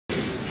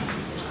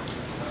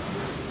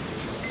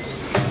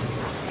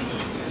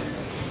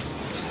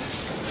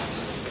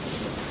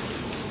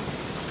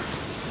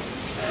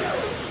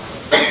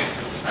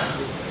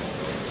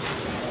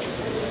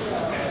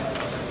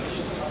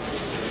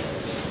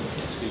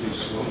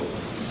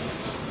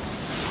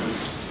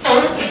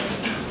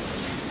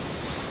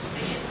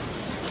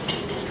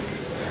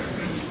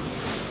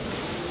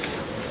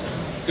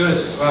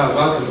Good. Well,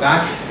 welcome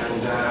back,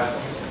 and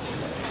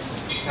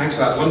thanks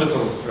for that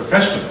wonderful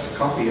refreshment,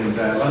 coffee and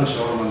lunch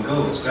all in one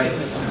go. It's great.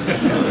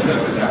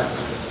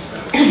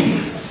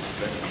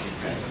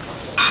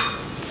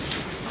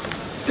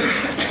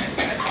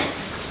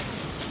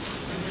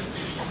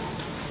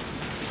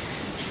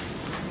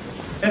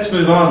 Let's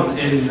move on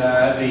in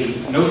the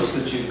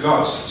notes that you've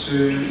got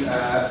to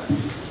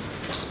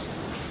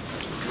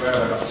where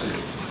have I got to?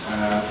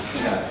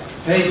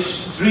 Page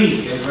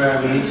 3 is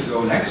where we need to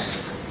go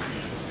next,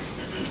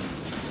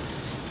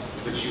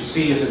 which you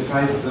see is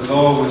entitled "The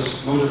Law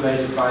was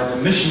motivated by the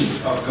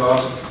mission of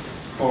God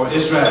for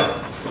Israel."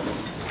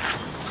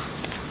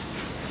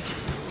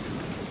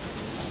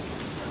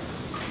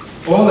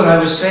 All that I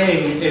was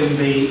saying in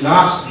the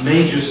last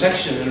major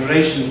section in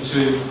relation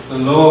to the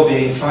law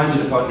being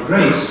founded upon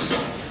grace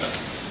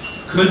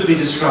could be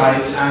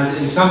described as,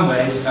 in some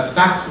ways, a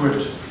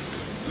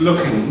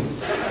backward-looking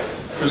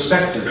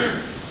perspective.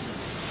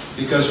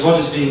 Because what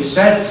is being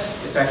said,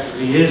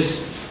 effectively,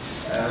 is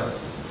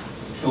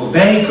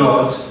obey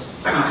God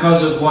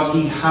because of what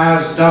He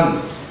has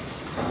done.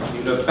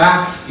 You look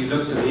back, you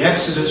look to the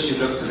Exodus, you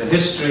look to the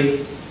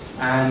history,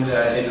 and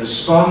in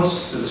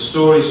response to the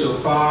story so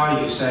far,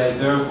 you say,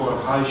 therefore,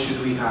 how should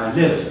we now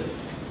live?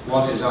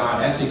 What is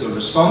our ethical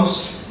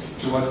response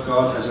to what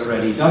God has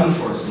already done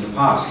for us in the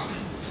past?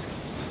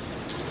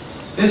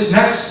 This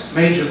next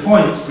major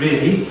point,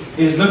 really,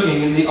 is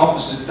looking in the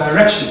opposite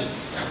direction.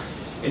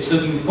 It's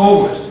looking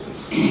forward,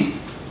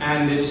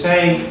 and it's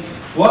saying,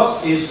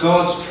 what is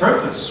God's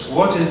purpose?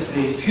 What is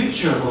the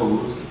future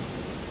hold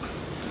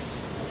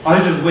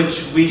out of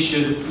which we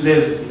should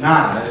live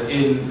now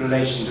in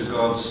relation to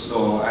God's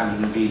law and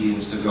in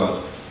obedience to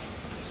God?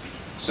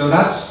 So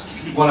that's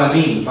what I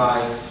mean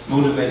by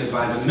motivated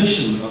by the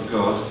mission of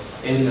God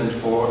in and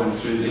for and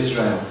through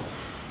Israel.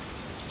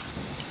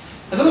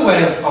 Another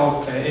way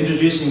of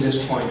introducing this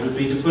point would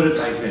be to put it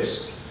like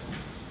this.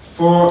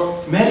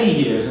 For many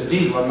years,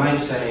 indeed one might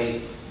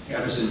say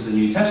ever since the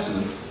New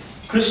Testament,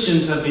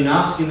 Christians have been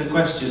asking the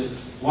question,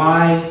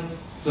 why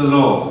the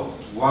law?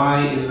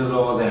 Why is the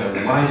law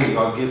there? Why did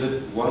God give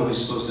it? What are we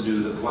supposed to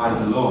do with it? Why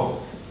the law?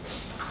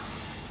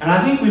 And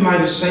I think we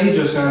might have saved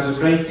ourselves a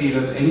great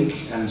deal of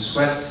ink and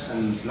sweat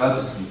and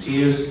blood and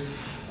tears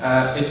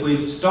if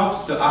we'd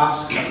stopped to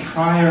ask a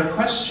prior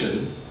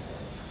question,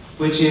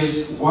 which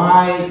is,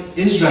 why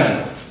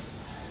Israel?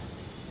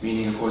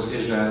 Meaning, of course,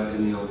 Israel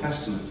in the Old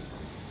Testament.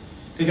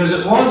 Because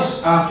it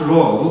was, after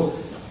all,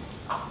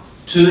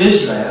 to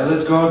Israel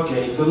that God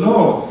gave the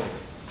law.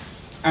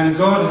 And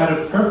God had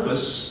a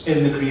purpose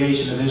in the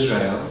creation of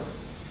Israel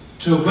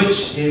to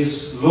which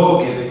His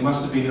law-giving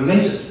must have been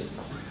related.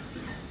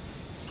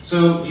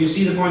 So, you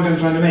see the point I'm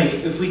trying to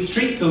make? If we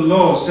treat the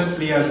law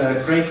simply as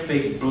a great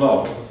big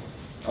blob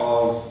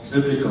of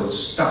biblical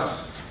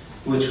stuff,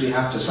 which we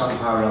have to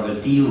somehow or other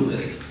deal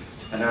with,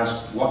 and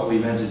ask what are we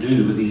meant to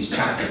do with these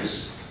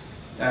chapters,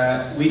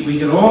 we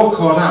get all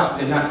caught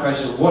up in that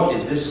question of what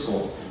is this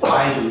for?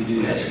 Why do we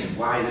do this?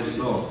 Why this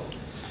law?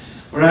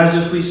 Whereas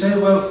if we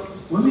say, well,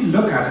 when we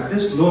look at it,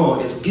 this law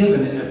is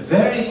given in a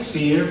very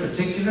clear,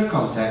 particular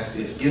context.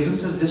 It's given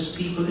to this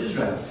people,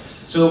 Israel.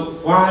 So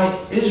why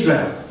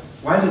Israel?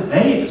 Why did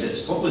they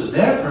exist? What was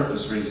their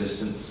purpose for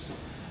existence?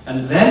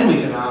 And then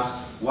we can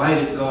ask, why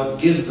did God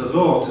give the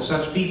law to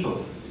such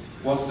people?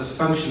 What's the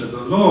function of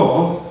the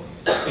law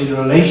in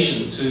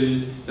relation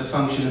to the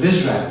function of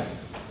Israel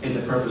in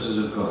the purposes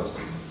of God?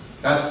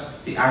 That's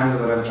the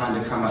angle that I'm trying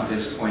to come at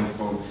this point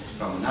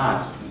from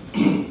now.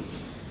 And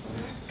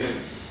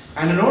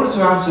in order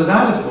to answer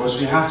that, of course,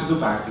 we have to go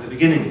back to the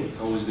beginning.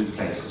 Always a good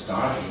place to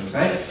start, I would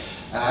say.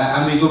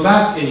 And we go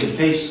back in the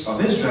case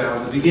of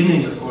Israel. The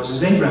beginning, of course,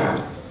 is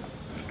Abraham.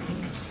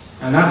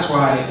 And that's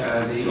why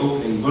the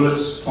opening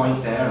bullets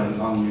point there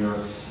on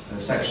your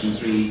section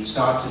 3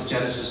 starts at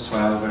Genesis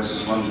 12,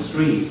 verses 1 to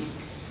 3.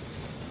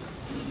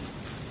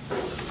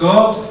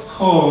 God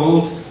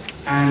called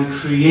and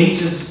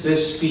created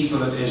this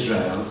people of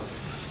Israel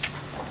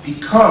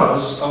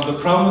because of the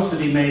promise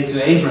that He made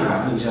to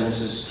Abraham in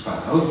Genesis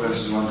 12,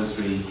 verses 1 to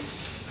 3,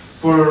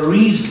 for a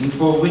reason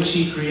for which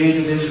He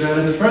created Israel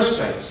in the first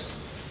place.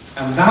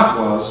 And that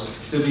was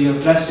to be a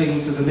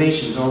blessing to the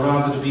nations, or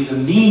rather to be the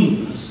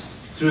means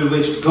through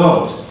which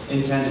God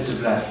intended to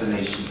bless the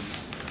nations.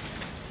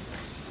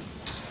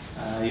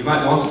 You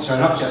might want to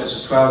turn up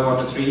Genesis 12,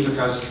 1 to 3,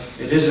 because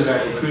it is a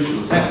very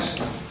crucial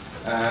text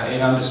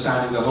in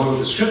understanding the whole of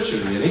the Scripture,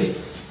 really.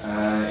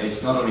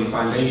 It's not only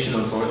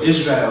foundational for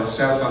Israel's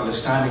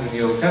self-understanding in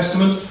the Old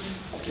Testament,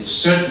 it's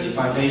certainly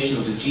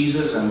foundational to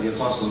Jesus and the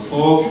Apostle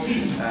Paul,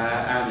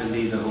 and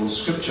indeed the whole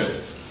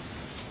Scripture.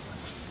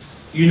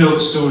 You know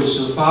the story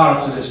so far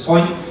up to this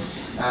point.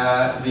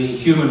 The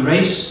human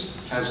race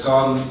has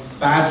gone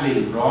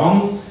badly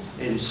wrong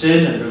in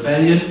sin and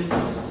rebellion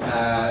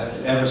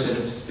ever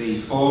since the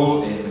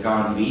fall in the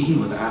Garden of Eden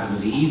with Adam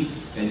and Eve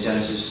in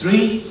Genesis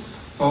 3.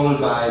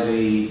 Followed by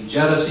the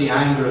jealousy,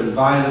 anger and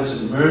violence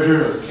and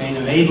murder of Cain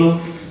and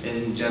Abel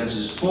in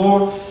Genesis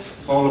 4,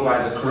 followed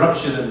by the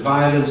corruption and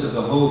violence of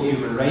the whole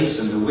human race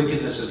and the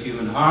wickedness of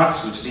human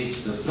hearts, which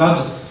leads to the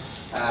flood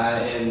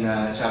in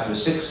chapter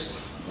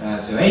 6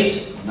 to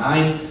 8,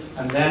 9,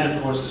 and then,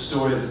 of course, the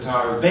story of the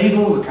Tower of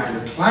Babel, the kind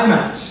of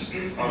climax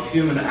of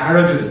human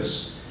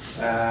arrogance,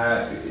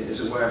 as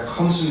it were,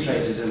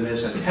 concentrated in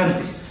this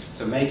attempt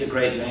to make a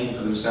great name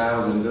for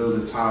themselves and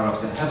build a tower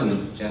up to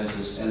heaven,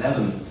 Genesis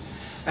 11.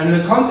 And in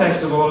the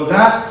context of all of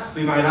that,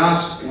 we might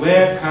ask,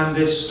 where can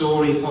this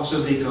story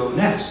possibly go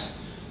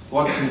next?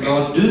 What can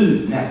God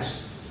do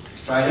next?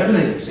 He's tried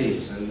everything, it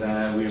seems,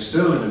 and we are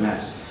still in a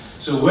mess.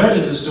 So where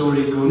does the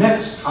story go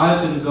next?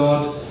 How can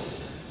God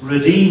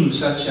redeem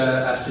such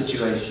a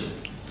situation?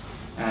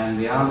 And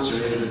the answer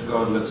is that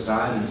God looks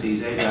down and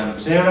sees Abraham and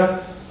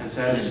Sarah and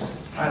says,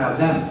 I'll have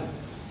them.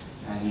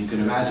 And you can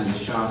imagine the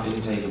sharp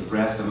intake of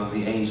breath among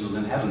the angels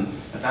in heaven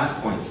at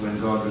that point when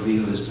God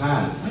revealed his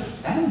plan.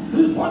 Them?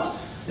 Who? What?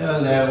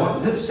 They're, what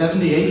is it,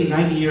 70, 80,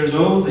 90 years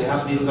old, they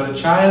haven't even got a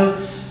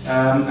child.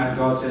 And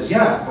God says,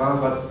 yeah, well,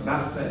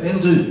 but they'll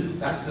do.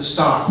 That's the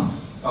start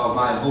of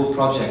my whole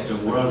project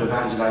of world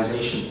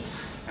evangelization.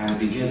 And it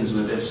begins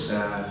with this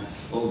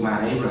old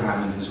man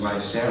Abraham and his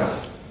wife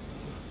Sarah.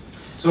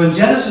 So in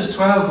Genesis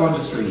 12, 1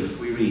 to 3,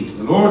 we read,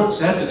 the Lord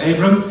said to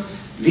Abram,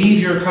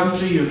 leave your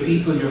country, your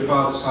people, your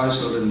father's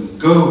household, and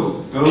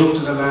go to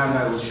the land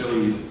I will show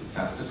you.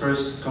 That's the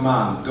first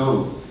command,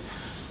 go.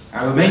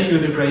 I will make you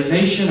into a great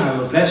nation, I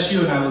will bless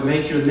you, and I will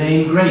make your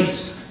name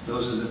great.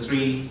 Those are the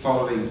three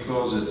following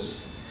clauses.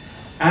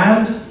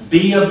 And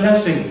be a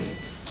blessing.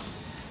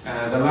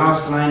 The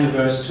last line of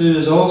verse 2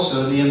 is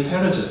also the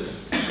imperative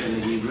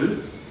in the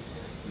Hebrew.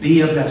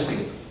 Be a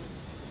blessing.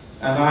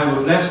 And I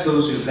will bless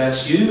those who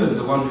bless you, and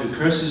the one who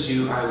curses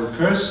you I will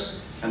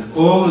curse, and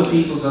all the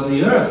peoples on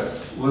the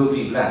earth will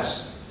be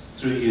blessed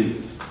through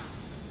you.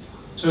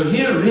 So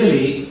here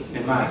really,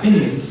 in my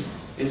opinion,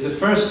 is the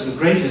first and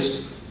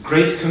greatest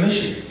Great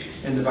Commission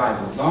in the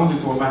Bible. Long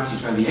before Matthew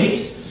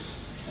 28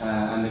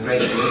 and the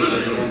Great Commission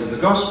at the end of the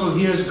Gospel,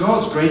 here's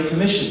God's Great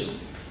Commission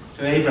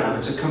to Abraham.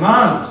 It's a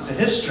command to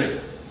history.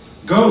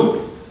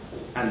 Go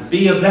and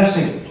be a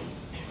blessing,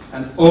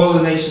 and all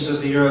the nations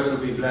of the earth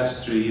will be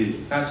blessed through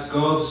you. That's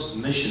God's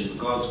mission,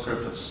 God's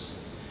purpose.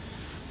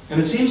 And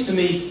it seems to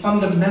me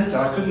fundamental,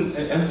 I couldn't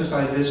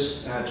emphasize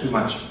this too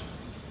much,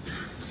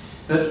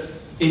 that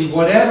in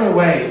whatever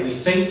way we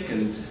think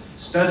and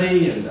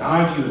study and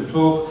argue and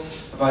talk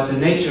about the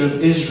nature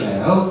of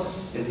Israel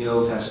in the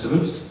Old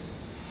Testament,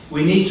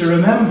 we need to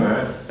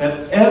remember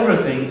that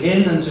everything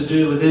in and to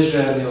do with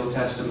Israel in the Old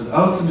Testament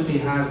ultimately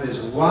has this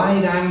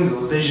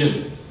wide-angle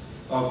vision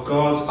of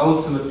God's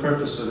ultimate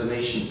purpose for the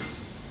nations.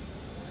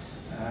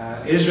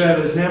 Israel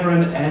is never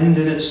an end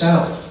in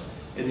itself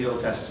in the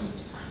Old Testament.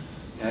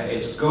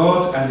 It's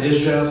God and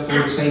Israel for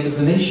the sake of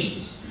the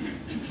nations.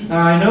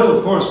 Now I know,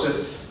 of course,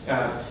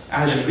 that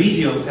as you read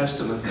the Old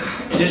Testament,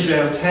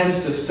 Israel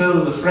tends to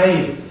fill the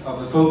frame of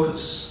the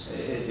focus.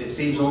 It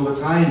seems all the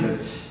time that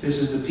this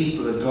is the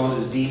people that God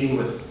is dealing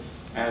with.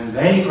 And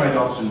they quite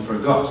often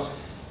forgot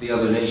the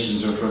other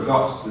nations, or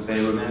forgot that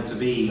they were meant to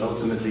be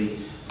ultimately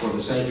for the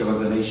sake of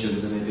other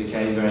nations, and they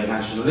became very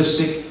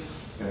nationalistic,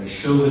 very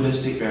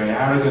chauvinistic, very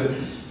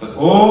arrogant. But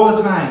all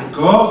the time,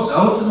 God's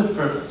ultimate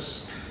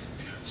purpose,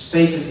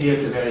 stated here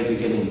at the very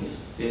beginning,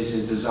 is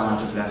his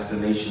desire to bless the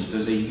nations.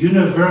 There's a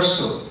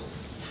universal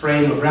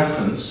frame of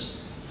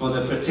reference for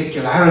the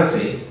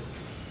particularity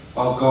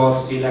of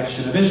God's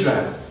election of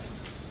Israel.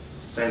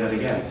 Say that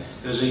again.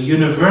 There's a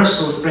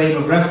universal frame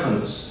of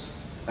reference,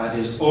 that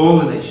is all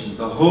the nations,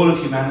 the whole of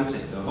humanity,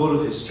 the whole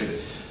of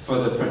history, for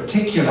the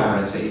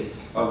particularity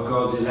of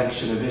God's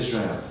election of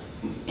Israel.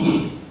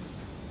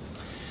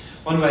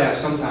 One way I've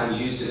sometimes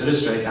used to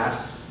illustrate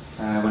that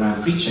when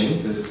I'm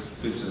preaching, the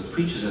sort of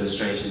preacher's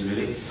illustrations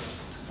really,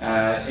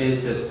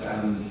 is that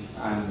I'm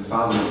the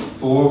father of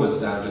 4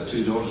 with I've got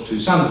 2 daughters, 2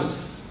 sons.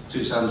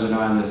 2 sons are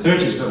now in their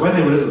 30s, but when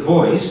they were little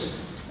boys,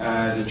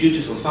 as a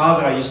dutiful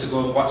father, I used to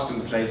go and watch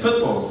them play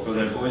football for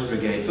their boys'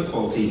 brigade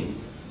football team.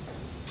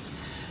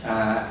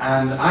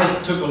 And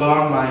I took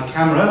along my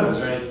camera. I was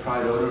a very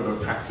proud owner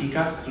of a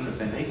Praktika. I don't know if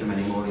they make them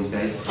anymore these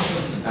days.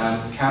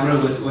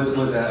 Camera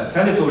with a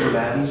telephoto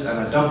lens and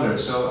a doubler,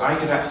 so I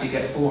could actually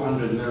get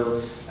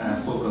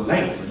 400mm focal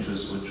length, which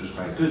was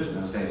quite good in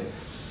those days.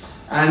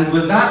 And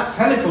with that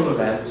telephoto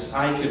lens,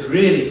 I could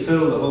really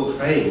fill the whole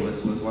frame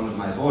with one of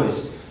my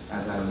boys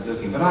as I was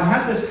looking. But I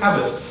had this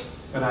habit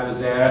when I was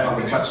there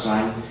on the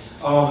touchline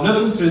of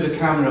looking through the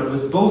camera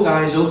with both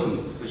eyes open,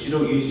 which you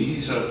don't usually.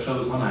 You sort of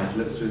close one eye to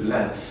look through the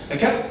lens. I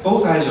kept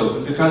both eyes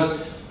open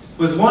because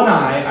with one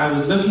eye I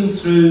was looking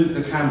through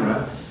the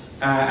camera,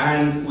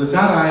 and with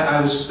that eye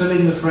I was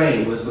filling the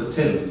frame with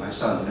Tim, my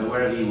son. You know,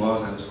 wherever he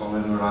was, I was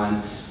following him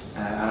around,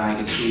 and I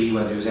could see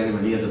whether he was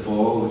anywhere near the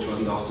ball, which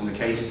wasn't often the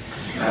case,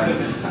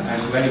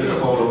 and when he would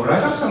fall over.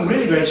 I got some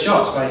really great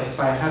shots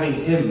by having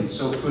him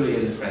so fully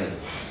in the frame.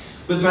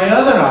 With my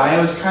other eye,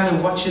 I was kind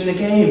of watching the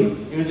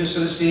game, you know, just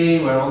sort of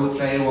seeing where all the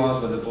play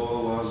was, where the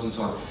ball was, and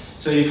so on.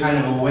 So you're kind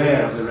of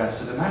aware of the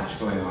rest of the match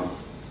going on.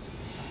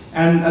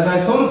 And as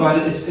I thought about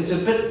it, it's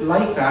a bit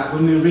like that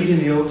when we read in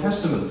the Old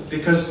Testament,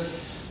 because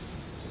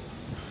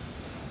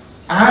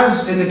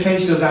as in the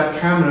case of that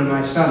camera and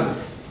my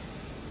son,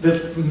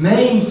 the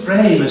main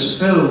frame is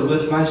filled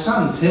with my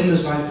son. Tim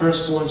is my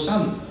firstborn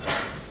son,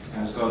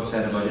 as God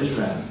said about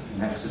Israel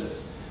in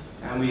Exodus.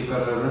 And we've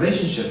got a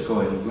relationship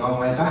going a long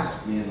way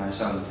back, me and my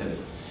son Tim.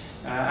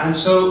 And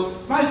so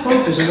my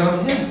focus is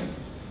on him.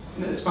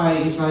 He's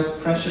my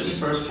precious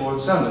firstborn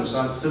son, and so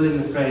I'm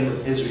filling the frame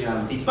with his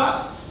reality.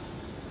 But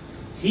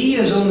he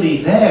is only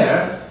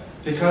there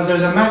because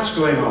there's a match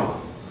going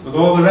on with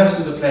all the rest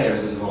of the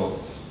players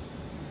involved.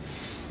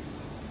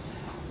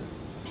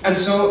 And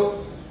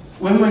so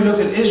when we look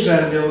at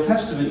Israel in the Old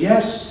Testament,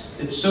 yes,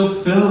 it's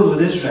so filled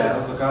with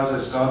Israel because,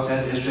 as God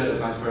says, Israel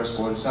is my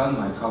firstborn son,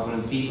 my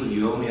covenant people,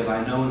 you only have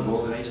I known, and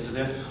all the nations are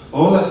there.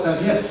 All that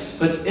stuff, yeah.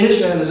 But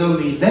Israel is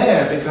only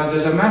there because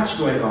there's a match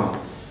going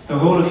on. The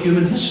whole of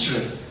human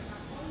history.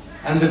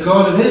 And the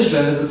God of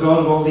Israel is the God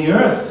of all the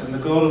earth and the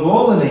God of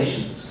all the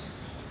nations.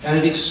 And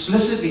it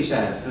explicitly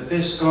says that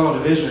this God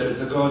of Israel is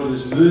the God who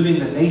is moving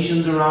the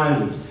nations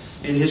around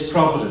in his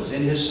providence,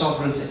 in his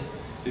sovereignty,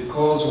 who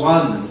calls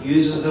one and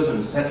uses them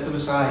and sets them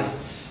aside.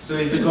 So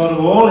he's the God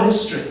of all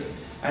history,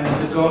 and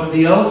he's the God of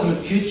the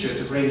ultimate future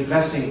to bring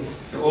blessing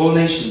to all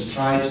nations,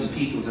 tribes and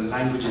peoples and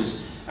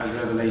languages, as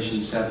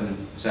Revelation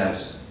 7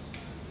 says.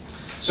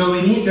 So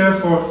we need,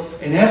 therefore,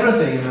 in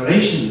everything in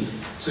relation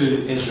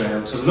to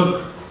Israel, to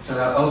look to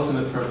that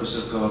ultimate purpose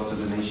of God for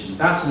the nation.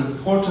 That's an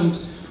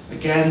important,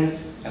 again,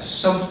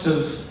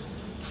 assumptive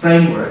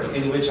framework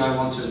in which I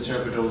want to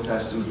interpret Old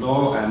Testament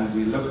law, and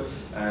we look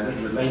a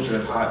little bit later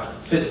at how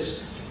it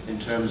fits in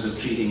terms of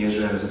treating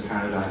Israel as a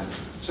paradigm.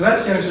 So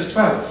that's Genesis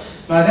 12.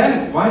 Now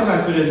then, why did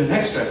I put in the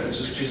next reference,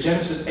 which is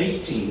Genesis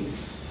 18,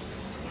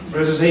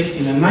 verses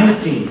 18 and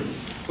 19?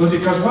 Well,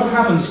 because what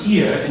happens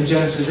here in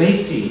Genesis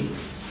 18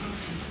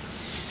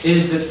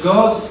 is that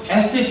God's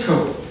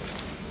ethical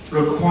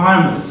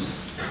requirement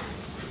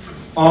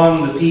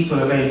on the people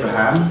of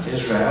Abraham,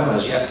 Israel,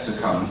 as yet to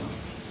come,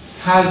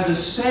 has the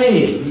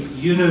same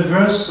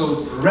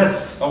universal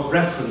breadth of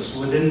reference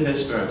within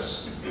this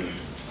verse.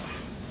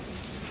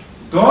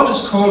 God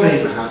has called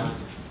Abraham.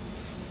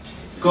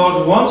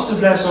 God wants to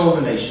bless all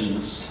the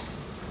nations.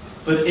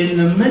 But in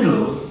the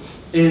middle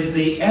is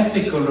the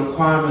ethical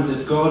requirement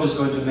that God is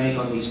going to make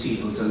on these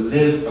people to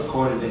live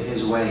according to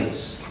his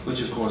ways,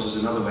 which of course is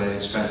another way of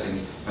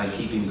expressing by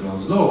keeping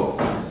God's law,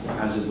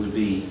 as it would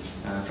be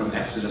from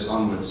Exodus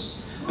onwards.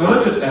 Now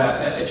look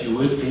at, if you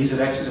would please, at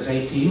Exodus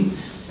 18.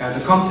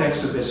 The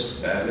context of this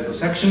little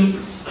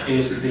section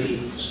is the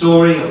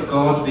story of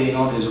God being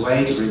on his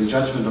way to bring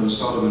judgment on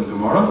Sodom and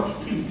Gomorrah,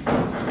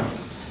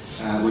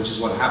 which is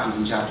what happens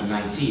in chapter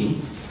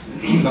 19.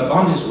 But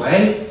on his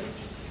way,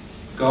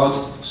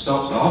 God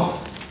stops off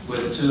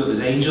with two of his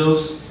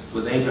angels,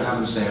 with Abraham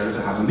and Sarah,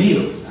 to have a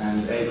meal.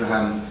 And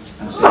Abraham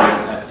and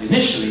Sarah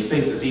initially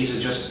think that these are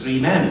just three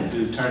men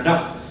who turned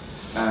up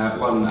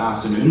one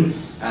afternoon.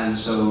 And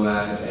so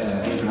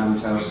Abraham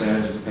tells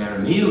Sarah to prepare a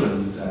meal,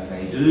 and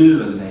they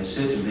do, and they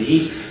sit and they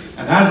eat.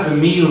 And as the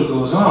meal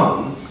goes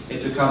on,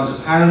 it becomes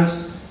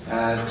apparent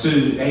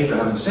to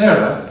Abraham and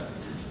Sarah,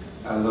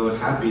 although it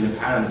had been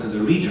apparent to the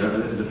reader a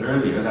little bit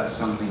earlier, that's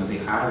something of the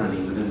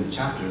irony within the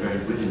chapter, very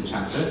brilliant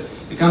chapter,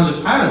 it becomes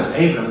apparent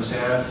to Abraham and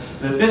Sarah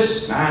that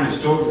this man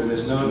who's talking to them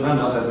is none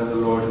other than the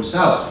Lord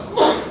himself,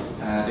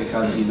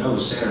 because he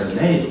knows Sarah's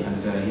name,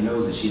 and he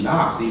knows that she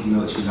laughed, even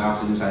though she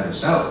laughed inside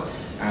herself.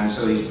 And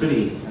so he's a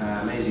pretty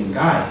amazing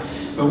guy.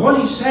 But what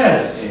he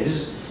says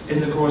is,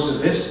 in the course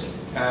of this,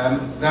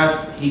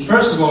 that he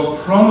first of all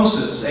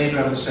promises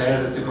Abraham and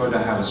Sarah that they're going to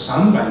have a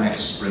son by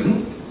next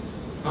spring.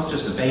 Not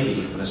just a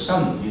baby, but a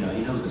son. You know,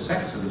 he knows the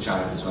sex of the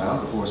child as well,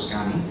 before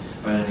scanning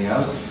or anything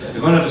else. They're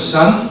going to have a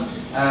son,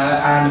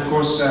 and of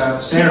course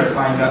Sarah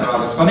finds that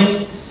rather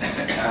funny,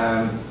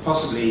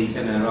 possibly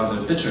in a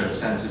rather bitter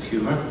sense of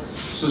humour.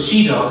 So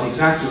she does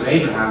exactly what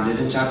Abraham did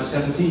in chapter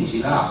 17.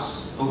 She laughs.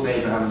 Both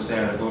Abraham and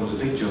Sarah thought it was a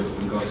big joke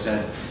when God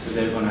said that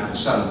they were going to have a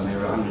son when they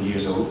were 100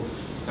 years old.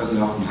 Doesn't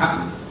often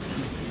happen.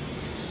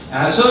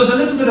 So there's a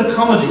little bit of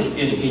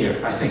comedy in here,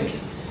 I think,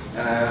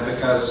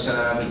 because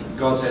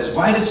God says,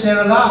 "Why did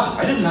Sarah laugh?"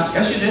 "I didn't laugh."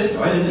 "Yes, you did."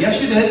 "No, I didn't."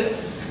 "Yes, you did."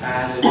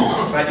 And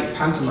it's slightly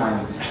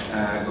pantomime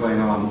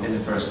going on in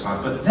the first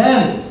part. But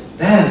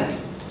then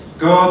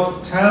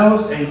God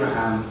tells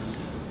Abraham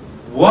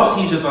what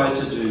he's about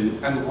to do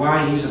and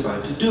why he's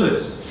about to do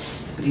it.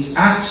 That he's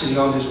actually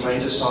on his way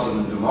to Sodom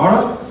and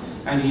Gomorrah,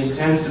 and he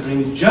intends to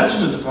bring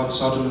judgment upon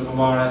Sodom and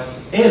Gomorrah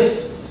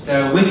if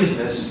their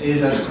wickedness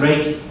is as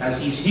great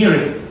as he's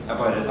hearing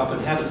about it up in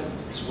heaven.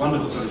 It's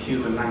wonderful sort of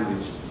human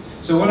language.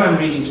 So what I'm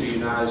reading to you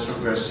now is from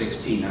verse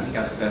 16. I think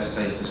that's the best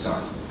place to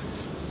start.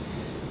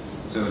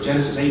 So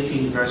Genesis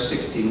 18, verse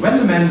 16. When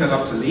the men got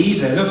up to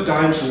leave, they looked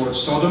down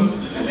towards Sodom,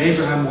 and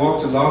Abraham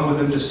walked along with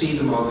them to see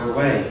them on their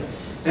way.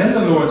 Then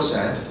the Lord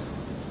said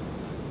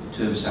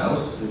to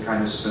himself, the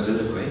kind of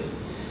soliloquy,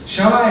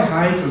 "Shall I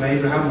hide from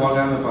Abraham what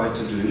I'm about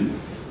to do?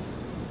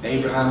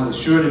 Abraham will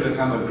surely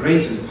become a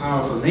great and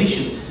powerful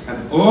nation,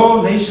 and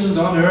all nations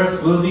on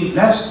earth will be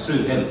blessed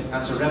through him."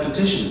 That's a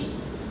repetition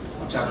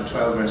of chapter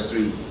 12, verse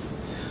 3.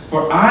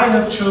 "For I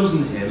have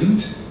chosen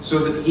him so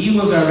that he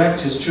will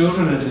direct his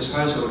children and his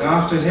household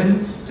after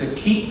him to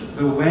keep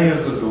the way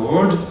of the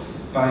Lord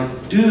by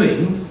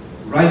doing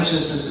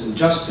righteousness and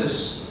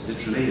justice,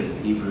 literally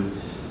in Hebrew,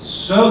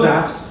 so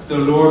that the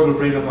Lord will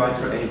bring about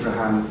for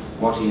Abraham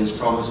what he has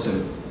promised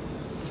him.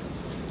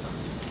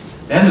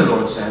 Then the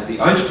Lord said, the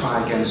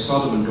outcry against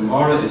Sodom and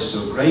Gomorrah is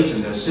so great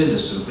and their sin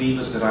is so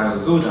grievous that I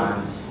will go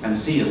down and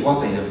see if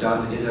what they have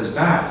done is as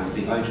bad as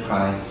the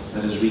outcry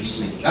that has reached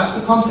me. That's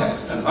the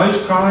context. An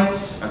outcry,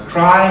 a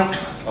cry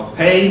of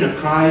pain, a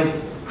cry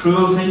of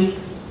cruelty,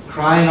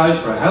 crying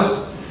out for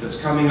help that's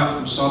coming up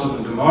from Sodom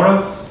and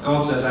Gomorrah.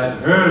 God says, I've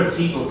heard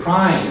people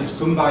crying. It's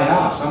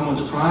kumbaya.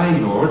 Someone's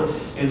crying, Lord,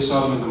 in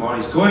Sodom and Gomorrah.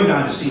 He's going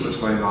down to see what's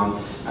going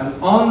on.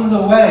 And on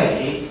the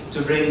way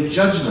to bring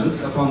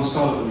judgment upon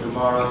Sodom and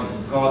Gomorrah,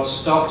 God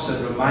stops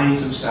and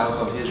reminds himself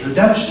of his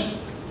redemption.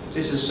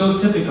 This is so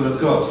typical of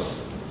God.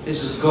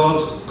 This is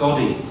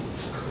Goddy.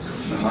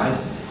 Right?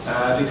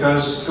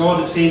 Because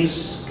God, it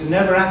seems, can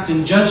never act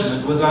in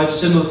judgment without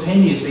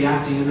simultaneously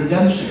acting in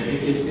redemption.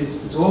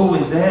 It's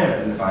always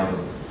there in the Bible,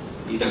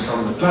 even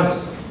from the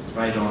flood,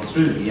 right on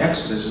through. The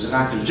Exodus is an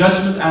act of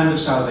judgment and of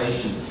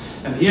salvation.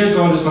 And here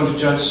God is going to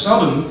judge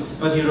Sodom,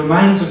 but he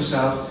reminds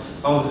himself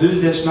of who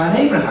this man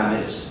Abraham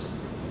is.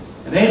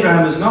 And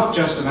Abraham is not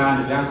just a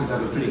man who happens to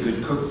have a pretty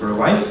good cook for a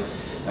wife,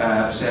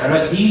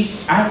 Sarah.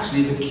 He's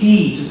actually the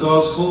key to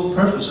God's whole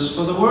purposes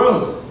for the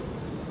world.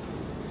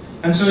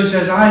 And so he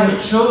says, I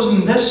have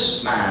chosen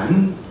this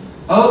man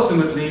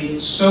ultimately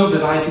so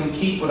that I can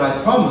keep what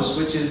I promised,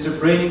 which is to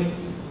bring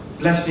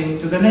blessing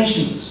to the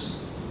nations.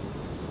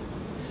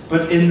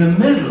 But in the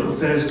middle,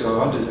 says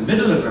God, in the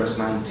middle of verse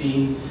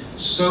 19,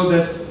 so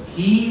that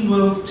he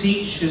will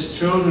teach his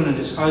children and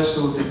his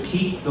household to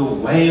keep the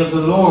way of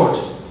the Lord.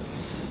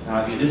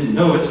 Now, if you didn't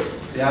know it,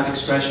 that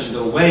expression,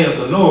 the way of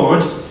the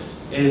Lord,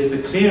 is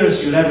the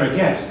clearest you'll ever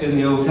get in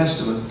the Old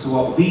Testament to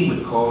what we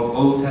would call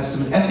Old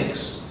Testament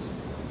ethics.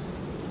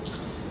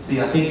 See,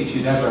 I think if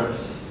you'd ever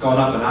gone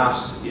up and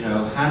asked,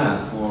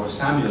 Hannah or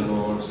Samuel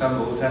or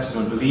some Old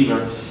Testament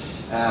believer,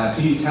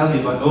 can you tell me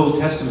about Old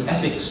Testament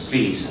ethics,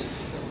 please?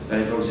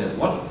 They'd probably say,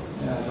 what?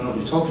 I don't know what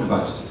you're talking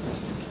about.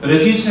 But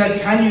if you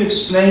said, can you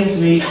explain to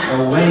me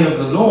the way of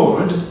the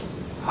Lord?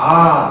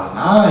 Now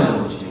I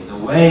know what you mean. The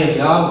way of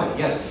Yahweh.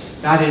 Yes,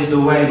 that is the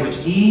way in which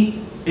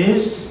he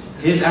is,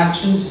 his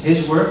actions,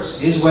 his works,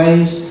 his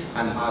ways,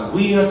 and how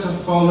we are to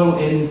follow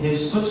in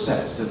his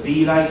footsteps, to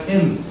be like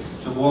him,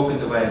 to walk in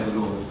the way of the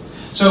Lord.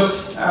 So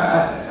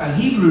a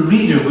Hebrew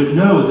reader would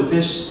know that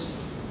this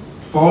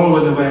follow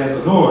in the way of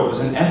the Lord was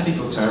an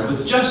ethical term,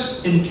 but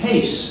just in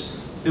case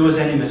there was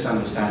any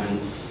misunderstanding,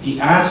 he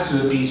adds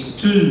to it these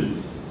two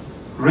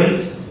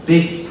great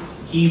big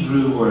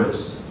Hebrew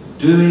words,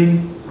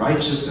 doing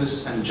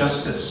righteousness and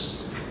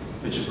justice,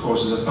 which of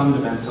course is a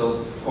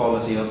fundamental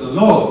quality of the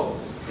law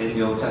in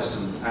the Old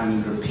Testament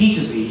and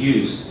repeatedly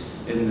used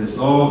in the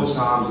law, the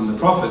Psalms and the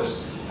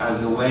prophets as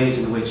the ways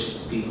in which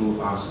people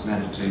are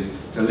meant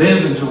to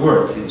live and to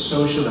work in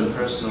social and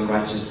personal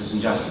righteousness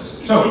and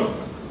justice. So,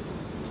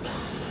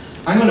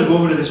 I'm going to go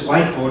over to this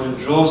whiteboard and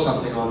draw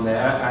something on there,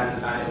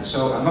 and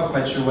so I'm not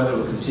quite sure whether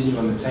we'll continue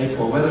on the tape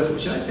or whether,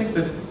 should I take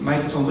the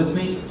microphone with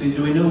me?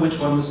 Do we know which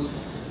ones,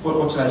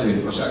 what should I do?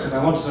 Because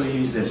I want to sort of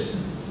use this.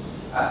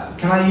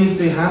 Can I use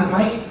the hand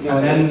mic? No,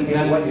 and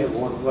then it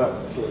won't work.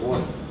 It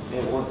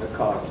won't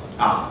record.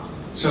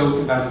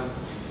 So,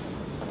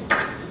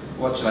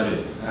 what should I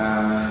do?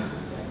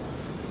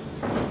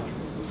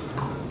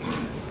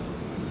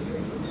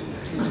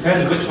 It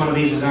depends which one of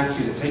these is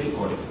actually the tape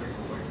recording.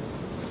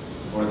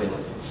 Or the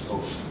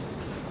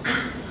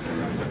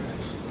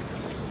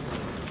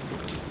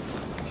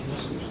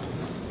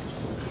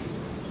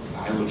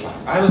I will try.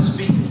 I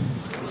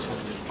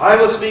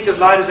will speak as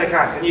loud as I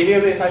can. Can you hear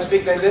me if I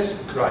speak like this?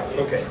 Right.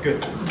 Okay,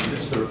 good.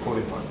 This is the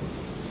recorded one.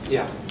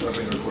 Yeah.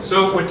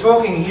 So we're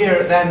talking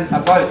here then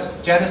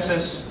about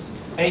Genesis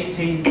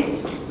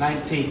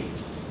 18:19.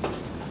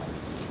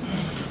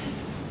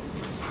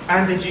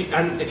 And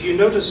if you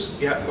notice,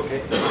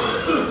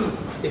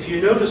 if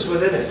you notice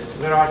within it,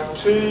 there are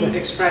two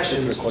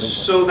expressions,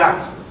 so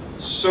that,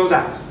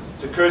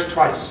 it occurs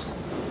twice.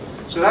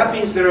 So that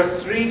means there are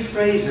three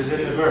phrases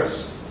in the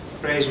verse.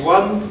 Phrase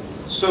 1,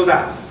 so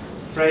that.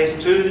 Phrase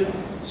 2,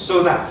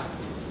 so that.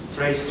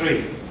 Phrase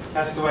 3.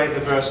 That's the way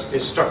the verse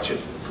is structured.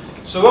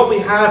 So what we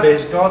have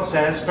is, God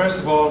says, first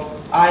of all,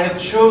 I have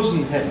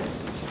chosen him.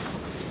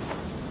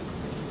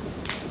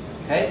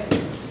 Okay?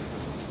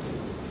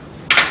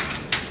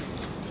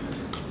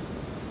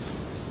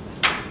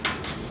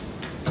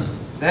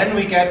 Then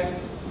we get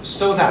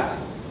so that.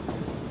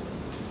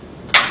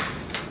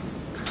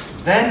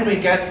 Then we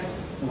get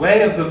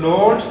way of the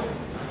Lord,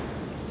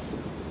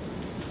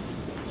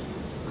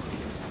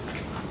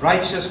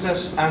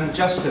 righteousness and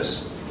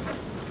justice.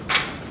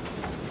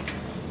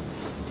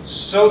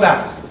 So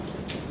that.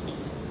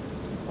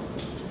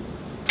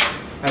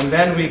 And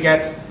then we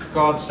get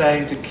God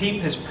saying to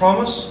keep his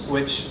promise,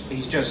 which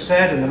he's just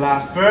said in the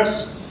last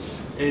verse,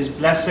 is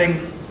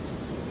blessing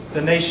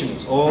the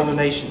nations, all the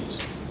nations.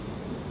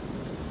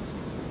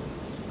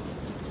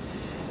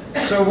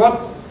 So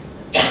what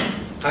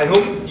I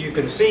hope you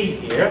can see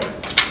here,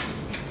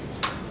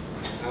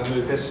 I'll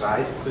move this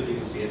side so you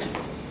can see it.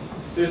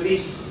 There's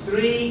these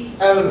three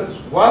elements.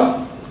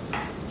 1,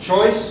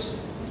 choice.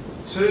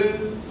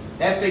 2,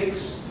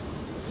 ethics.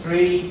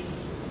 3,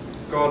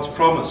 God's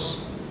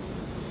promise.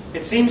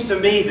 It seems to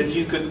me that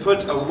you could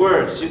put a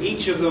word to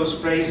each of those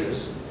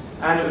phrases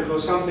and it would go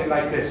something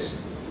like this.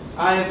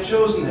 I have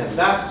chosen him.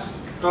 That's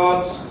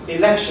God's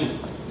election.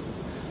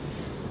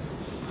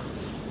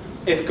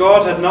 If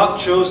God had not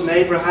chosen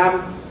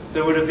Abraham,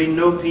 there would have been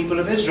no people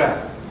of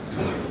Israel.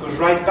 It goes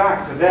right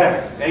back to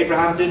there.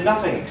 Abraham did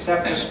nothing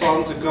except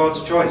respond to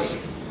God's choice.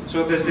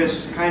 So there's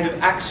this kind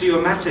of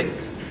axiomatic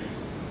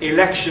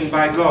election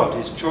by God,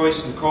 his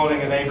choice and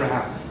calling of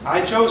Abraham.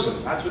 I chose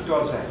him. That's what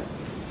God said.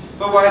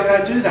 But why did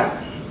I do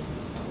that?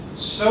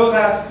 So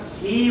that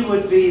he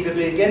would be the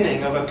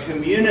beginning of a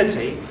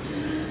community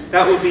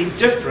that would be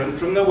different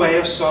from the way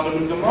of Sodom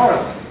and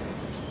Gomorrah.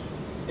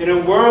 In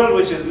a world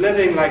which is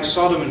living like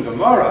Sodom and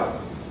Gomorrah,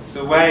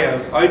 the way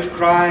of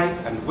outcry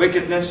and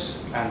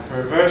wickedness and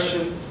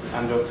perversion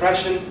and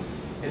oppression,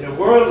 in a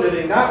world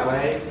living that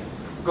way,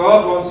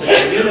 God wants a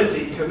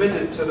community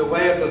committed to the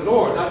way of the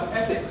Lord. That's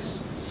ethics.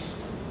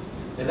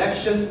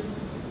 Election,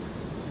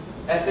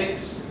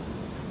 ethics,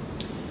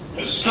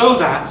 so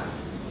that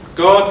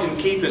God can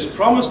keep his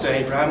promise to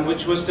Abraham,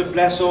 which was to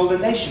bless all the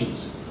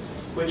nations,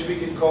 which we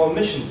could call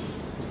mission.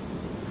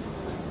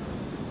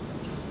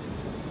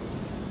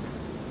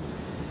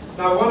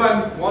 Now what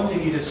I'm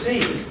wanting you to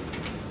see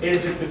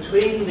is that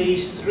between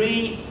these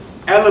three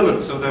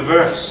elements of the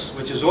verse,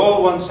 which is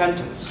all one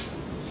sentence,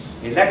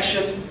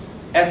 election,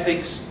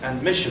 ethics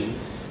and mission,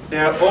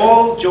 they're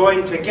all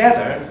joined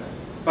together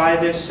by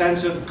this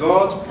sense of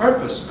God's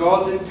purpose,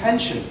 God's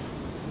intention.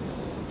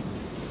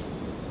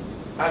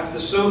 That's the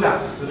so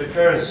that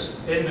occurs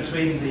in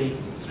between the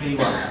three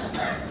ones.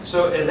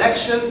 So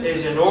election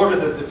is in order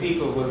that the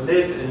people will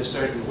live in a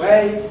certain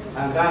way,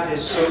 and that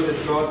is so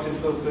that God can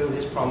fulfill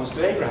his promise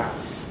to Abraham.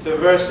 The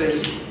verse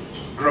is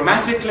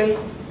grammatically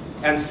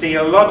and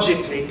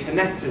theologically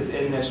connected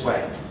in this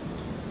way.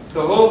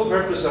 The whole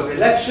purpose of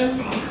election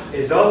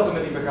is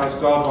ultimately because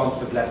God wants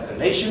to bless the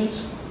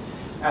nations,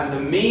 and the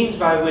means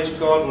by which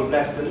God will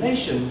bless the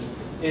nations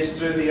is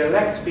through the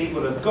elect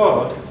people of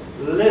God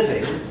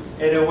living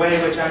in a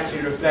way which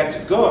actually reflects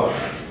God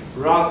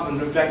rather than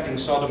reflecting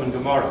Sodom and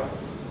Gomorrah.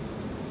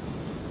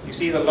 You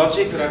see the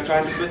logic that I'm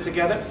trying to put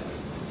together?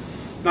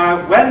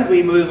 Now, when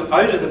we move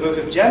out of the book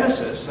of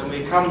Genesis and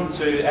we come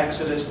to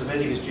Exodus,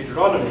 Leviticus,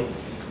 Deuteronomy,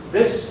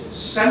 this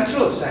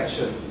central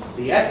section,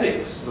 the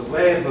ethics, the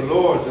way of the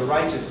Lord, the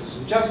righteousness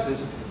and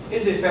justice,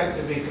 is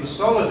effectively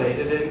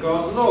consolidated in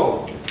God's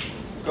law.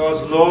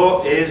 God's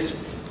law is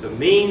the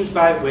means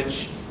by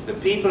which the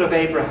people of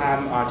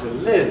Abraham are to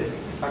live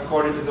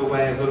according to the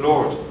way of the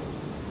Lord.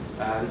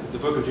 The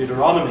book of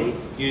Deuteronomy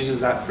uses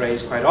that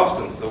phrase quite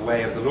often, the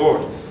way of the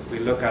Lord. We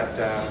look at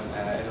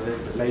it a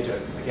little bit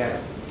later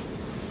again.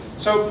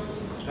 So,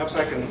 perhaps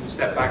I can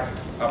step back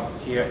up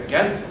here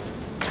again.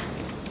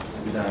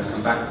 And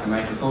come back to the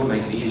microphone,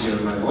 make it easier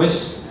with my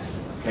voice.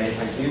 Okay,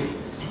 thank you.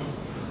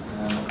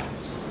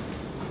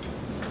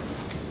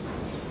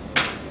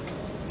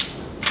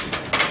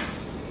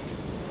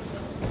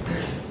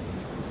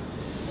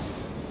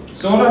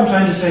 So what I'm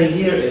trying to say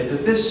here is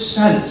that this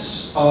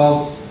sense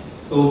of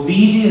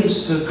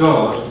obedience to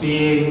God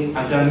being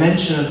a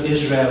dimension of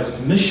Israel's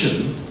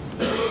mission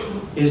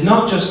is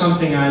not just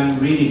something I'm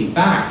reading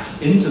back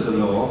into the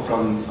law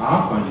from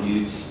our point of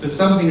view, but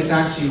something that's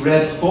actually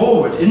read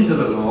forward into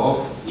the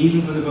law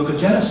even from the book of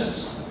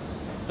Genesis.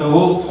 The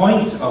whole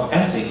point of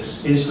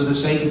ethics is for the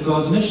sake of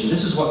God's mission.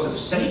 This is what's at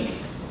stake.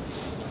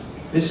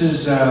 This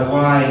is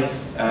why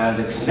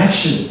the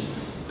connection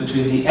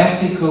between the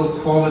ethical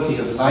quality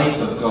of life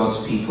of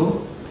God's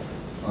people,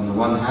 on the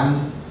one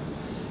hand,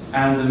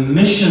 and the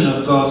mission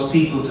of God's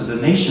people to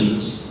the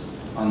nations,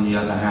 on the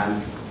other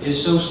hand,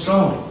 is so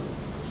strong.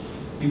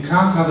 You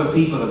can't have a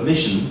people of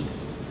mission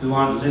who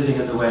aren't living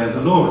in the way of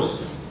the Lord,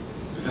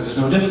 because there's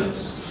no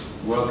difference.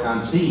 The world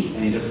can't see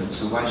any difference,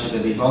 so why should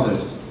they be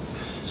bothered?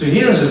 So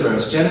here is a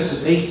verse,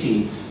 Genesis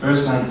 18,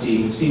 verse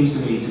 19, which seems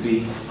to me to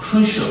be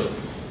crucial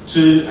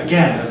to,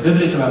 again, a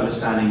biblical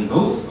understanding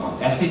both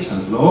of ethics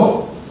and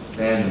law,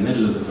 there in the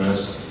middle of the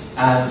verse,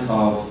 and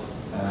of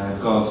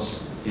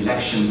God's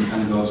election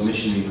and God's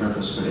missionary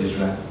purpose for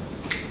Israel.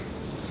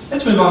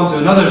 Let's move on to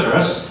another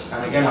verse,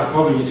 and again I'll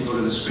probably need to go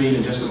to the screen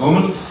in just a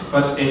moment,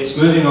 but it's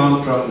moving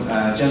on from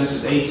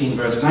Genesis 18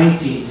 verse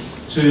 19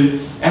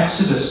 to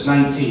Exodus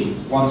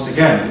 19 once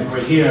again. We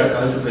were here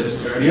a little bit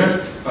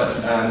earlier,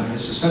 but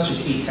this is such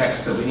a key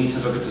text that we need to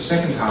look at the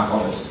second half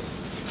of it.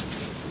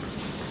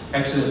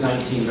 Exodus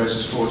 19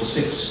 verses 4 to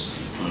 6.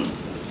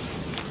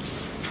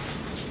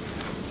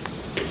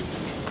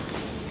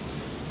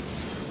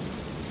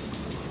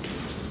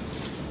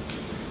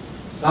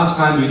 Last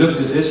time we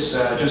looked at this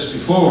just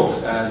before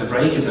the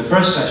break in the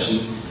first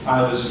session,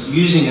 I was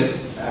using it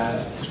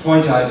to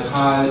point out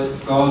how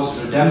God's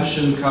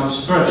redemption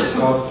comes first.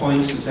 God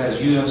points and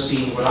says, you have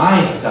seen what I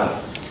have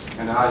done,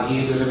 and how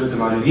he delivered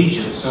them out of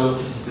Egypt.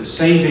 So the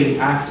saving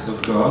act of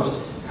God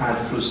had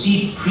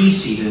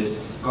preceded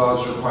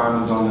God's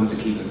requirement on them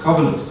to keep the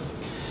covenant.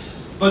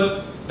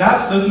 But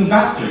that's looking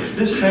backwards.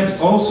 This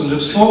text also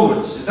looks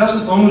forwards. It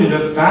doesn't only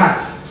look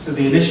back to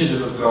the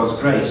initiative of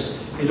God's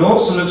grace, it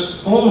also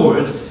looks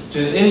forward to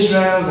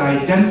Israel's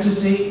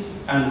identity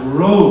and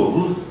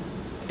role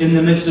in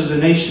the midst of the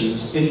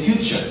nations in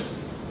future.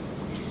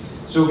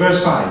 So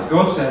verse 5,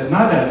 God says,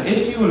 "Now then,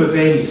 if you will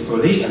obey me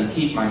fully and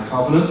keep my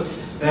covenant,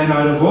 then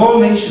out of all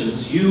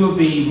nations you will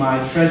be my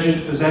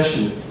treasured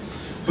possession.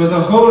 For the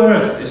whole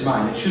earth is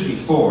mine." It should be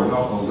for,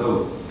 not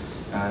although.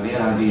 The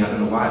NIV, I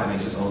don't know why it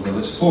makes it although,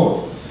 it's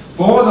for.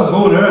 "For the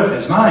whole earth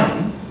is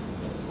mine,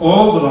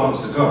 all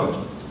belongs to God.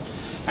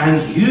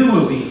 And you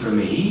will be for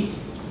me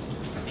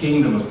a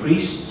kingdom of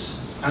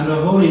priests and a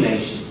holy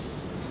nation."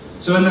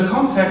 So in the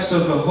context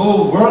of the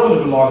whole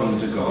world belonging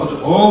to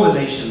God, all the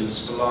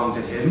nations belong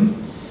to him,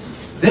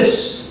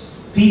 this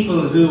people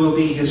who will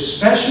be his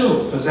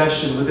special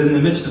possession within the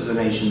midst of the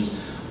nations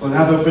will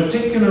have a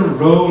particular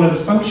role and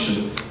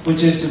function,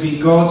 which is to be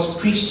God's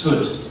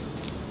priesthood,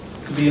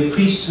 to be a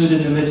priesthood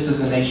in the midst of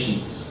the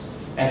nations.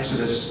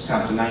 Exodus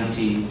chapter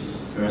 19,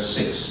 verse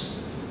 6.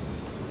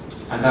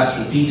 And that's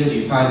repeated.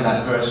 You find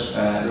that verse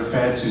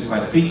referred to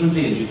quite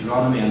frequently in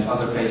Deuteronomy and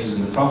other places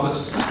in the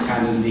prophets,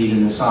 and indeed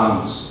in the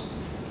Psalms.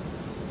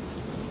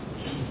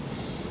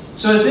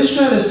 So if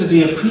Israel is to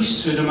be a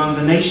priesthood among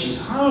the nations,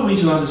 how are we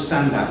to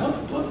understand that?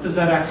 What does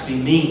that actually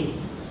mean?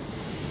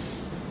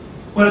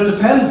 Well, it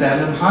depends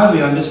then on how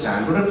we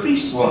understand what a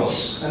priest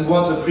was and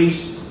what the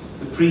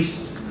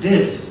priests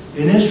did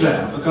in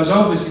Israel. Because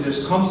obviously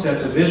this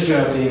concept of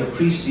Israel being a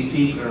priestly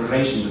people in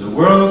relation to the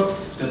world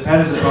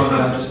depends upon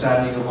the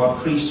understanding of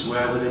what priests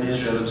were within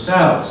Israel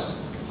themselves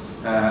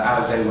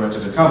as they were to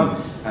become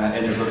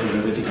in the book of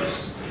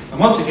Leviticus. And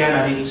once again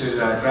I need to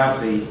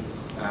grab the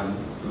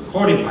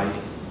recording mic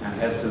and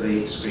head to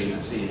the screen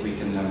and see if we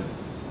can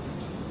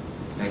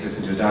make this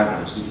into a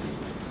diagram.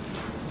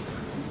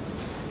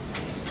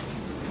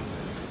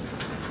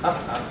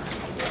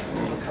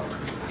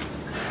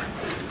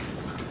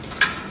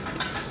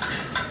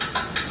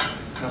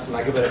 Nothing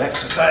like a bit of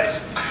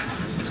exercise.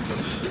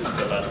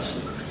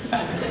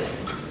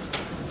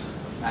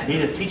 I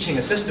need a teaching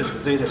assistant to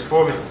do this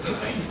for me.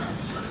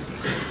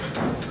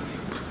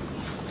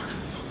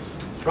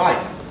 Right.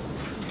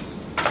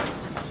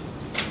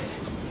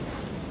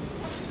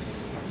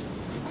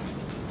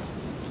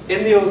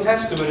 In the Old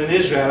Testament in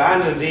Israel,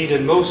 and indeed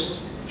in most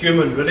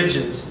human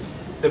religions,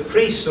 the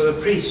priest or the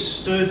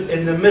priest stood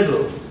in the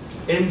middle,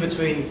 in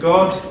between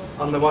God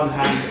on the one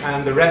hand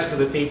and the rest of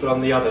the people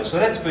on the other. So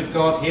let's put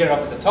God here up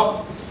at the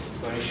top,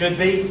 where he should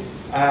be,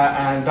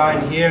 and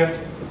down here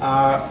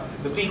are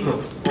the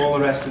people, all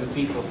the rest of the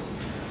people.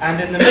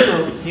 And in the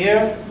middle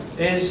here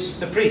is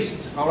the priest,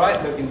 all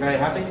right, looking very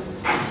happy,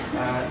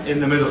 in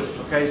the middle.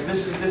 Okay, so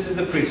this is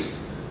the priest.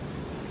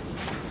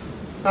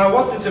 Now,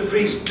 what did the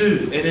priest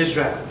do in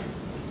Israel?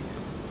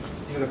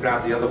 I'm going to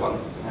grab the other one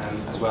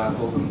as well and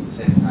hold them at the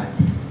same time.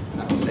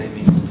 That will save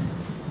me.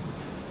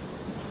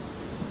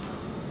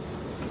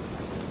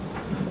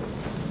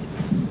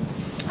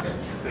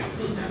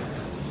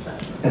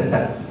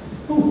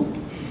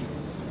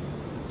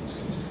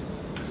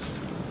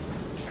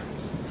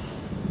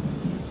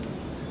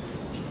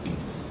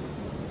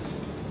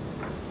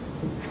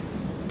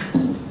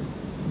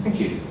 Thank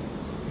you.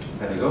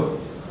 There we go.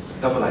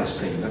 Double ice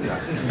cream. Look at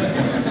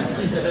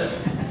that.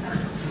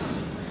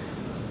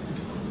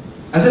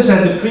 As I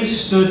said, the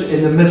priest stood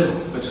in the middle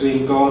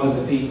between God and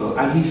the people,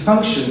 and he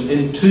functioned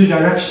in two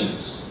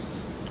directions.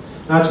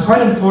 Now, it's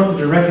quite important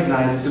to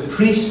recognize that the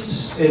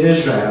priests in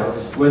Israel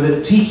were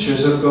the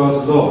teachers of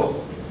God's law.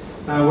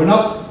 Now, we're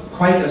not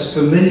quite as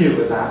familiar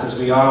with that as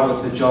we are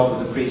with the job of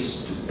the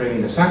priest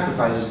bringing the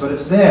sacrifices, but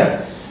it's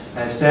there.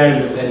 It's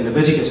there in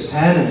Leviticus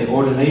 10, in the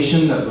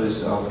ordination that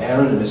was of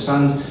Aaron and his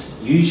sons.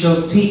 "You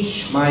shall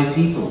teach my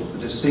people the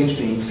distinction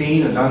between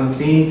clean and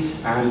unclean,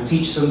 and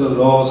teach them the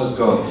laws of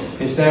God."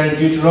 It's there in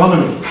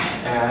Deuteronomy,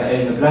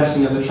 in the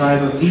blessing of the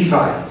tribe of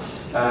Levi,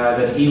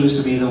 that he was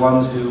to be the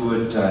one who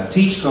would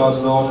teach God's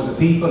law to the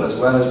people, as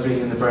well as bring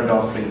in the burnt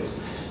offerings.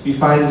 You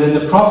find it in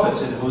the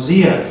prophets, in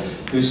Hosea,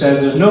 who says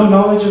there's no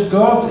knowledge of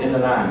God in the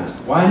land.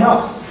 Why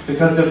not?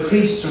 Because the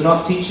priests are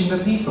not teaching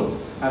the people.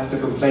 That's the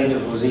complaint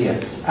of Hosea,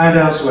 and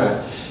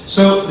elsewhere.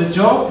 So the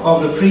job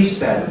of the priest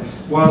then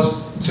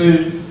was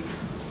to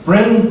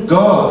bring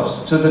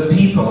God to the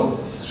people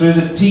through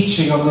the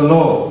teaching of the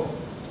law.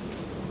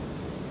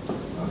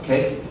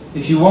 Okay?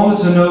 If you wanted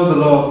to know the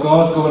law of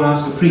God, go and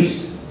ask a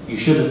priest. You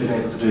should have been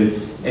able to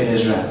do in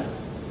Israel.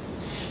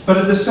 But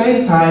at the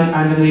same time,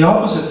 and in the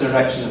opposite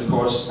direction, of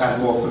course,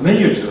 and more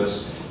familiar to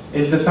us,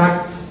 is the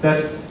fact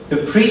that the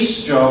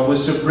priest's job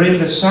was to bring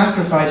the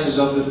sacrifices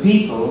of the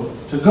people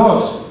to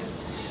God.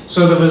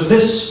 So there was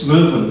this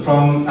movement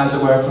from, as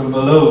it were, from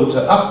below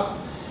to up,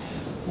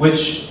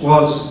 which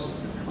was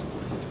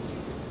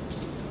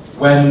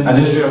when an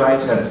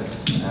Israelite had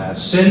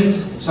sinned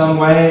in some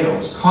way or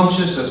was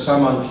conscious of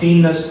some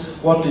uncleanness.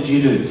 What did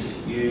you do?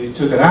 You You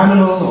took an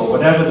animal, or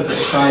whatever the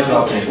prescribed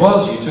offering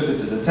was, you took it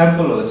to the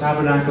temple or the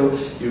tabernacle,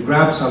 you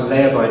grabbed some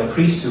Levite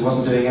priest who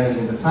wasn't doing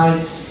anything at the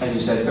time, and you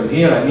said, come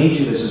here, I need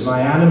you, this is my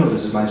animal,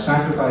 this is my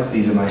sacrifice,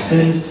 these are my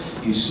sins.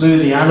 You slew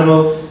the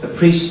animal, the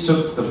priest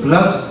took the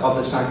blood of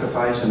the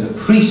sacrifice, and the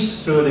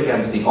priest threw it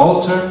against the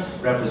altar,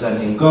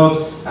 representing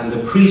God, and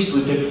the priest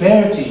would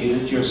declare to you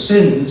that your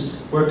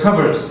sins were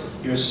covered.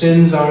 Your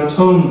sins are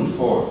atoned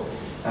for,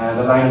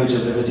 the language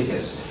of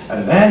Leviticus.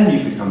 And then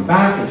you could come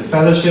back into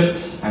fellowship,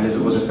 and if it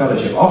was a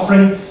fellowship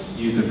offering,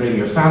 you could bring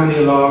your family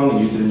along, and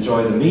you could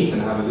enjoy the meat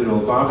and have a good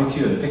old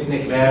barbecue and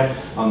picnic there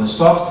on the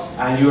spot,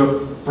 and you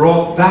were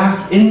brought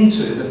back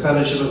into the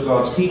fellowship of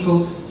God's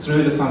people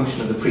through the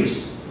function of the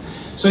priest.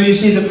 So you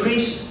see, the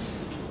priest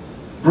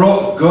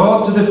brought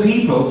God to the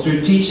people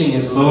through teaching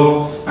his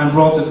law, and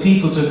brought the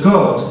people to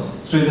God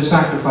through the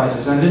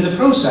sacrifices. And in the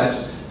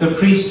process, the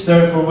priests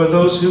therefore were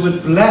those who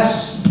would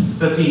bless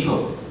the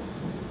people.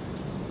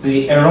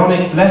 The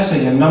Aaronic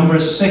blessing in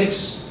Numbers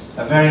 6,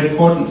 a very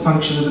important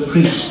function of the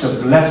priest, to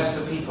bless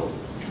the people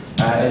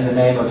in the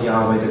name of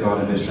Yahweh, the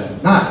God of Israel.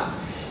 Now,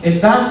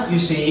 if that, you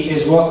see,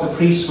 is what the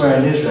priests were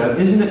in Israel,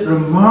 isn't it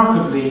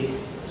remarkably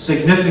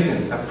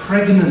significant, a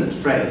pregnant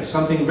phrase,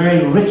 something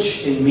very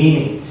rich in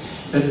meaning,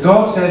 that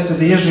God says to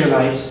the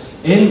Israelites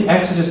in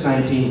Exodus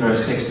 19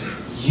 verse 6,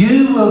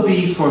 you will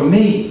be for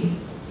me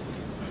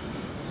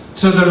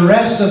to the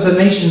rest of the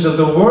nations of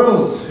the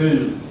world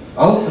who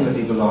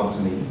ultimately belong to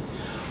me,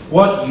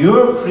 what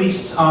your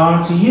priests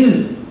are to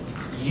you.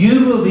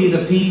 You will be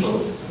the people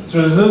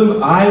through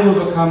whom I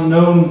will become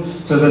known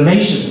to the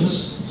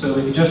nations. So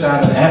we could just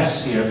add an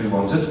S here if we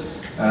wanted.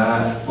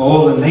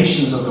 All the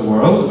nations of the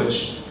world,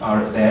 which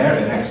are there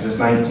in Exodus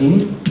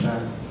 19,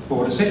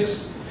 4 to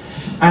 6.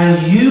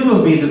 And you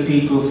will be the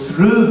people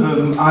through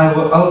whom I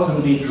will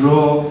ultimately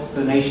draw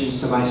the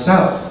nations to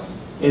myself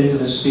into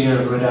the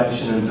sphere of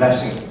redemption and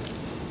blessing.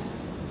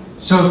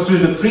 So through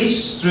the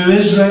priests, through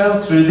Israel,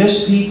 through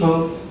this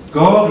people,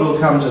 God will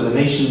come to the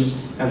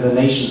nations, and the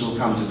nations will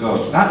come to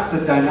God. That's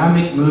the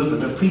dynamic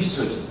movement of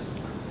priesthood.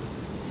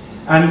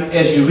 And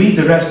as you read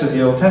the rest of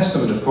the Old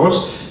Testament, of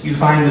course, you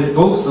find that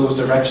both those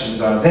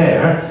directions are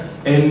there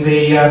in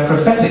the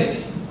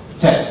prophetic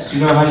texts.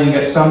 You know how you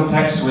get some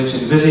texts which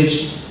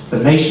envisage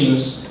the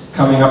nations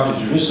coming up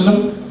to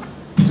Jerusalem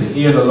to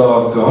hear the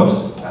law of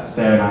God. That's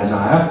there in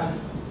Isaiah.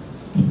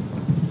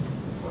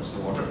 What's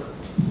the water?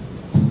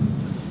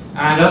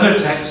 And other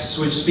texts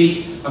which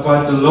speak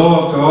about the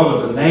law of God,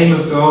 or the name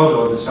of God,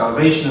 or the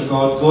salvation of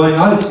God going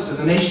out to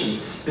the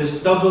nations.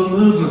 This double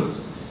movement,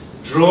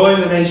 drawing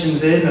the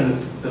nations in and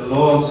the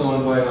law and so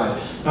on going out.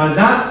 Now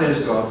that,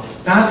 says God,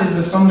 that is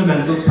the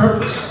fundamental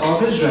purpose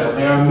of Israel.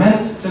 They are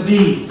meant to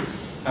be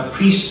a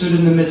priesthood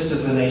in the midst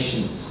of the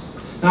nations.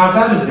 Now if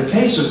that is the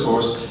case, of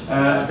course,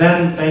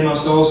 then they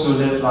must also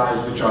live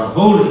lives which are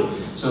holy.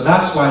 So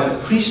that's why the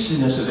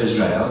priestliness of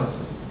Israel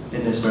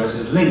in this verse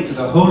is linked to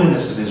the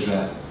holiness of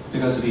Israel,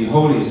 because to be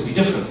holy is to be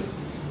different.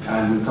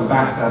 And we'll come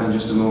back to that in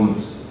just a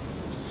moment.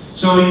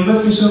 So are you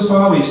with me so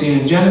far? We've seen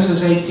in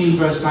Genesis 18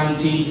 verse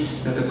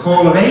 19 that the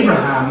call of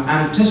Abraham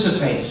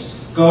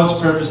anticipates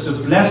God's purpose to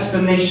bless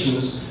the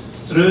nations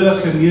through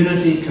a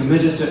community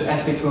committed to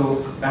ethical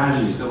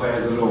values, the way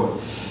of the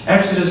Lord.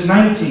 Exodus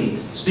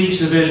 19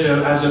 speaks of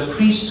Israel as a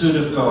priesthood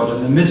of God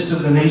in the midst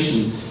of the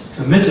nations,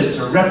 committed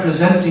to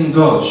representing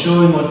God,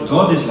 showing what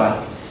God is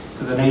like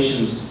to the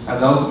nations,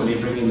 and ultimately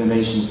bringing the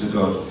nations to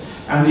God.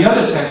 And the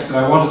other text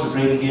that I wanted to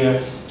bring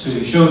here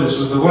to show this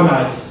was the one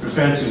I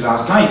referred to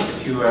last night,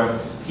 if you were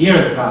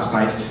here last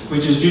night,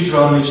 which is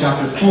Deuteronomy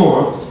chapter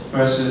 4,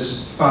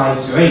 verses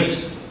 5 to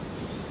 8.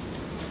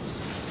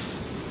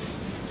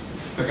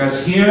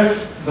 Because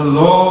here the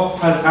law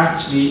has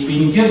actually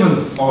been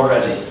given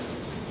already.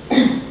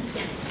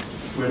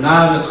 We're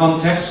now in the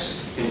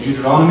context in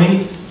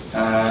Deuteronomy.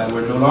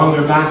 We're no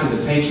longer back in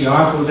the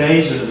patriarchal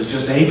days when it was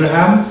just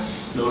Abraham.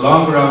 No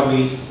longer are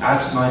we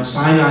at Mount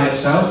Sinai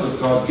itself with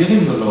God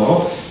giving the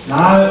law.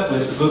 Now,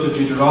 with the book of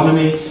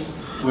Deuteronomy,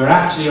 we're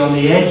actually on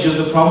the edge of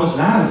the promised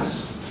land.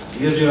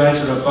 The Israelites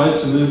are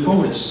about to move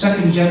forward.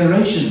 Second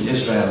generation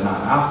Israel now,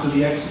 after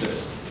the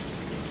Exodus.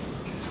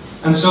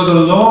 And so the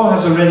law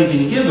has already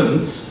been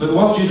given, but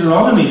what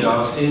Deuteronomy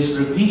does is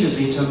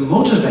repeatedly to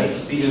motivate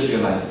the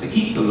Israelites to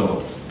keep the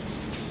law.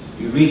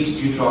 You read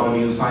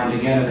Deuteronomy, you'll find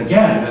again and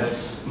again that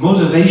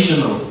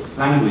motivational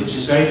language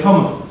is very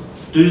common.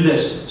 Do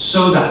this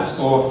so that,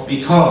 or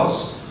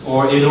because,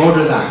 or in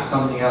order that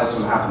something else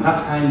will happen.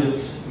 That kind of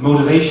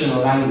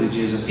motivational language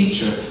is a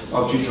feature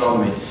of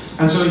Deuteronomy.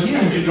 And so here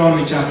in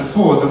Deuteronomy chapter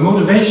 4, the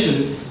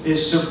motivation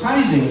is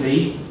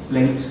surprisingly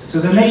linked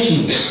to the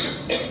nations.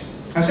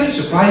 I say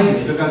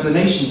surprisingly because the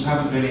nations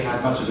haven't really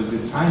had much of a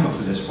good time up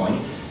to this point.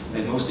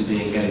 They've mostly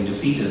been getting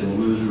defeated or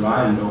moved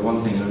around or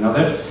one thing or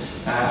another.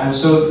 And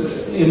so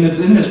in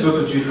this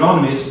book of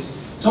Deuteronomy,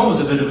 it's almost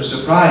a bit of a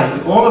surprise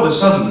that all of a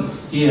sudden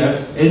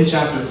here in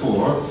chapter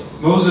 4,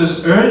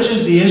 Moses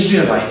urges the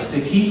Israelites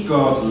to keep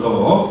God's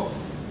law,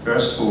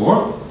 verse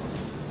 4.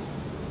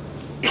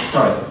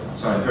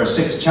 Verse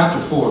 6,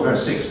 chapter 4,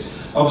 verse 6.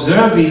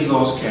 Observe these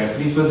laws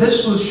carefully, for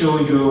this will show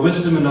your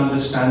wisdom and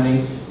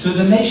understanding to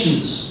the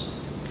nations,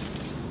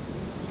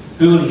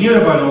 who will hear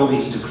about all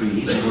these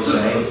decrees and will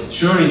say,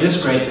 surely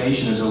this great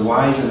nation is a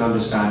wise and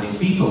understanding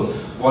people.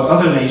 What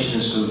other nation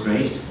is so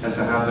great as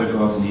to have their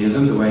gods near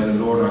them, the way the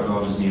Lord our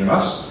God is near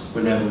us,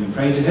 whenever we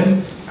pray to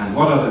him? And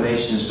what other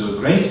nation is so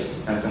great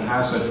as to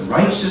have such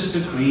righteous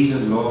decrees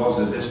and laws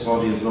as this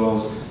body of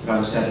laws that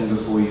I'm setting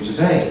before you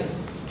today?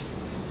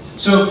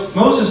 So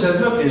Moses said,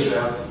 look,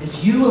 Israel,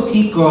 if you will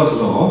keep God's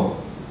law,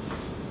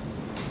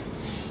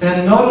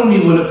 then not only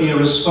will it be a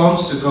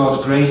response to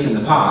God's grace in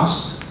the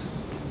past,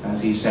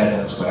 as he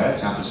said elsewhere,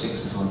 chapter 6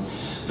 is one,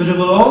 but it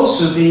will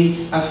also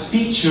be a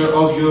feature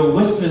of your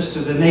witness to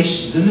the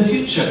nations in the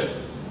future.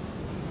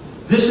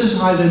 This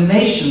is how the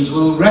nations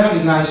will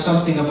recognize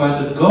something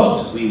about the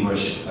God we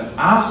worship and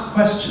ask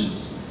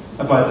questions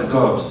about the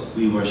God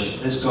we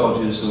worship, this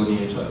God who is so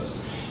near to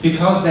us.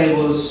 Because they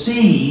will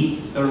see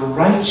the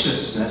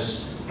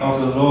righteousness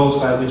of the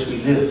laws by which we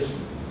live.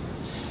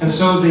 And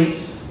so the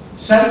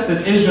sense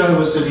that Israel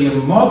was to be a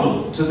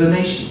model to the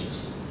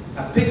nations,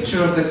 a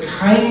picture of the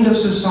kind of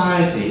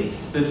society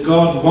that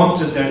God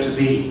wanted there to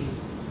be,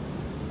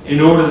 in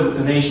order that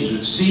the nations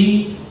would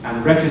see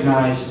and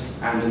recognize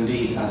and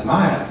indeed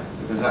admire,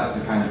 because that's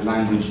the kind of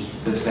language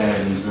that's there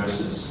in these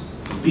verses.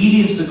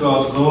 Obedience to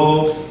God's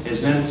law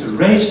is meant to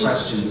raise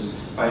questions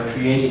by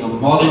creating a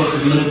model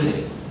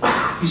community.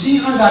 You see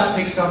how that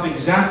picks up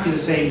exactly the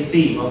same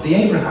theme of the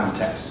Abraham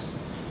text.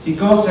 See,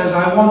 God says,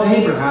 I want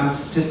Abraham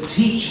to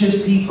teach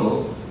his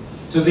people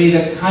to be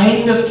the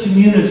kind of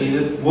community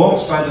that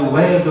walks by the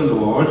way of the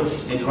Lord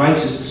in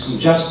righteousness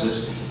and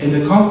justice, in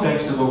the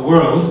context of a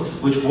world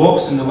which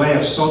walks in the way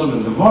of Sodom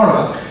and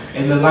Gomorrah,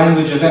 in the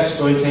language of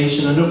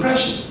exploitation and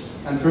oppression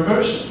and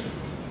perversion.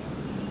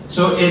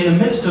 So in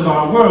the midst of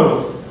our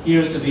world,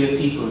 here's to be a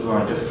people who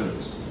are different.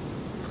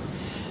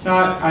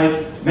 Now,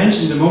 I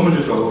mentioned a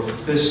moment ago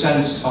this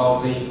sense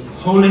of the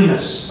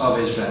holiness of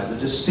Israel, the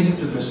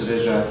distinctiveness of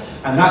Israel,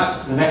 and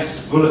that's the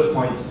next bullet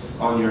point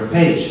on your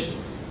page.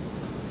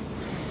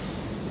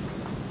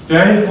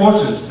 Very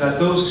important that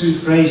those two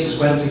phrases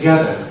went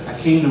together, a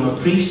kingdom of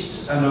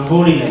priests and a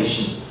holy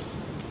nation.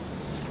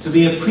 To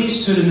be a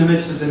priesthood in the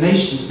midst of the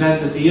nations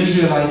meant that the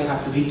Israelites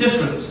had to be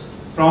different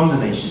from the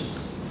nations.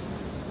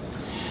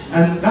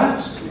 And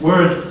that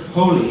word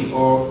holy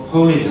or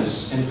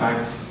holiness, in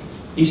fact,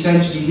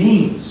 essentially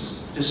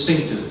means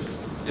distinctive,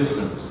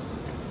 different.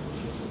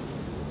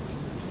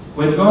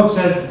 When God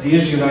said the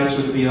Israelites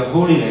were to be a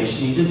holy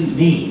nation, he didn't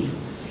mean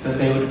that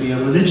they were to be a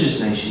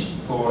religious nation,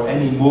 or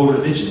any more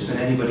religious than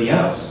anybody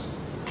else.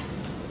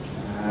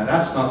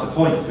 That's not the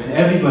point. I mean,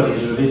 everybody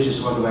is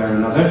religious one way or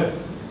another,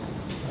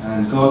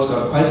 and God's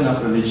got quite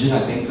enough religion, I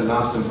think, to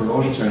last him for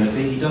all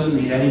eternity. He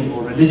doesn't need any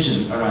more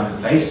religion around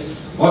the place.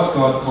 What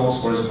God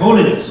calls for is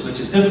holiness, which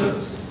is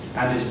different,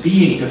 and is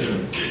being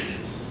different.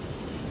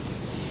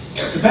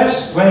 The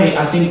best way,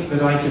 I think,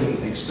 that I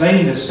can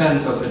explain this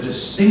sense of the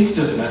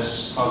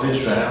distinctiveness of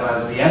Israel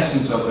as the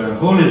essence of their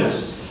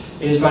holiness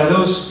is by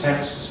those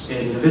texts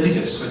in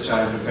Leviticus, which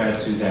I referred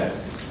to there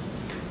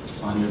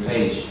on your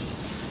page.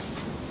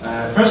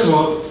 First of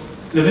all,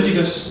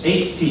 Leviticus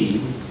 18,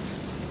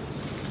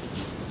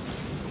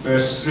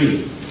 verse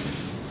 3.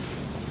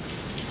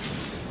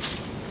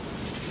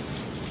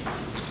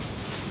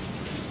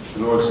 The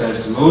Lord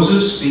says to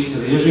Moses, speak to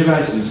the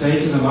Israelites and say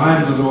to them,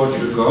 I am the Lord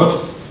your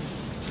God.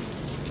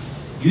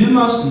 You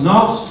must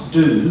not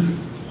do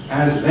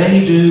as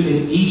they do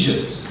in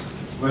Egypt,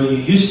 where you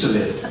used to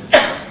live.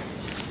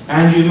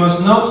 And you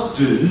must not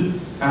do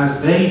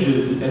as they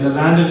do in the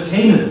land of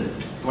Canaan,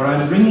 where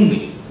I'm bringing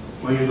you,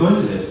 where you're going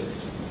to live.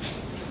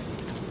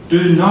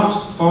 Do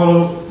not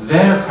follow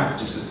their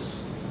practices.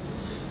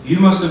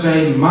 You must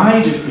obey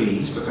my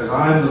decrees, because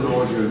I am the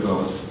Lord your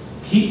God.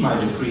 Keep my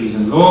decrees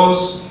and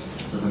laws,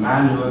 for the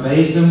man who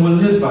obeys them will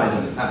live by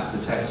them. That's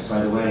the text,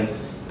 by the way,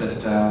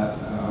 that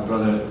our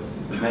brother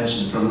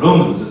mentioned from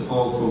Romans, that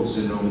Paul quotes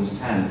in Romans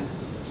 10.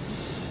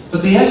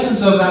 But the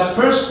essence of that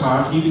first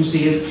part, you can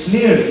see, is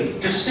clearly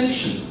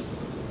distinction.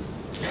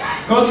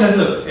 God says,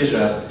 look,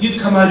 Israel,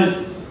 you've come out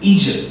of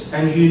Egypt,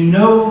 and you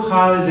know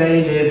how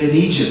they live in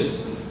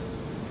Egypt.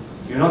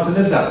 You're not to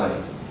live that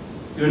way.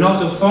 You're not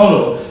to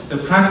follow the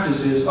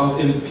practices of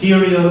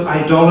imperial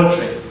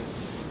idolatry,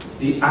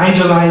 the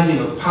idolizing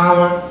of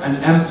power and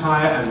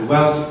empire and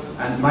wealth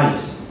and might,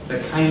 the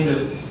kind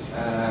of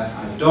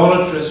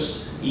idolatrous,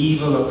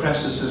 evil,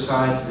 oppressive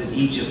society that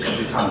Egypt had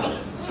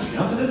become. You're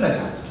not to live like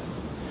that.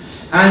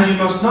 And you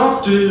must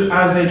not do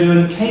as they do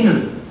in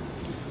Canaan,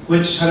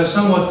 which had a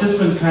somewhat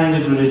different kind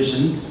of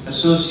religion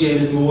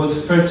associated more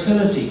with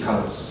fertility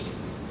cults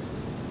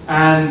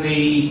and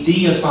the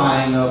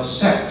deifying of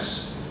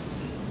sex,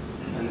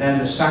 and then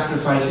the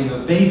sacrificing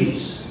of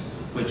babies,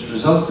 which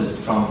resulted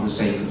from the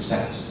sacred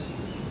sex.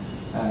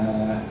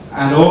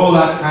 And all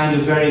that kind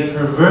of very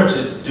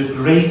perverted,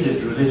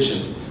 degraded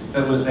religion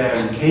that was there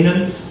in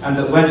Canaan, and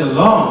that went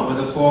along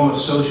with a form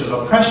of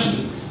social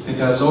oppression,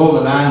 because all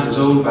the land was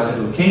owned by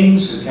little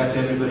kings who kept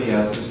everybody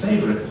else as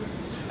favourite.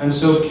 And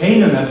so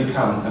Canaan had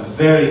become a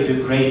very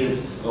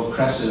degraded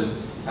oppressive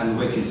and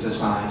wicked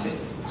society,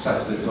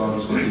 such that God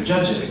was going to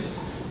judge it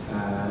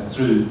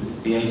through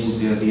the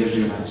agency of the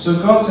Israelites. So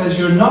God says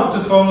you're not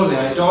to follow the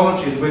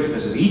idolatry and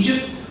wickedness of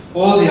Egypt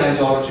or the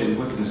idolatry and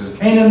wickedness of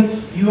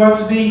Canaan. You are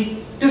to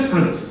be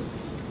different.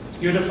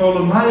 You're to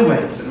follow my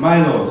ways and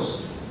my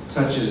laws,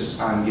 such as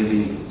I'm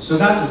giving you. So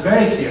that's a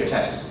very clear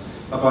text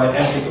about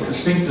ethical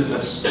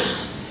distinctiveness.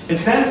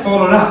 It's then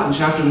followed up in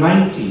chapter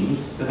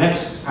 19, the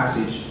next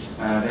passage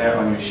there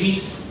on your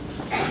sheet,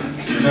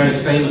 a very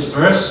famous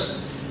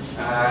verse,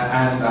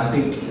 and I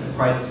think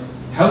quite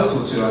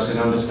helpful to us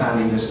in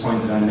understanding this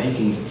point that I'm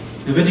making.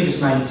 Leviticus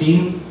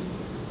 19,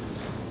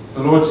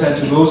 the Lord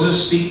said to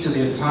Moses, "Speak to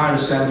the entire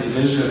assembly of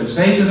Israel and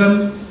say to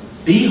them,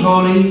 be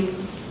holy,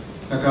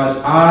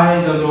 because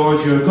I, the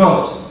Lord your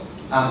God,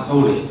 am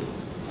holy."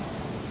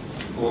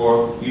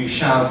 Or, "You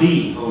shall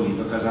be holy,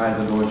 because I,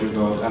 the Lord your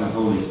God, am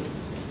holy."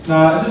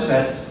 Now, as I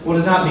said, what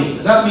does that mean?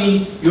 Does that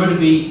mean you're to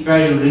be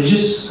very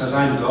religious, because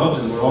I'm God,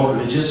 and we're all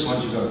religious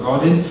once you've got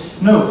God in?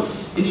 No.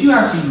 If you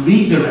actually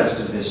read the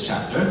rest of this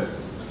chapter,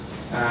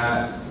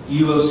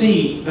 you will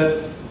see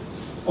that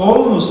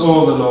almost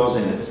all the laws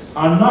in it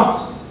are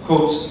not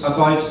quotes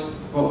about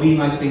what we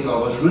might think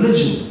of as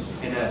religion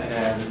in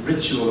a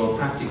ritual or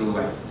practical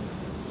way.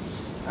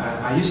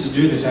 I used to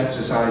do this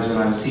exercise when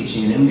I was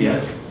teaching in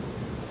India.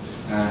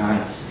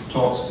 I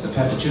taught the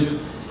Pentateuch,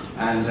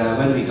 and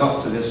when we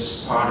got to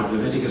this part of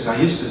Leviticus, I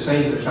used to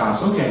say to the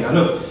class, okay, now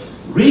look,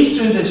 read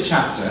through this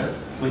chapter,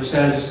 which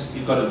says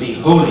you've got to be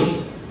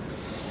holy,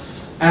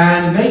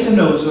 and make a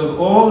note of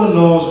all the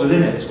laws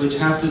within it which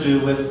have to do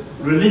with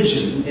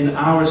religion in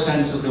our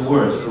sense of the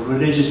word, or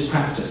religious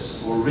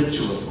practice, or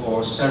ritual,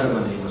 or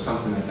ceremony, or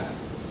something like that.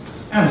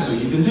 And so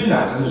you can do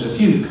that, and there's a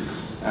few.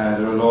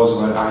 There are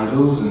laws about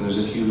idols, and there's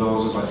a few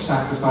laws about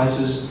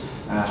sacrifices,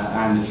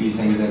 and a few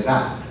things like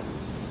that.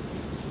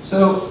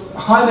 So,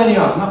 how many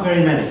are? Not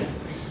very many.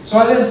 So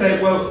I then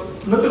say, well,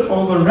 look at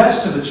all the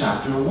rest of the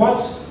chapter.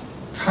 What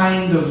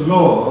kind of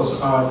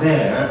laws are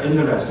there in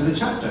the rest of the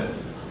chapter?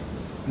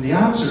 And the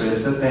answer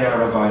is that they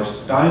are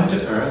about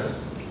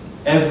down-to-earth,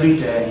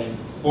 everyday,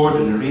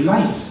 ordinary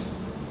life.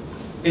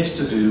 It's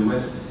to do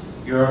with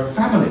your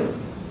family.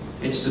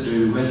 It's to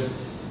do with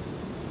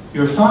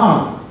your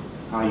farm,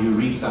 how you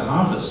reap the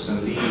harvest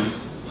and leave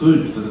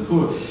food for the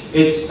poor.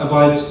 It's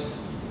about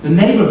the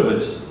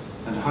neighbourhood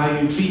and how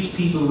you treat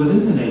people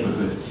within the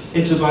neighbourhood.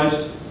 It's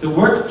about the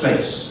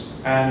workplace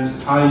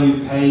and how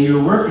you pay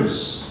your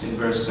workers in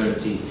verse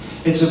 13.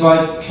 It's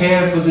about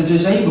care for the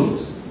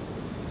disabled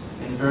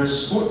in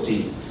verse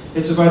 14.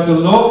 It's about the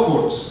law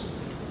courts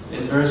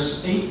in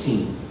verse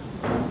 18.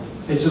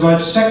 It's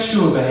about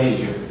sexual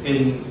behaviour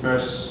in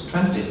verse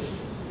 20.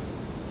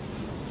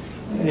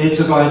 It's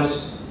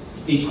about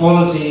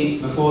equality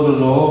before the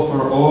law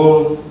for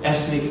all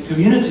ethnic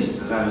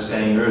communities, as I was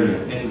saying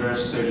earlier, in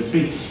verse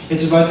 33.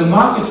 It's about the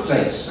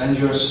marketplace and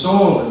your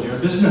stall and your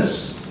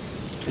business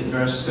in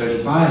verse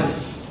 35,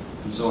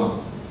 and so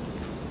on.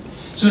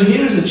 So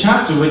here's a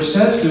chapter which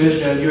says to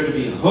Israel, you're to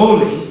be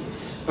holy,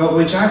 but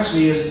which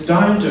actually is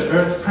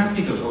down-to-earth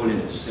practical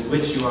holiness, in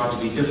which you are to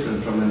be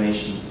different from the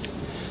nations.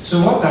 So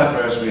what that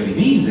verse really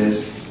means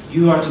is,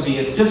 you are to be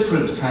a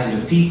different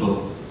kind of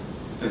people,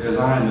 because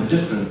I am a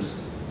different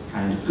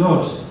kind of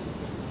God.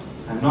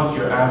 I'm not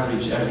your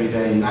average,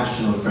 everyday,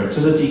 national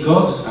fertility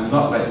God. I'm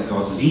not like the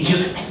gods of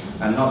Egypt.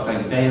 I'm not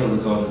like Baal,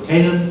 the god of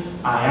Canaan.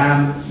 I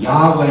am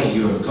Yahweh,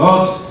 your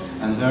God,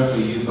 and therefore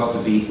you've got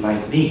to be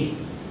like me.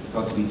 You've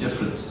got to be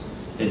different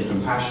in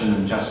compassion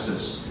and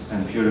justice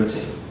and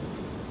purity.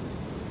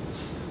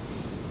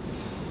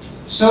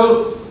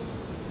 So,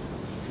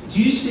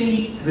 do you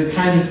see the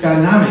kind of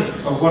dynamic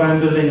of what I'm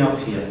building up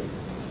here?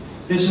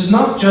 This is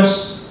not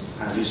just,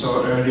 as you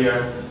saw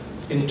earlier,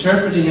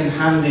 interpreting and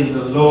handling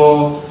the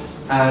law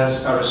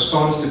as a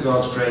response to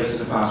God's grace in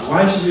the past.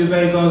 Why should we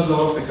obey God's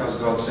law? Because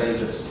God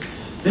saved us.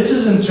 This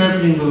is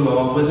interpreting the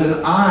law with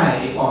an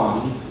eye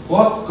on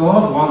what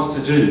God wants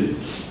to do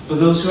for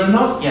those who are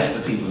not yet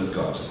the people of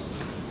God.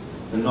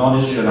 The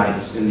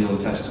non-Israelites in the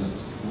Old Testament,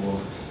 or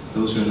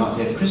those who are not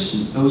yet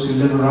Christians, those who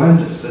live around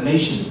us, the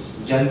nations,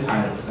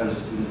 Gentiles,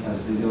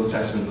 as the Old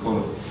Testament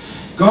call it.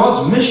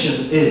 God's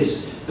mission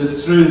is that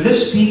through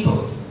this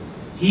people,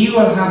 He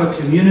will have a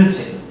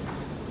community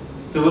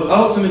that will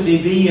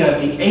ultimately be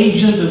the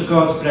agent of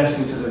God's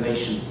blessing to the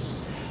nations.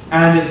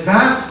 And if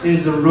that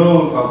is the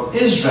role of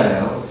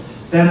Israel,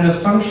 then the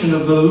function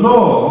of the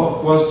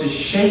law was to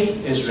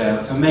shape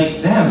Israel, to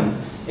make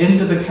them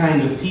into the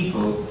kind of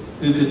people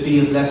who could be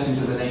a blessing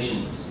to the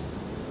nations.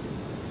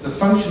 The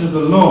function of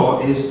the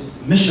law is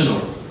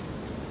missional,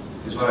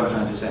 is what I'm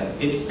trying to say.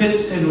 It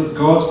fits in with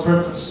God's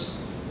purpose,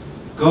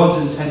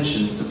 God's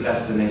intention to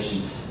bless the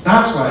nation.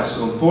 That's why it's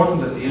so important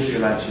that the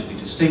Israelites should be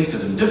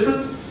distinctive and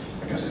different,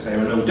 because if they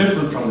were no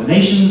different from the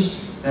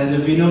nations, then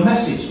there'd be no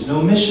message,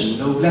 no mission,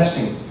 no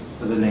blessing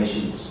for the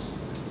nations.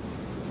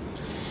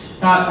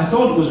 Now, I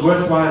thought it was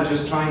worthwhile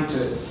just trying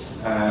to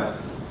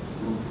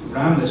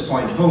ram this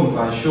point home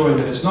by showing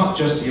that it's not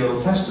just the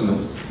Old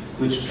Testament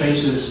which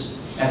places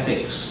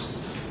ethics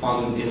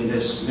in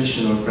this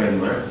missional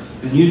framework.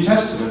 the New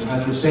Testament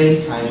has the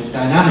same kind of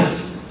dynamic.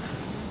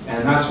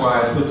 And that's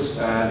why I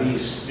put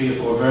these 3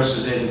 or 4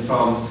 verses in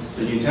from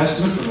the New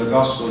Testament, from the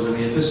Gospels and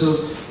the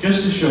Epistles,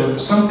 just to show that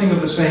something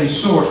of the same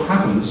sort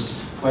happens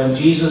when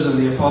Jesus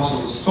and the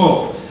Apostles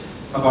talk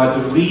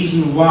about the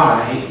reason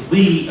why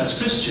we as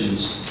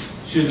Christians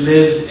should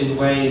live in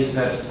ways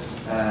that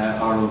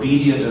are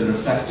obedient and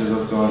reflective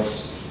of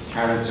God's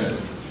character.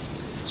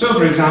 So,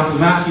 for example,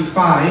 Matthew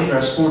 5,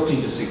 verse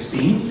 14 to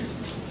 16.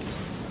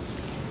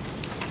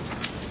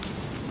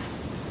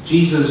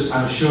 Jesus,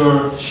 I'm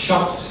sure,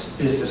 shocked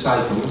his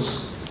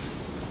disciples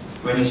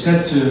when he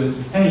said to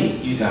them, hey,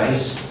 you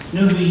guys,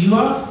 know who you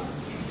are?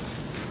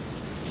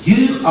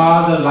 You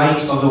are the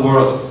light of the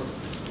world.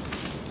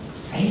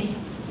 Hey,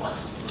 what?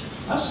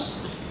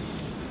 Us?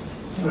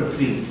 They were a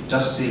pretty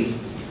dusty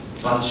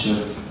bunch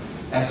of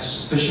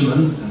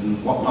ex-fishermen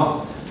and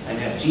whatnot, and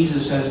yet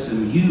Jesus says to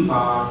them, you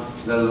are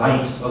the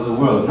light of the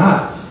world.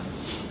 Now,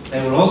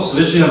 they were also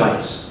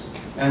Israelites,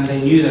 and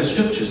they knew their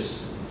scriptures.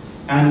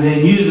 And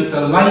they knew that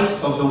the light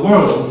of the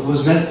world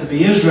was meant to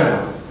be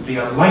Israel, to be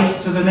a light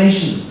to the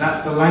nations.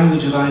 That's the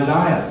language of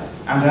Isaiah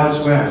and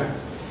elsewhere.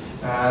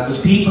 The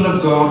people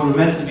of God were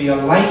meant to be a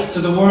light to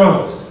the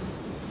world.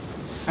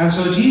 And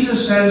so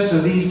Jesus says to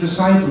these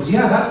disciples,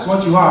 yeah, that's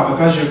what you are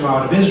because you're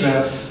part of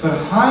Israel, but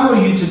how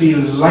are you to be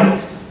light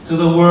to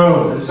the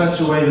world in such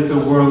a way that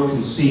the world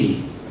can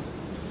see?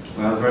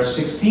 Well, verse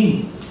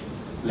 16,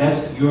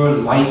 let your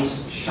light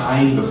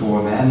shine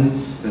before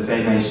men, that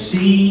they may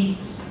see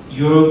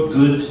your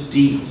good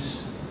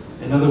deeds.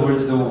 In other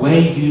words, the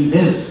way you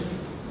live,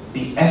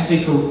 the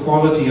ethical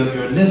quality of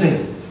your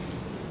living,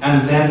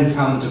 and then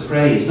come to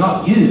praise,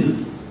 not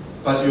you,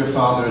 but your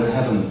Father in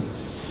heaven.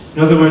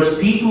 In other words,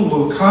 people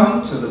will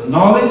come to the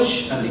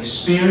knowledge and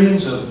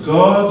experience of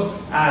God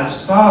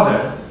as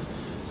Father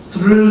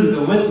through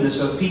the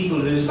witness of people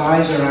whose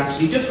lives are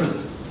actually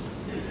different.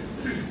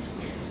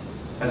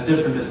 As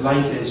different as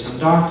light is from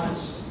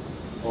darkness,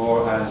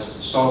 or as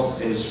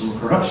salt is from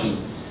corruption,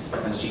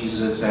 as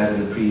Jesus had said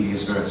in the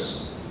previous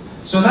verse.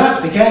 So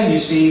that, again, you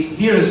see,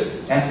 here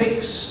is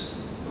ethics,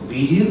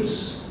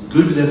 obedience,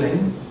 good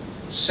living,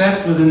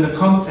 set within the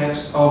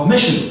context of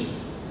mission.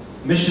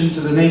 Mission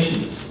to the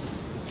nations.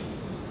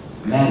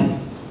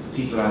 Men, the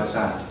people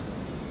outside.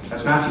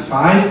 That's Matthew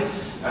 5,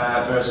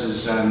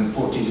 verses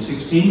 14 to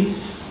 16.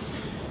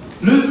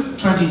 Luke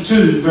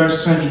 22,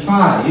 verse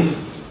 25,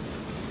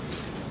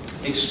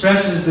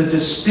 expresses the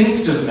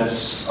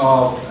distinctiveness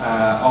of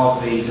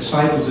the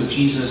disciples of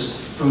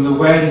Jesus from the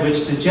way in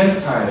which the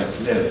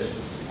Gentiles live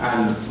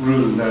and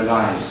rule their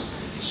lives.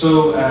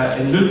 So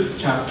in Luke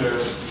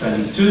chapter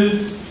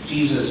 22,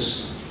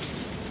 Jesus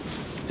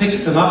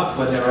picks them up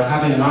when they were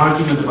having an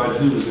argument about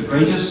who was the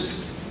greatest.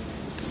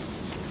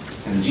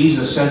 And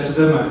Jesus said to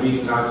them, I'm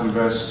reading now from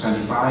verse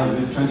 25,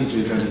 Luke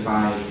 22,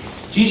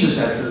 25. Jesus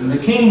said to them, the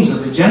kings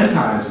of the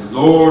Gentiles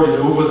lord it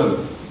over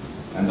them,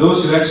 and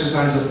those who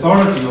exercise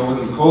authority over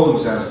them call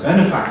themselves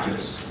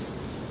benefactors.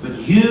 But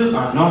you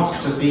are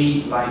not to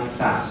be like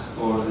that.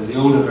 Or as the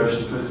older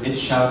version put it, it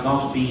shall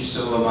not be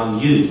so among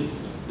you.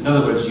 In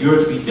other words,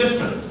 you're to be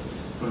different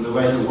from the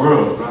way the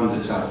world runs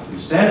itself.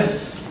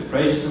 Instead, the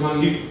greatest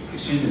among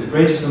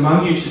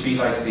you should be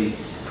like the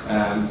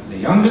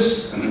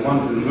youngest, and the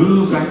one who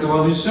rules like the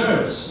one who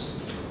serves.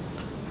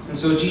 And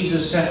so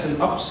Jesus sets an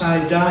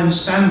upside-down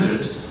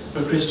standard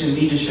for Christian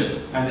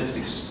leadership, and it's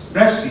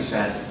expressly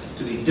said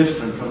to be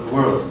different from the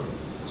world.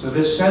 So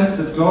this sense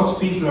that God's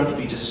people are to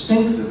be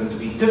distinctive and to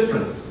be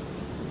different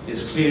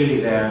is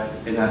clearly there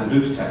in that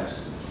Luke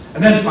text.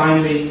 And then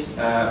finally,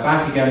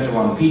 back again to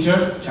 1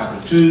 Peter,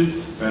 chapter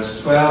 2,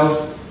 verse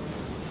 12.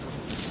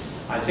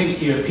 I think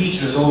here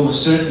Peter is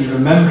almost certainly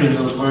remembering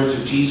those words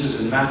of Jesus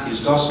in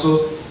Matthew's Gospel,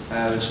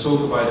 which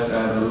spoke about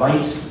the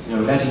light,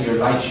 letting your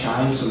light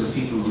shine so that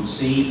people will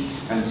see.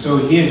 And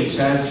so here he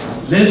says,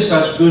 live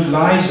such good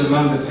lives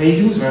among the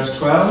pagans, verse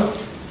 12.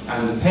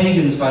 And the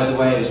pagans, by the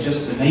way, is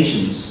just the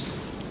nations.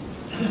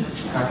 In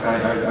fact,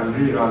 I'm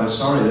really rather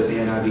sorry that the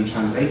NIV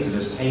translates it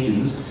as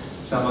pagans.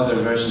 Some other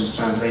versions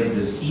translate it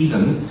as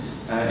heathen.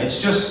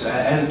 It's just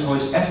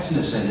entois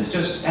ethnisen, it's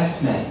just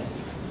ethne.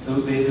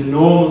 The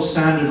normal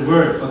standard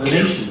word for the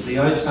nations, the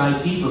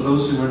outside people,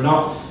 those who were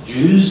not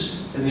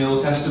Jews in the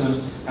Old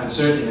Testament, and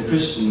certainly in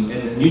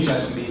the New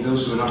Testament, being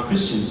those who are not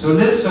Christians. So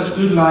live such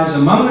good lives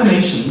among the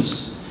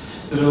nations,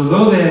 that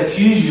although they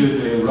accuse you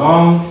of doing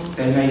wrong,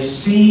 they may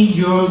see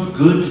your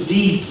good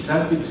deeds.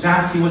 That's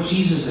exactly what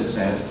Jesus had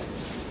said.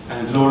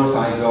 And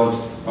glorify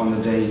God on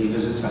the day he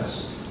visits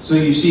us. So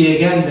you see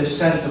again this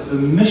sense of the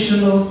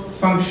missional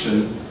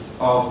function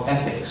of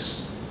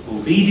ethics.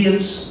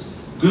 Obedience,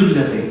 good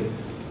living,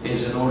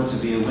 is in order to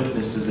be a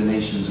witness to the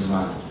nations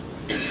around.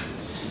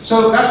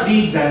 So that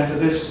leads then to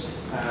this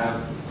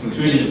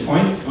concluding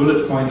point,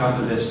 bullet point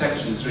under this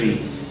section 3.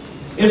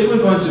 If we're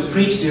going to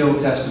preach the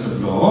Old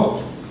Testament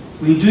law,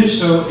 we do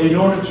so in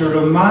order to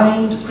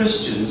remind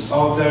Christians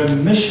of their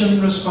mission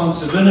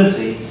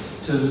responsibility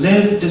to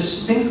live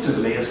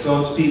distinctively as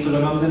God's people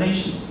among the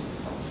nations.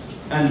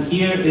 And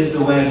here is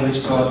the way in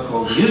which God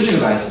called the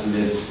Israelites to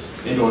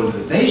live in order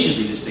that they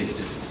should be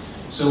distinctive.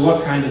 So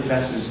what kind of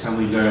lessons can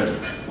we learn?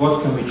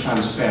 What can we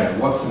transfer?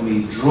 What can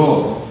we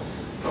draw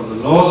from the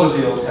laws of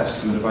the Old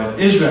Testament about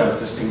Israel's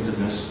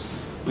distinctiveness,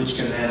 which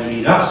can then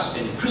lead us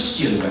in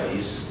Christian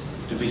ways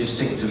to be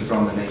distinctive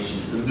from the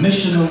nations? The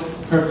missional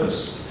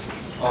purpose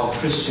of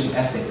Christian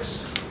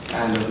ethics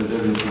and of the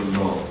biblical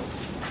law.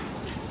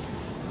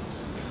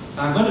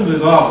 Now I'm going to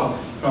move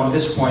on from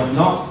this point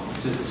not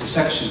to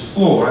section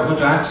 4. I'm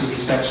going to actually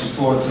leave section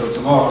 4 until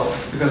tomorrow,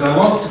 because I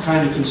want to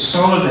kind of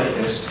consolidate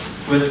this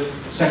with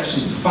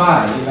section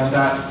 5 and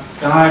that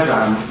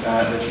diagram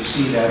that you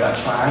see there, that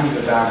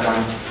triangular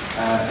diagram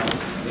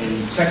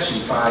in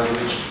section 5,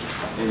 which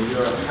in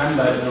your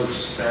handout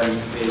notes then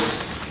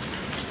is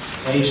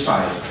page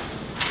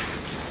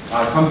 5.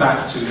 I'll come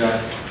back to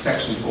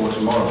section 4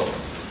 tomorrow.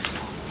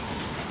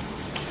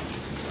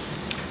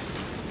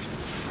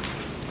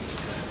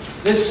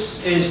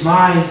 This is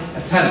my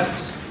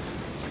attempt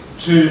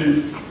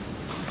to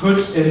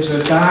put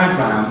into a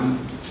diagram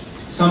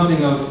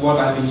something of what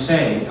I've been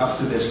saying up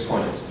to this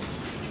point.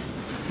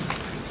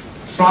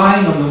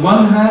 Trying on the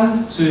one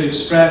hand to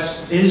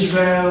express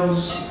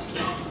Israel's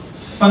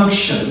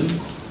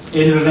function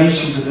in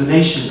relation to the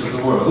nations of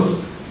the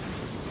world,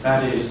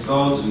 that is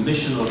God's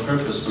missional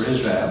purpose for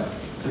Israel,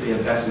 to be a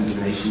blessing to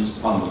the nations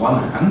on the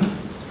one hand,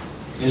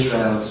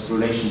 Israel's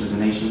relation to the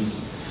nations,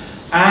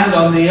 and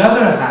on the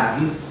other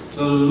hand,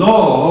 the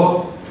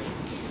law's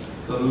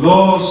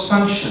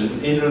function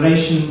in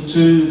relation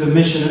to the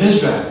mission of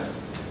Israel.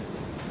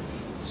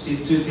 See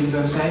the two things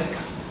I'm saying?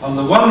 On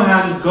the one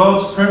hand,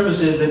 God's purpose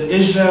is that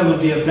Israel would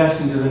be a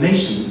blessing to the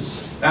nations.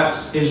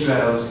 That's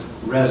Israel's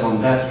raison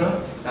d'etre.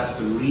 That's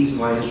the reason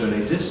why Israel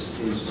exists,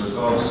 is for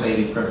God's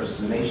saving purpose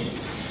to the nations.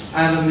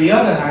 And on the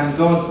other hand,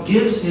 God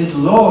gives His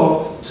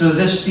law to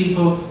this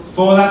people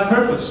for that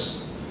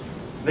purpose.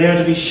 They are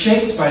to be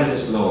shaped by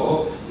this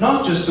law,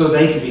 not just so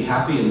they can be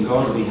happy and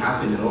God will be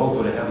happy and they'll all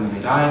go to heaven when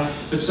they die,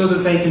 but so that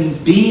they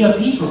can be a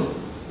people,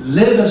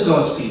 live as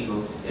God's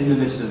people in the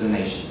midst of the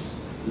nations.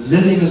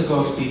 Living as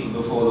God's people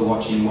before the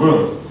watching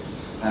world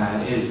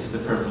is the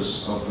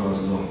purpose of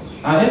God's law.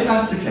 Now, if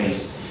that's the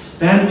case,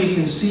 then we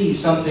can see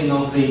something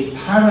of the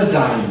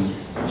paradigm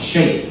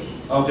shape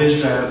of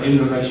Israel in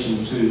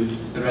relation to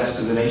the rest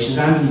of the nations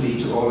and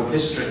indeed to all of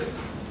history.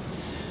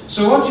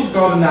 So what you've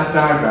got in that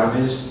diagram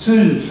is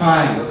two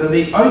triangles, and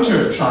the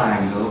outer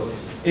triangle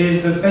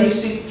is the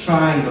basic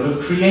triangle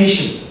of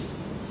creation.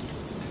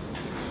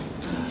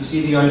 You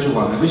see the outer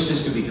one. I wish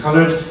this could be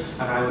coloured,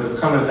 and I would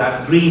have coloured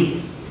that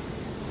green,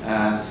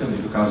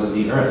 simply because of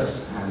the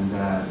earth and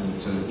the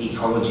sort of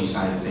ecology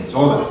side of things,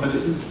 all that. But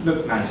it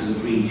looked nice as a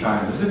green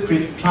triangle. It's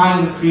the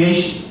triangle of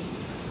creation.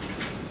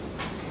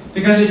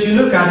 Because if you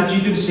look at it,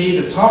 you can see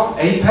the top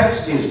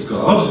apex is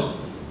God,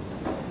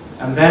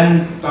 and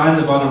then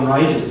down the bottom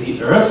right is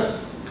the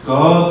earth.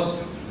 God,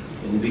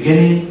 in the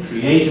beginning,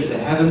 created the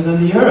heavens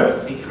and the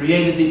earth. He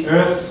created the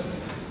earth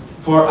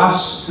for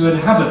us to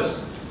inhabit.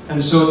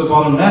 And so at the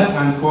bottom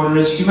left-hand corner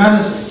is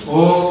humanity.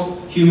 All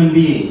human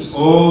beings,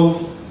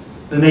 all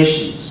the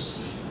nations.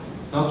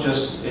 Not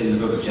just in the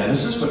book of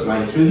Genesis, but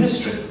right through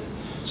history.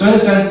 So in a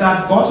sense,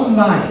 that bottom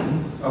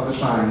line of the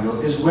triangle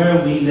is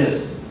where we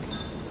live.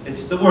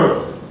 It's the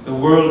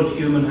world of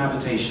human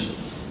habitation.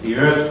 The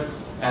earth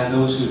and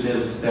those who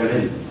live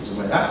therein. So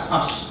that's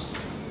us.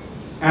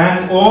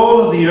 And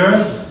all of the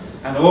earth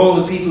and all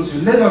the peoples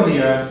who live on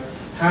the earth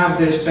have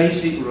this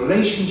basic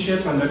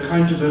relationship and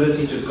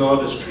accountability to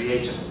God as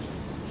Creator.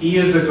 He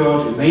is the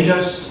God who made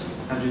us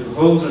and who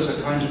holds us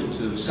accountable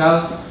to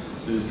Himself,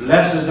 who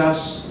blesses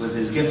us with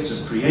His gifts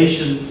of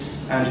creation,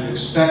 and who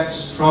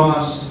expects from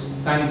us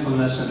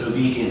thankfulness and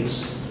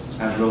obedience,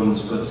 as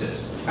Romans puts it.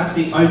 That's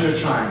the outer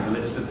triangle.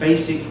 It's the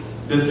basic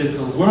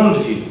biblical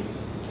worldview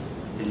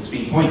in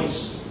 3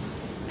 points.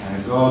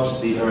 God,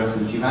 the earth,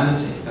 and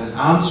humanity. And it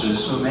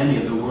answers so many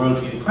of the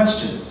worldview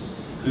questions.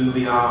 Who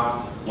we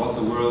are, what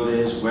the world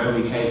is, where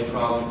we came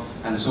from,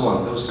 and so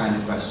on. Those kind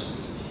of questions.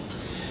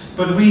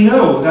 But we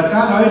know that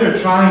that outer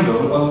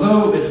triangle,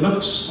 although it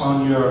looks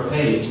on your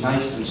page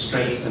nice and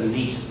straight and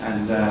neat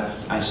and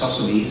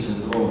isosceles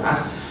and all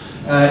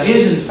that,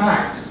 is in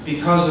fact,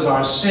 because of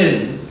our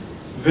sin,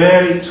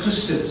 very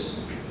twisted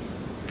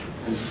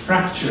and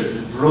fractured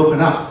and broken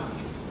up.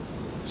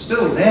 It's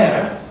still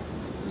there,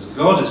 because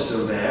God is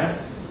still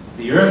there,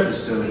 the earth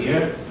is still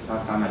here,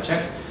 last time I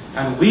checked,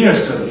 and we are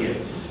still here.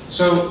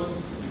 So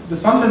the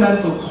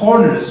fundamental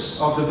corners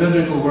of the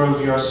biblical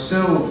worldview are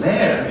still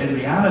there in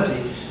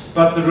reality,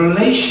 but the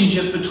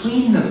relationship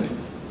between them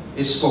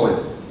is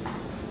spoiled.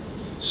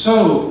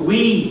 So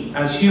we,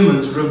 as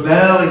humans,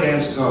 rebel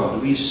against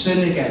God. We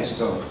sin against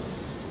God.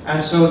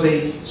 And so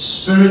the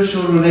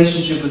spiritual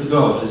relationship with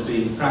God is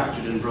being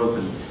fractured and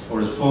broken. Or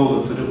as Paul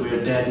would put it, we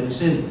are dead in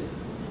sin.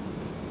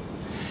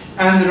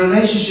 And the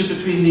relationship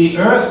between the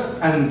earth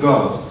and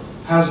God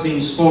has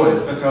been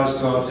spoiled because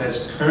God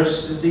says,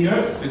 cursed is the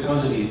earth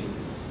because of you.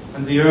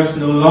 And the earth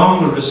no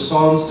longer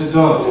responds to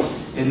God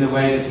in the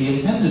way that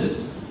He intended it.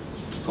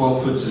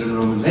 Paul puts it in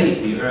Romans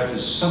 8, the earth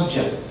is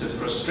subject to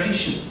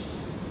frustration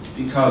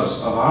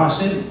because of our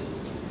sin.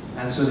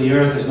 And so the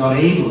earth is not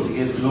able to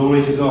give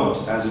glory to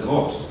God as it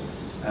ought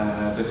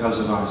because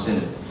of our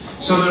sin.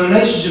 So the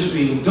relationship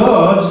between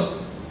God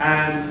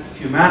and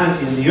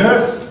humanity and the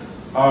earth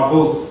are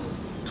both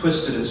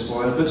twisted and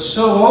spoiled, but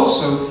so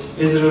also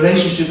is the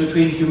relationship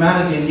between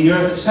humanity and the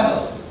earth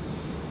itself.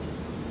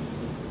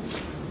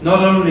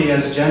 Not only,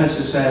 as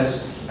Genesis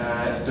says,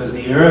 does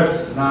the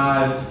earth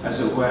now, as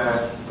it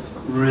were,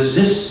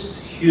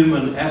 resist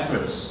human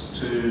efforts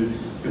to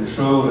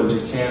control and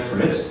to care for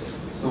it,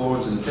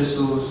 thorns and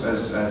thistles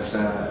as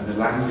the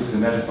language, the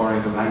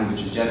metaphorical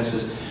language of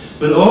Genesis,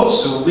 but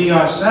also we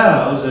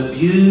ourselves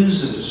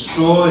abuse and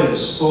destroy and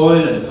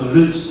spoil and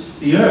pollute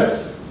the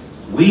earth.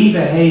 We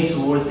behave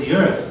towards the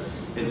earth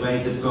in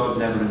ways that God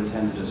never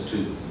intended us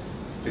to,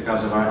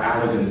 because of our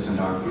arrogance and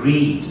our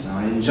greed and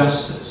our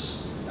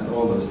injustice and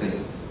all those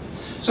things.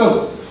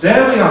 So,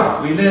 there we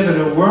are. We live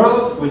in a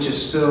world which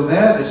is still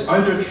there. This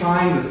outer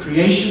triangle of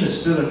creation is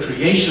still a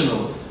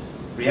creational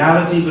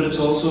reality, but it's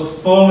also a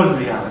fallen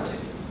reality.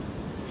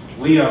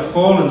 We are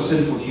fallen,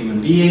 sinful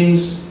human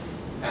beings,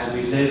 and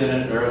we live in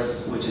an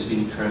earth which has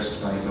been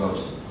cursed by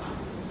God.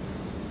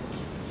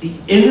 The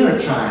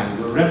inner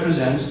triangle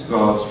represents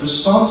God's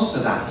response to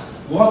that.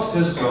 What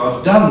has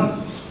God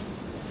done?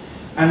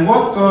 And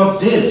what God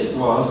did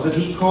was that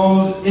he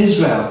called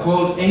Israel,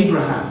 called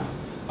Abraham,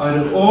 out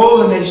of all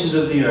the nations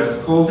of the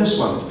earth, called this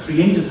one,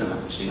 created them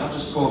actually, not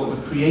just called them,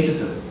 but created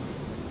them.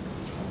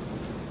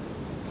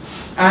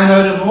 And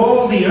out of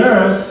all the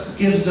earth,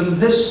 gives them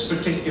this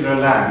particular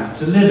land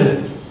to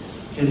live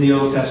in the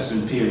Old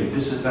Testament period.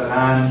 This is the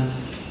land,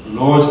 the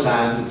Lord's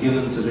land,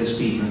 given to this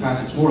people. In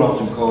fact, it's more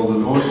often called the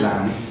Lord's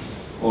land,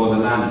 or the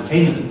land of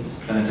Canaan,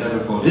 than it's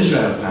ever called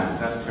Israel's land.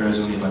 That occurs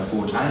only about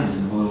 4 times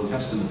in the whole Old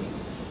Testament.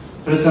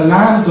 But it's the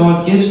land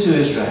God gives to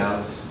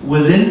Israel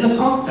within the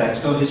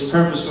context of his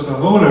purpose for the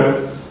whole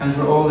earth and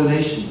for all the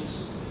nations.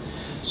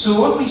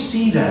 So what we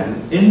see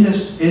then in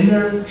this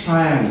inner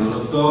triangle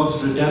of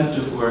God's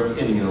redemptive work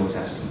in the Old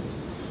Testament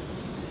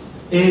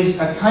is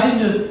a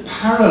kind of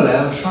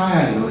parallel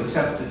triangle,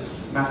 except that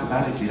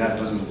mathematically that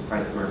doesn't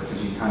quite work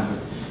because you can't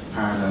have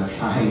parallel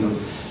triangles.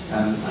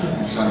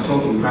 So I'm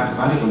talking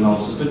mathematical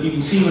nonsense, but you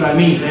can see what I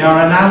mean. They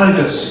are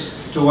analogous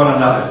to one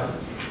another.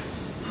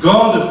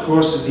 God, of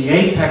course, is the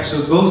apex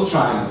of both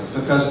triangles,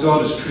 because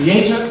God is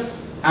creator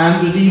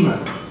and redeemer.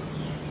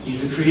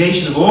 He's the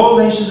creation of all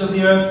nations of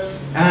the earth,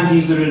 and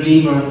he's the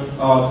redeemer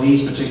of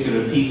these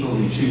particular people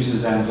who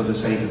chooses them for the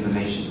sake of the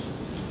nations.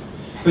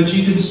 But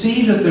you can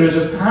see that there is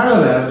a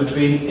parallel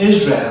between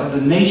Israel,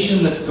 the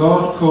nation that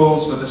God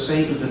calls for the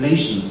sake of the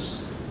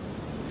nations,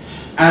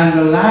 and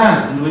the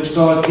land which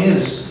God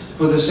gives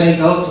for the sake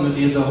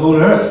ultimately of the whole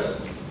earth.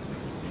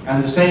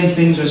 And the same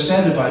things are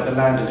said about the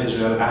land of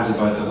Israel as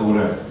about the whole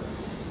earth.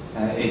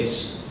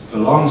 It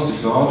belongs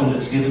to God and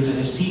it's given to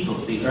his people.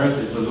 The earth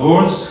is the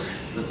Lord's,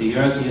 but the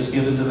earth he has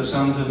given to the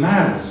sons of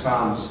man, as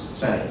Psalms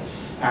say.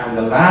 And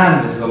the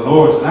land is the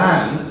Lord's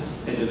land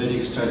in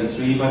Leviticus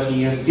 23, but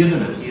he has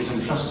given it, he has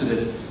entrusted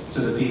it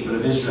to the people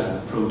of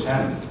Israel, pro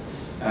tem,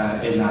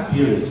 in that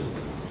period.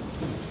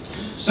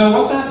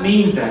 So what that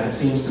means then, it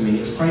seems to me,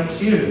 is quite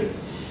clear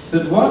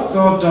that what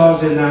God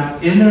does in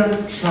that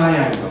inner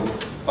triangle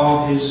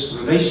of his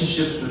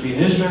relationship between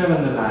Israel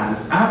and the land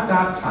at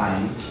that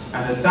time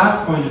and at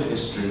that point of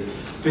history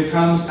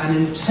becomes an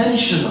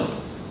intentional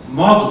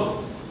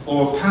model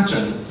or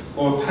pattern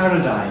or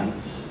paradigm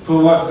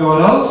for what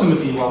God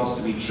ultimately wants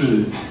to be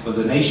true for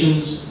the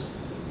nations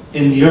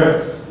in the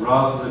earth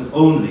rather than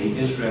only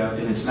Israel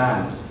in its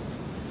land.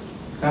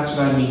 That's what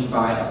I mean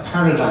by a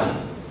paradigm.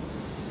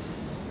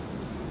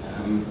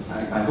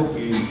 I hope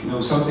you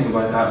know something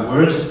about that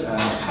word.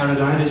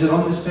 Paradigm, is it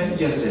on this page?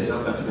 Yes, it is,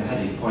 up at the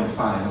heading, point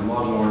 5, a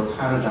model or a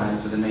paradigm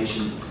for the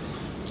nation.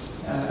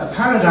 A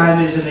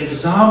paradigm is an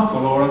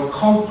example or a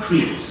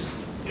concrete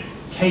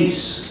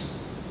case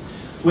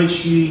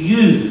which you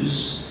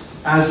use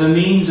as a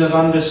means of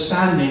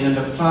understanding and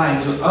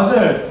applying to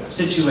other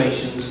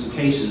situations and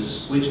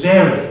cases which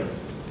vary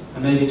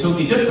and may be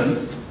totally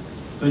different,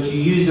 but you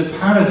use a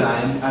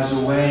paradigm as a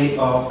way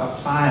of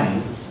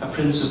applying a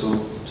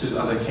principle to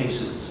other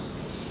cases.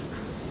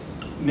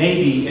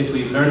 Maybe if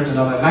we've learned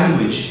another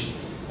language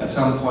at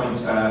some point,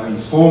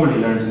 formally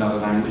learned another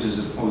language as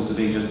opposed to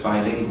being just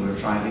bilingual or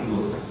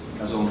trilingual,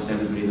 as almost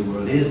everybody in the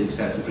world is,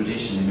 except the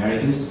British and the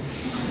Americans.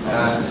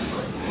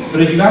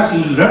 But if you've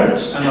actually learnt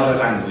another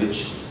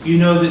language, you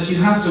know that you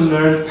have to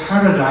learn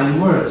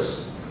paradigm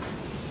words.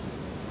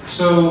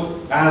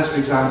 So, as for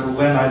example,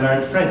 when I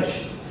learned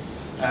French,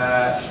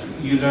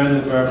 you learn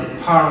the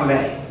verb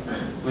parler,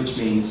 which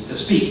means to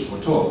speak or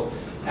talk.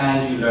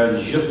 And you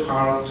learn je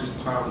parle, tu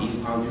parles,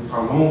 il parle, nous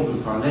parlons,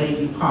 vous parlez,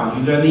 il parle.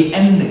 You learn the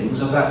endings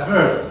of that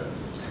verb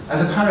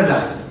as a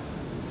paradigm.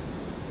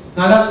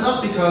 Now that's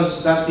not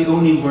because that's the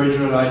only word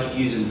you're allowed to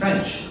use in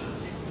French,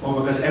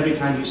 or because every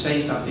time you say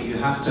something you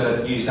have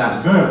to use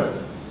that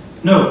verb.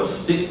 No,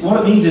 what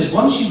it means is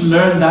once you've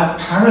learned that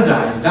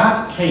paradigm,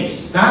 that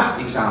case,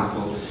 that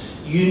example,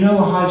 you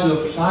know how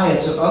to apply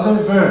it to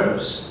other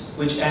verbs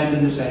which end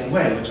in the same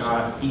way, which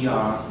are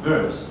ER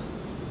verbs.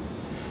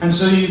 And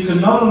so you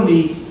can not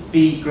only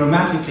be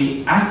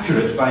grammatically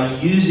accurate by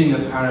using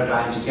a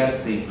paradigm to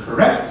get the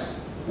correct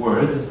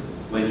word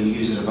when you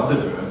use it of other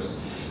verbs,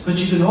 but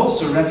you can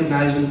also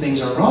recognize when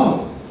things are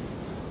wrong.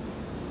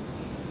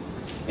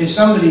 If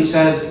somebody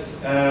says,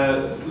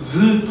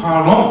 vous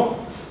parlons,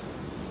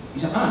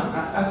 you say,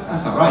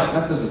 that's not right,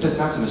 that doesn't fit,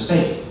 that's a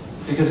mistake,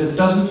 because it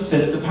doesn't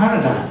fit the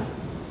paradigm.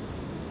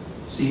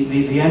 See,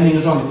 the ending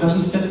is wrong, it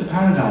doesn't fit the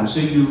paradigm. So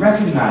you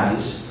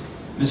recognize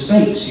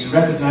mistakes, you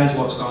recognize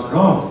what's gone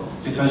wrong,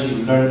 because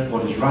you've learned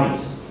what is right.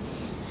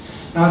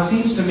 Now it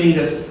seems to me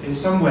that in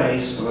some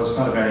ways, although it's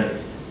not a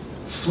very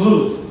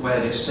full way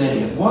of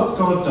explaining it, what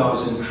God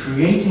does in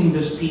creating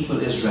this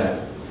people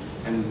Israel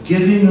and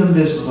giving them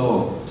this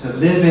law to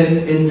live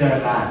in their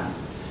land,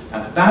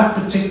 at that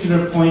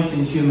particular point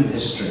in human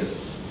history,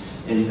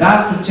 in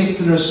that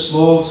particular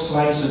small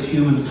slice of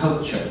human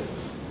culture,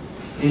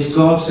 is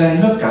God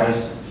saying, look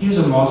guys, here's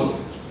a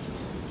model.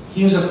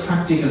 Here's a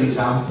practical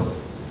example.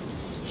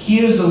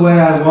 Here's the way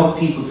I want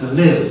people to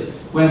live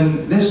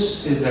when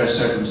this is their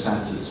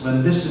circumstances,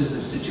 when this is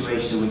the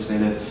situation in which they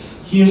live.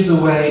 Here's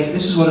the way,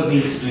 this is what it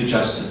means to do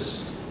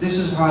justice. This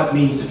is how it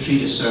means to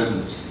treat a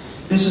servant.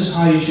 This is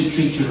how you should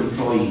treat your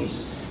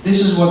employees.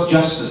 This is what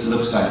justice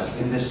looks like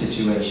in this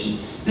situation.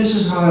 This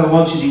is how I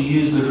want you to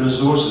use the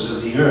resources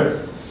of the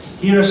earth.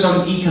 Here are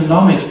some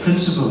economic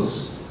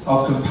principles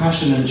of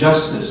compassion and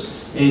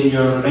justice in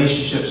your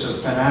relationships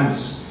of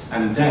finance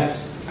and debt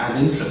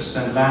and interest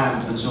and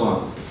land and so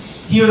on.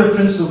 Here are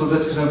principles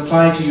that can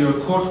apply to your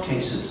court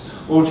cases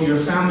or to your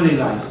family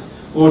life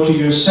or to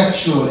your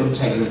sexual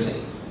integrity.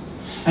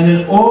 And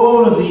in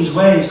all of these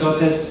ways, God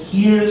says,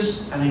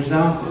 here's an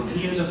example,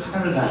 here's a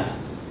paradigm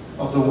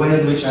of the way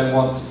in which I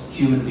want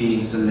human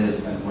beings to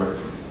live and work.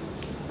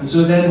 And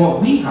so then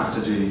what we have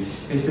to do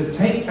is to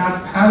take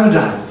that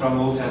paradigm from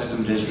Old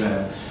Testament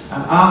Israel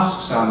and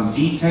ask some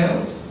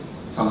detailed,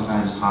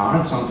 sometimes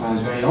hard,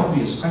 sometimes very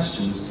obvious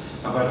questions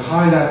about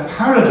how that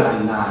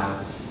paradigm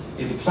now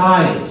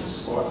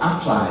implies or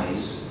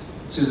applies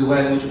to the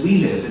way in which we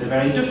live in a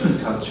very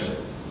different culture,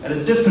 at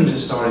a different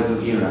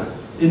historical era,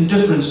 in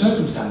different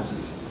circumstances,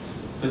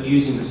 but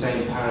using the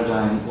same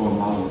paradigm or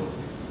model.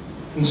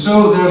 And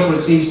so, therefore,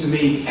 it seems to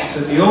me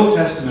that the Old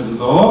Testament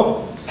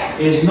law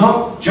is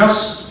not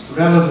just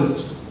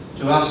relevant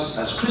to us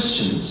as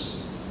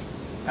Christians,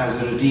 as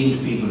the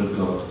redeemed people of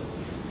God.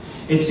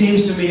 It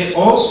seems to me it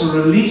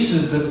also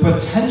releases the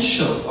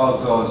potential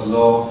of God's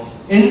law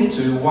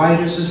into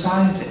wider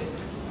society.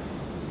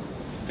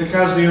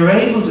 Because we are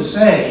able to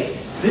say,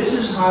 this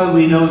is how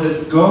we know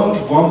that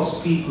God wants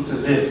people to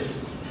live.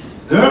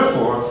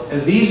 Therefore,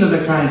 if these are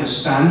the kind of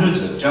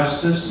standards of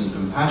justice and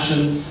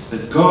compassion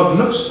that God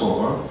looks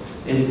for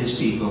in His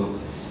people,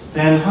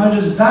 then how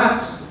does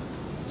that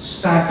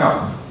stack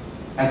up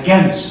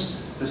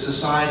against the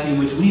society in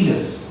which we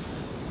live?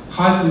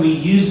 How can we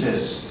use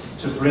this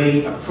to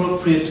bring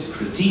appropriate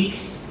critique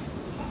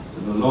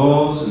to the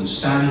laws and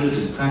standards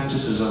and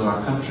practices of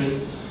our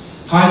country?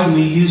 How can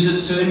we use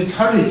it to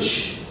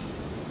encourage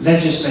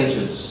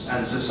legislators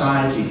and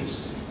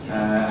societies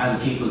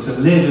and people to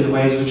live in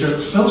ways which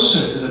are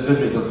closer to the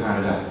biblical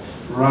paradigm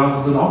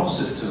rather than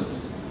opposite to it?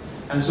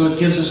 And so it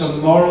gives us a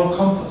moral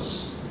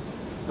compass,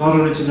 not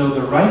only to know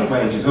the right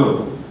way to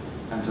go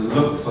and to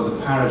look for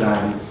the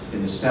paradigm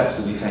in the steps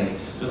that we take,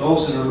 but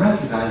also to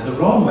recognize the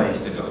wrong ways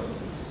to go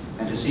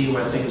and to see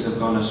where things have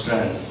gone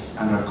astray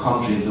and are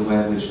contrary to the way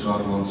in which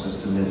God wants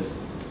us to live.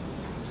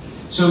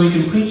 So we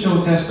can preach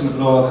Old Testament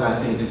law that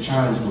I think to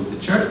challenge both the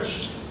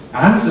church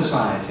and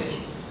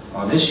society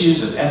on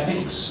issues of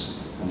ethics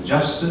and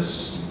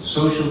justice, and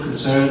social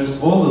concerns,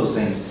 all those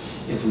things.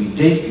 If we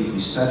dig, if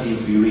we study,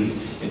 if we read,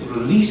 it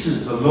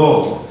releases the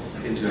law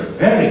into a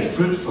very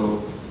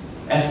fruitful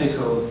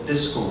ethical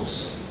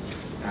discourse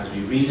as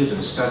we read it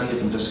and study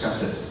it and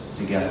discuss it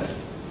together.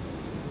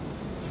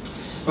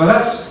 Well,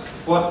 that's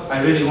what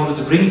I really wanted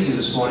to bring to you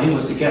this morning,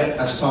 was to get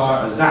as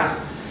far as that.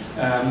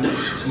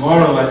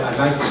 Tomorrow I'd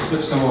like to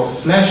put some more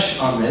flesh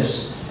on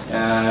this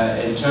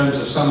in terms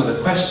of some of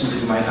the questions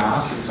we might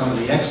ask and some of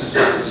the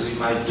exercises we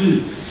might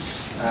do.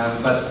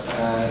 But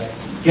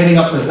getting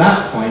up to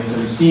that point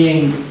and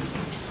seeing,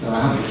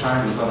 I have the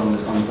triangle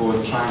on the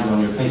board, triangle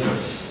on your paper,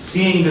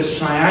 seeing this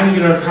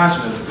triangular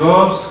pattern of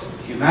God,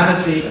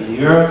 humanity and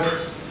the earth,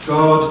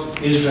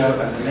 God,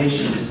 Israel and the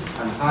nations,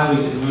 and how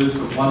we can move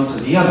from one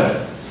to the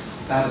other,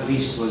 that at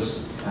least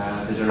was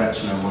the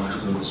direction I wanted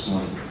to go this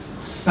morning.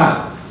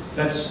 Now,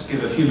 let's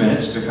give a few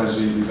minutes, because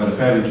we've got a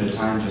fair bit of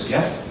time just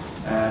yet,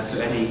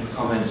 to any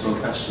comments or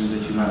questions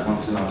that you might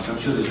want to ask. I'm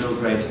sure there's no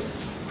great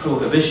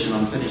prohibition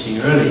on finishing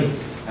early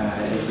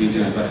if we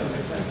do, but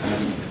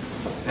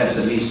let's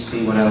at least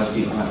see what else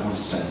people might want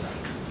to say.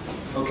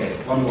 Okay,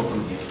 one more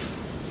from here.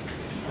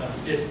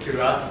 Just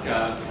to ask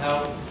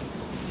how,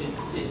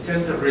 in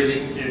terms of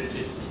relating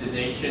to the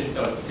nations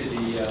or to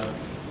the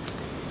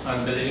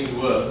unbelieving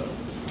world,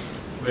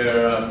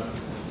 where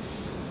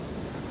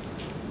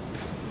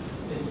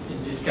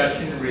in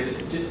discussion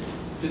related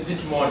to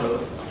this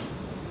model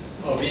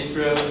of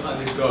Israel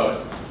under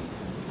God,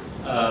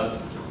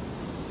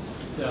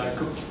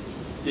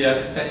 they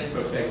understand it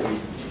perfectly.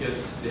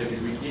 because they have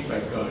been redeemed by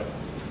God.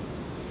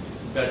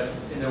 But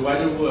in the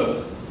wider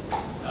world,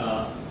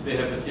 they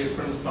have a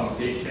different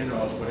foundation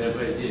or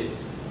whatever it is.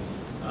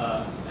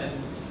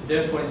 And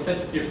therefore, in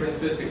such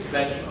differences, the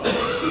clash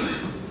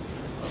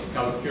of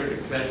culture,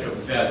 the clash of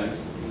values,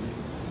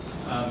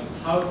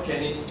 how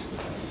can it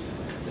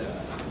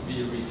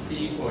be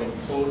received or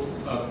imposed?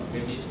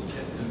 Maybe use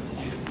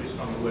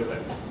from the word,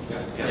 but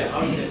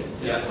how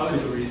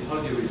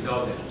do you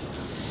resolve it?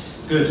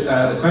 Good.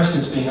 The question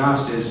that's being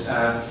asked is,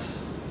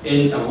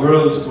 in a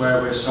world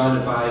where we're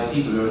surrounded by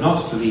people who are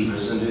not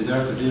believers and who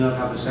therefore do not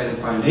have the same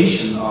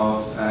foundation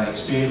of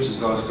experience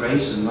of God's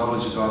grace and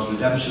knowledge of God's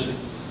redemption,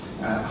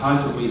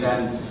 how could we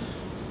then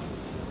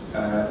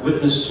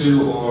witness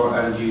to, or,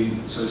 and you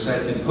sort of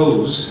said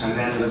impose and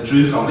then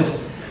withdrew from it,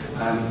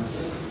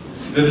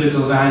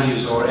 biblical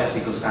values or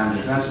ethical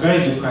standards? That's a very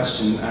good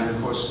question, and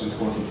of course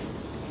important.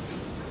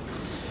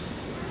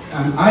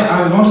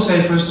 I want to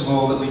say first of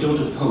all that we don't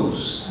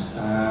impose,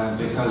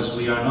 because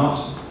we are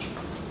not,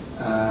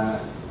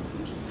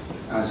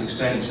 as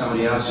explained to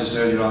somebody else just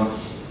earlier on,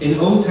 in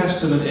Old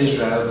Testament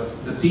Israel,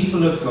 the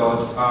people of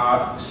God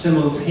are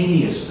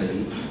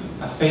simultaneously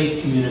a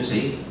faith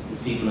community, the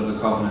people of the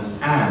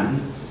covenant,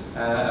 and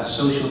a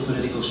social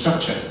political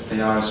structure. They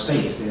are a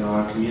state, they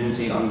are a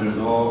community under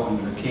law,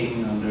 under a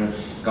king, under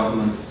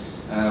government,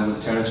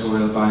 with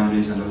territorial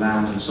boundaries and a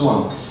land and so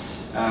on.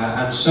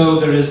 And so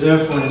there is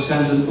therefore in a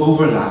sense an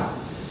overlap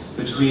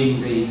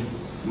between the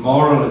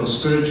moral and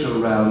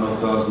spiritual realm of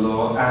God's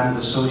law and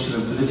the social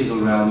and political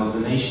realm of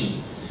the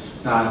nation.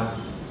 Now,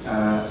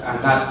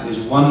 and that is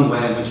one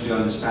way in which we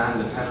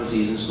understand the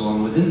penalties and so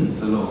on within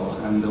the law,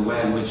 and the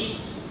way in which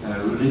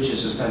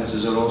religious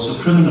offences are also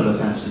criminal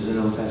offences in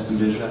Old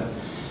Testament Israel.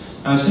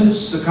 Now,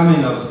 since the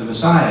coming of the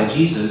Messiah,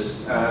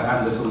 Jesus,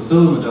 and the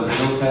fulfillment of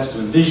the Old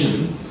Testament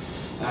vision,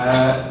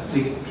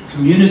 the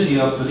community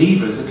of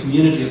believers, the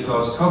community of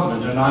God's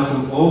covenant, are now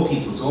from all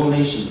peoples, all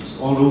nations,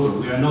 all over.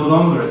 We are no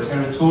longer a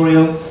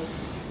territorial,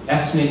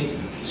 ethnic,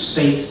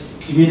 state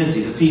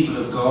community. The people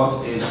of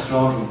God is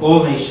drawn from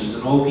all nations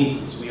and all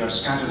peoples. We are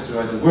scattered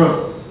throughout the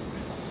world.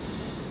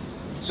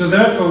 So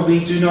therefore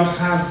we do not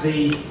have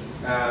the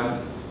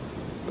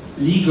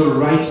legal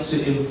right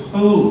to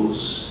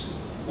impose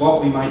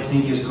what we might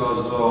think is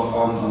God's law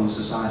on the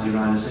society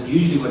around us. And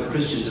usually when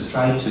Christians have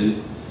tried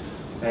to,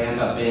 they end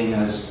up being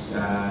as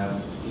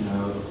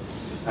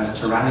as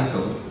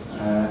tyrannical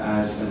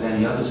as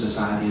any other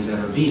society has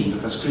ever been,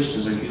 because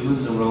Christians are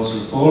humans and we're also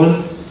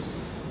fallen.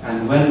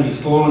 And when we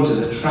fall into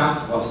the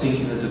trap of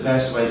thinking that the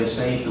best way to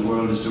save the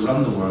world is to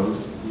run the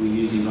world, we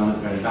usually run it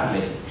very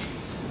badly,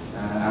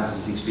 as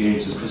is the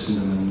experience of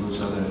Christendom and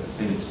most other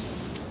things.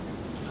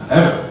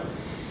 However,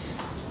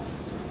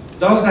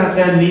 does that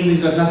then mean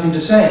we've got nothing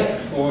to say?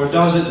 Or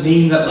does it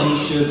mean that we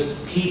should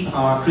keep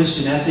our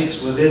Christian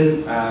ethics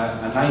within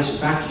a nice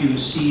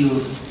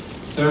vacuum-sealed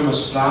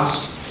thermos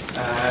flask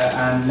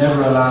and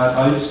never allow it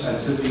out, and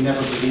simply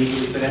never believe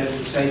that we've got anything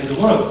to say to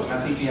the world? And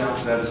I think the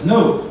answer to that is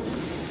no.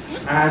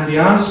 And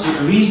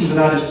the reason for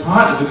that is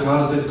partly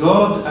because the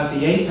God at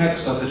the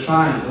apex of the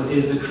triangle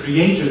is the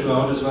Creator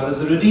God as well as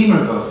the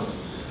Redeemer God.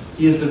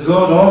 He is the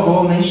God of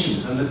all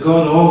nations and the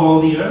God of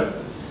all the earth.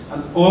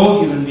 And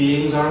all human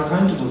beings are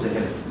accountable to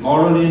Him,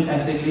 morally and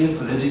ethically and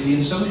politically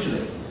and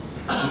socially.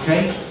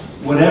 Okay?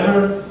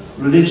 Whatever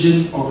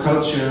religion or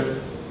culture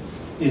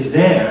is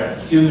there,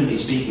 humanly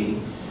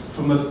speaking,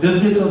 from a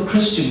biblical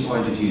Christian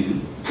point of view,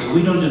 where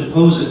we don't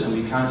impose it and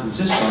we can't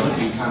insist on it,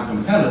 we can't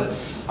compel it,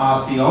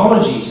 our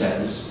theology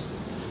says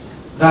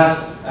that,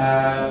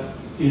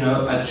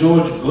 a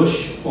George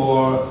Bush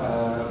or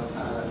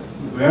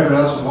whoever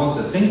else one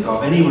wants to think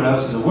of, anywhere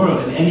else in the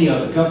world, in any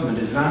other government,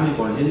 Islamic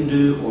or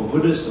Hindu or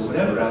Buddhist or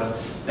whatever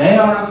else, they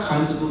are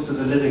accountable to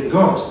the living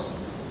God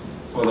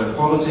for their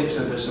politics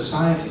and their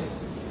society.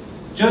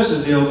 Just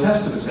as the Old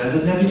Testament says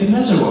that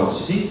Nebuchadnezzar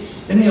was. You see,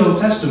 in the Old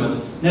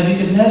Testament,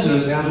 Nebuchadnezzar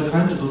is held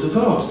accountable to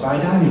God by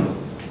Daniel.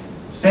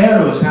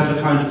 Pharaoh is held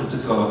accountable to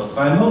God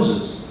by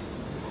Moses.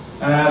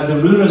 The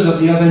rulers of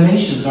the other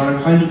nations are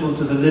accountable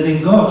to the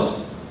living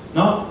God.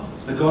 Not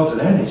the gods of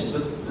their nations,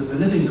 but the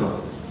living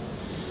God.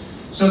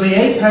 So the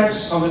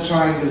apex of the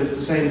triangle is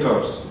the same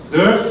God.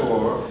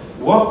 Therefore,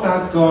 what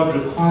that God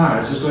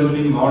requires is going to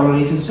be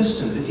morally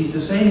consistent. If He's the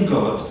same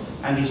God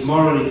and He's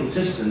morally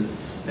consistent,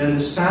 then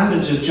the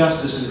standards of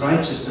justice and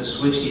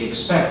righteousness which He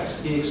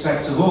expects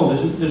of all.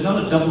 There's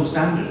not a double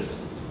standard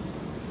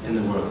in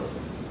the world.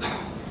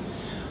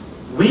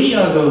 We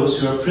are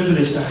those who are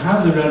privileged to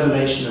have the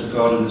revelation of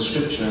God in the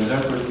Scripture, and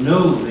therefore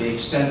know the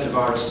extent of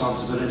our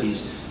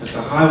responsibilities as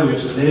to how we are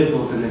to live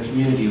both in the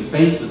community of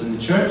faith within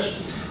the church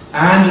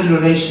and in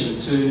relation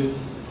to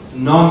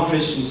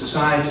non-Christian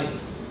society.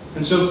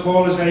 And so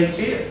Paul is very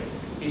clear.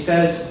 He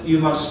says you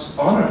must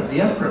honour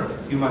the emperor,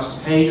 you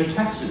must pay your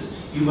taxes,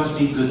 you must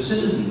be good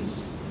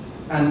citizens.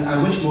 And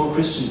I wish more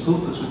Christian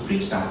pulpits would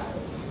preach that.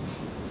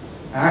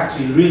 I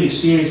actually really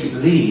seriously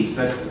believe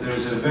that there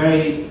is a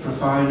very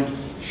profound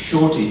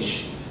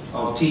shortage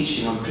of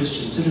teaching on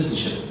Christian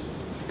citizenship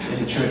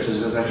in the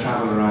churches as I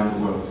travel around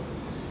the world.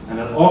 And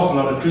an awful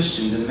lot of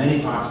Christians in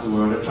many parts of the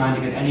world are trying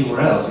to get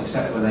anywhere else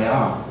except where they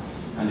are,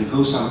 and to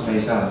go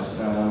someplace else,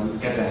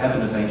 get to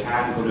heaven if they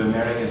can, go to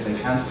America if they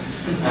can't,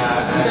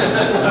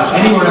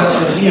 anywhere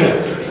else but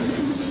here.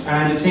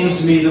 And it seems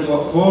to me that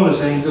what Paul is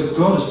saying is that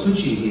God has put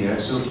you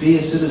here, so be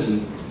a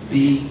citizen,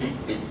 be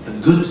a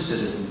good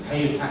citizen,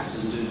 pay your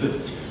taxes and do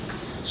good.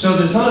 So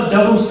there's not a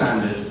double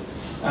standard.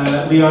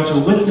 We are to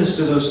witness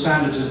to those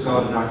standards of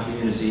God in our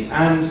community,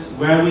 and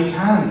where we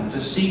can,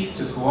 to seek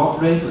to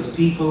cooperate with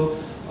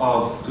people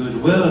of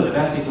goodwill and of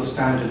ethical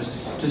standards,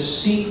 to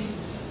seek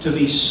to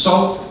be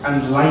salt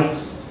and light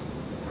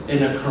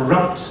in a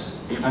corrupt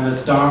and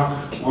a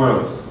dark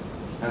world.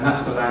 And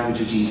that's the language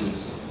of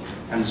Jesus.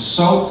 And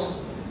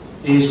salt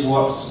is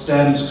what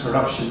stems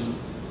corruption,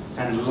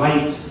 and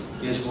light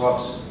is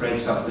what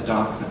breaks up the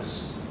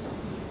darkness.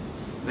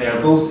 They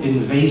are both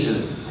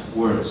invasive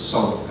words,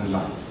 salt and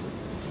light.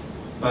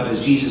 But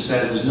as Jesus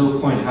says, there's no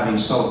point having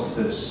salt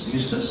that's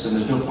useless, and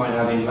there's no point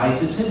having light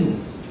that's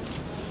hidden.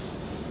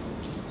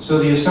 So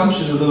the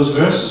assumption of those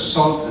verses,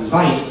 salt and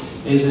light,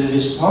 is that it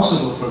is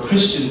possible for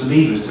Christian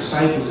believers,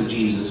 disciples of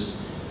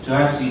Jesus, to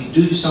actually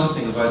do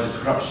something about the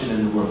corruption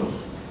in the world.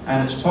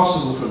 And it's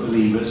possible for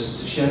believers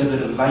to shed a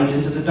bit of light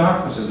into the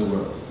darkness of the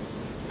world.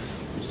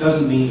 Which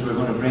doesn't mean we're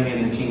going to bring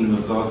in the kingdom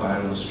of God by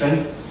our own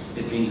strength.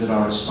 It means that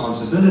our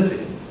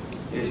responsibility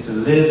is to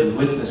live and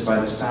witness by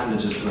the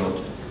standards of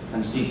God,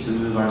 and seek to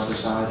move our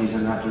societies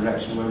in that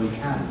direction where we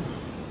can.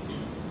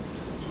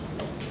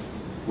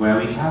 Where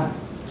we can.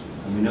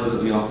 And we know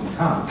that we often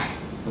can't,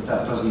 but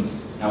that doesn't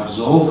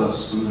absolve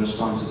us from the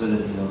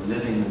responsibility of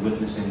living and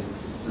witnessing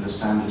to the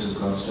standards of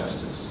God's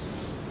justice.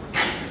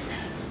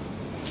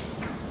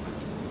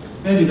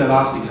 Maybe the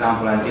last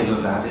example I give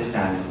of that is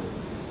Daniel.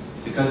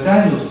 Because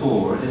Daniel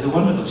 4 is a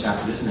wonderful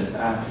chapter, isn't it?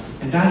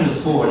 In Daniel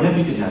 4,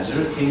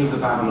 Nebuchadnezzar, king of the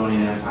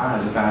Babylonian Empire,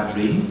 has a bad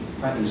dream.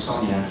 Quite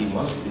insomniac he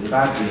was, but he had a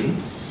bad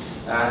dream.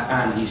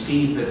 And he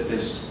sees that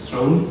this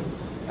throne,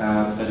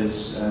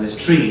 this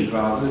tree,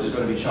 rather, that is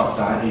going to be chopped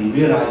down, and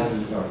he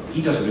realizes, or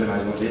he doesn't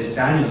realize what it is.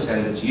 Daniel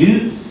says, it's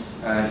you.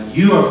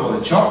 You are for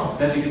the chop,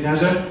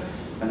 Nebuchadnezzar.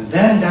 And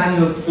then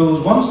Daniel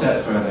goes one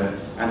step further,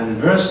 and in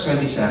verse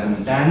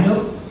 27,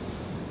 Daniel,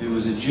 who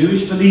was a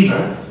Jewish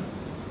believer,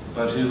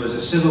 but who was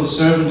a civil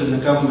servant in the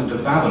government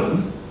of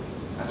Babylon,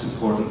 that's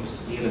important,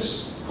 he had a,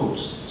 quote,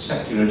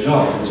 secular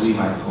job, as we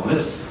might call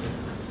it.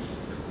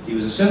 He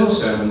was a civil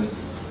servant,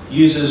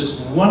 uses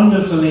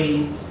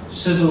wonderfully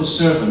civil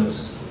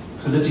servant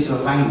political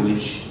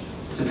language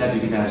to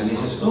Nebuchadnezzar. And he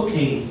says,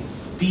 okay,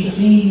 be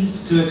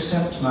pleased to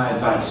accept my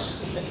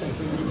advice.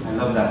 I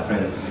love that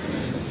phrase.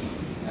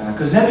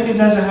 Because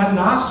Nebuchadnezzar hadn't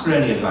asked for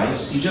any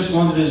advice, he just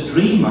wanted his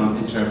dream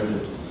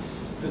interpreted.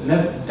 But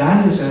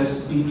Daniel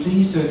says, be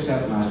pleased to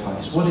accept my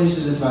advice. What is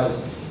his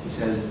advice? He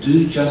says,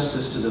 do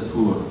justice to the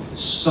poor,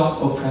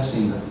 stop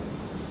oppressing them,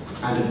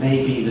 and it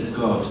may be that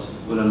God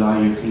will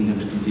allow your kingdom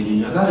to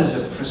continue. Now that is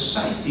a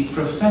precisely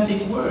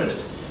prophetic word.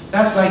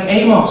 That's like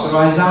Amos or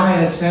Isaiah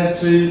had said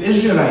to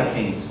Israelite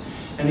kings.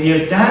 And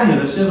here Daniel,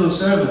 a civil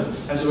servant,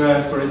 as it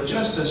were, for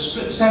just a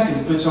split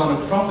second, puts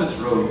on a prophet's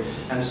robe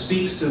and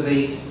speaks to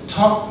the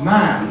top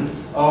man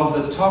of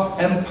the top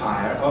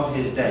empire of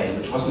his day,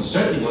 which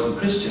certainly wasn't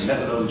Christian,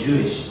 let alone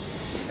Jewish.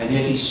 And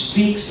yet he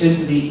speaks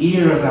into the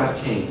ear of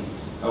that king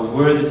a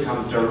word that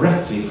comes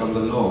directly from the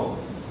law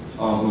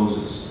of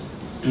Moses.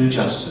 Do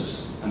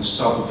justice and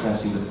stop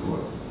oppressing the poor.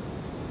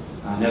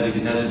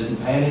 Nebuchadnezzar didn't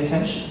pay any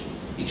attention.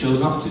 He chose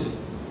not to.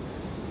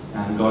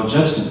 And God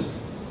judged him.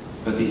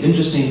 But the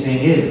interesting thing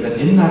is that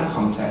in that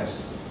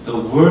context, the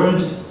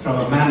word from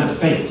a man of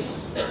faith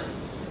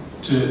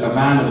to a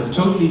man of a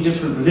totally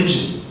different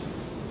religion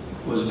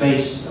was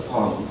based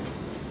upon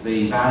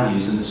the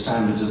values and the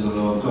standards of the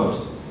law of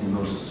God in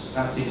Moses.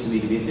 That seems to me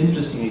to be an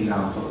interesting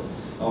example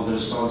of the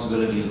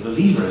responsibility of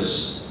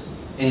believers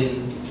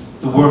in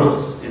the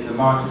world, in the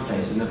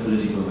marketplace, in the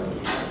political realm.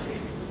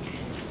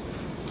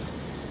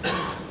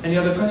 Any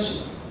other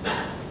questions?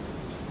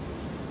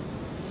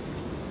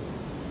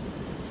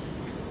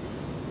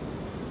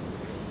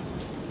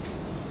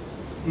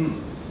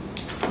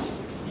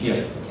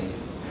 Here.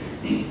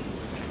 Okay.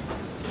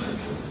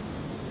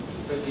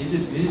 But is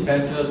it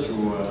better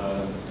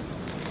to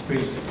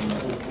preach from the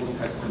Old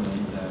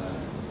Testament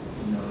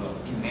in a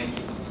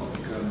thematic,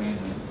 topical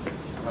manner,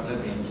 rather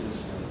than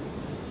just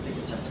take a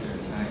chapter at a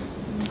time?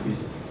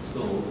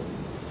 So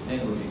then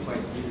it will be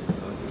quite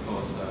difficult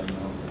because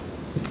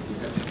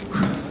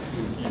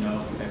you have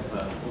to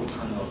have all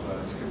kind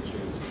of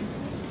scriptures.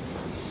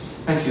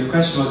 Thank you. The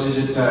question was,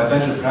 is it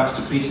better perhaps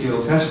to preach the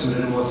Old Testament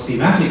in a more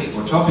thematic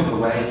or topical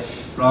way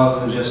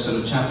rather than just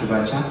sort of chapter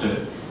by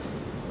chapter?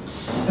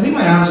 I think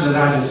my answer to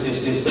that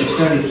is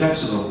fairly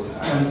flexible.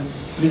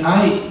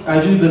 I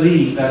do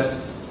believe that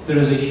there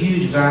is a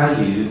huge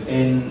value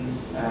in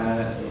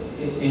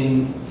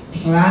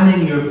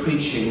planning your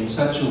preaching in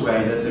such a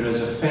way that there is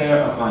a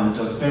fair amount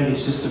of fairly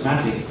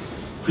systematic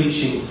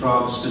preaching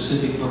from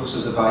specific books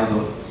of the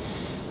Bible,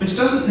 which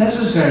doesn't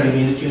necessarily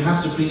mean that you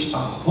have to preach a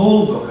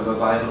whole book of the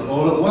Bible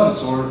all at once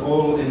or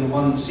all in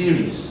one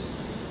series.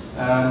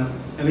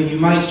 I mean, you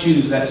might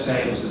choose, let's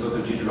say it was the book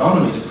of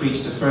Deuteronomy, to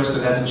preach the first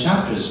 11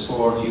 chapters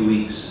for a few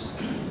weeks,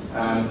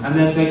 and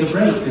then take a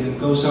break and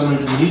go somewhere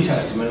into the New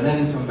Testament, and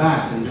then come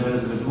back and do a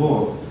little bit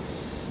more.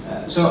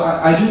 So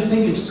I do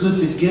think it's good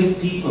to give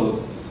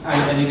people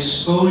an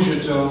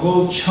exposure to a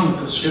whole chunk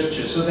of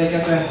Scripture so they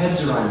get their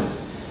heads around it.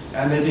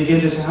 And they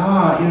begin to say,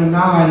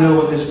 now I know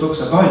what this book's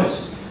about.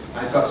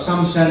 I've got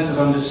some sense of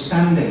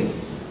understanding,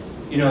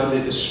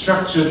 the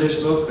structure of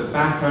this book, the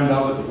background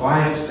of it,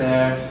 why it's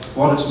there,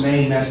 what its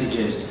main message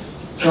is.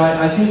 So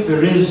I think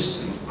there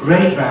is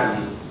great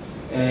value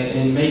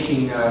in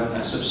making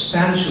a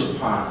substantial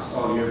part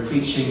of your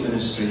preaching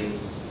ministry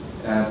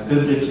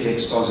biblically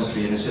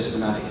expository in a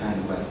systematic kind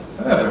of way.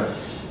 However,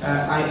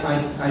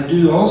 I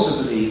do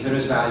also believe there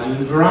is value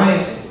in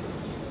variety.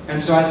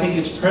 And so I think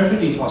it's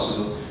perfectly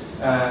possible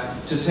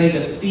to take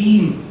a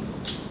theme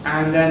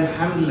and then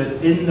handle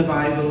it in the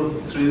Bible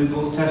through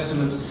both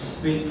Testaments.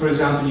 I mean, for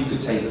example, you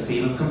could take the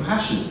theme of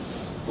compassion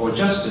or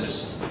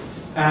justice,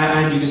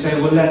 and you could say,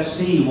 well, let's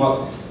see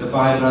what the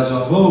Bible as a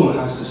whole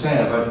has to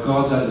say about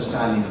God's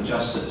understanding of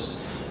justice,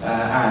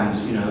 and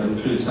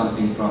include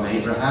something from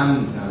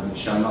Abraham,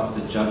 shall not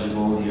the judge of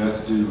all the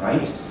earth do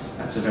right?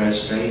 That's a very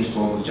strange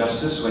form of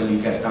justice when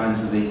you get down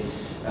to the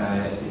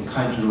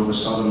encounter over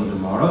Sodom and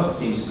Gomorrah. It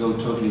seems to go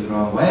totally the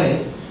wrong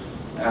way.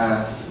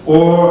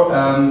 Or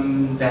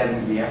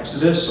then the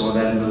Exodus, or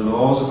then the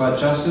laws about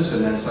justice,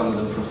 and then some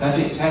of the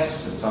prophetic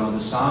texts, and some of the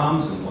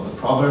Psalms, and what the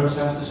Proverbs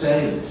has to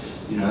say.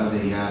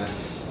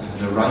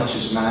 The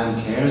righteous man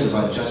cares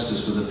about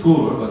justice for the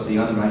poor, but the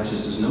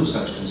unrighteous has no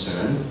such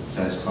concern,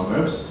 says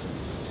Proverbs.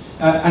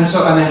 And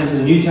then into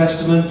the New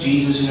Testament,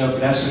 Jesus,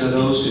 blessed are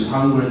those who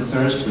hunger and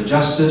thirst for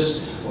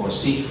justice, or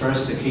seek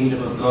first the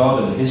kingdom of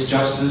God and His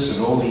justice,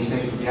 and all these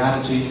things for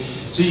beatitude.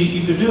 So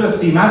you could do a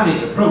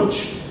thematic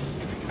approach,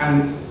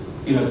 and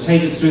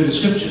take it through the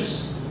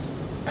Scriptures,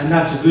 and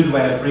that's a good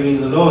way of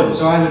bringing the law in.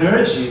 So I would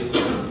urge you,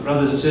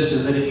 brothers and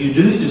sisters, that if you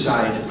do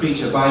decide to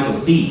preach a Bible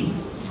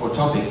theme or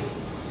topic,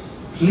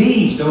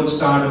 please don't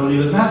start only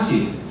with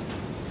Matthew,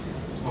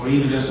 or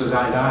even just with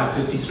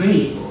Isaiah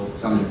 53 or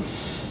something,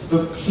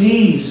 but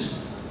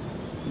please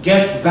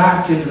get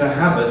back into the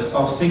habit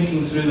of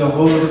thinking through the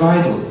whole of the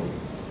Bible.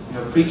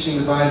 Preaching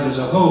the Bible as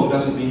a whole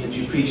doesn't mean that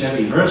you preach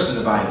every verse in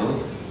the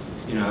Bible,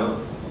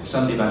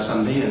 Sunday by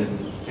Sunday, and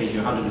take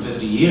you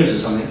 150 years or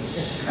something.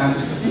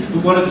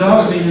 But what it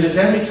does mean is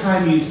every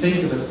time you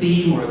think of a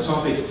theme or a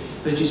topic,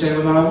 that you say,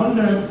 well, I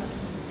wonder,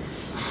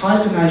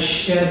 how can I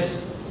shed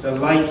the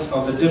light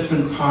of the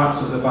different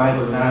parts of the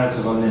Bible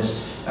narrative on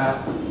this?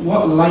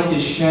 What light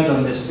is shed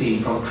on this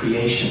theme from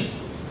creation,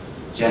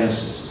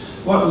 Genesis?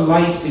 What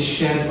light is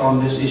shed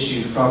on this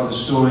issue from the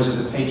stories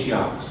of the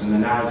patriarchs and the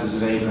narratives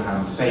of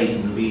Abraham, faith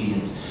and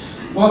obedience?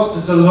 What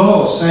does the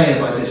law say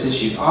about this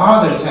issue?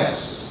 Are there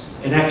texts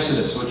in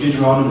Exodus or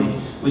Deuteronomy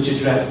which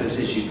address this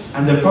issue?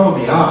 And there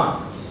probably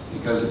are,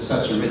 because it's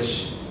such a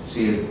rich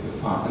series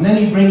part. And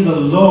then you bring the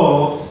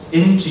law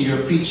into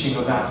your preaching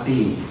of that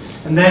theme.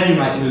 And then you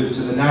might move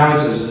to the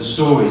narratives and the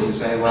stories and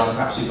say, well,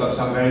 perhaps you've got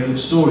some very good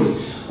stories.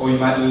 Or you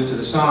might move to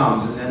the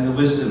Psalms, and then the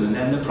wisdom, and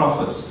then the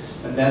prophets,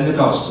 and then the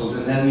Gospels,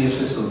 and then the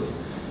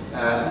epistles.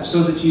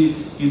 So that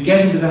you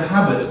get into the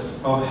habit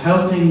of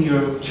helping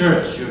your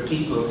church, your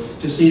people,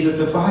 to see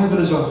that the Bible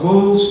is a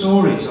whole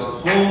story, it's a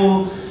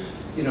whole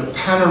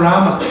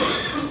panorama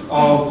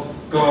of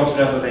God's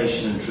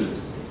revelation and truth.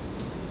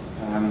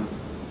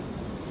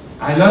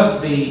 I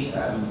love the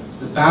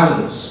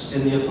balance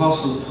in the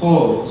Apostle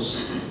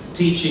Paul's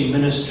teaching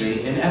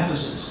ministry in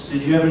Ephesus.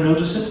 Did you ever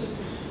notice it?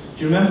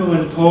 Do you remember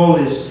when Paul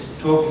is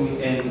talking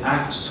in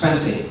Acts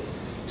 20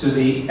 to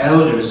the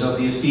elders of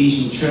the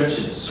Ephesian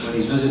churches when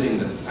he's visiting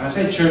them? And I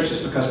say churches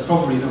because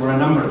probably there were a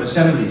number of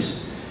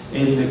assemblies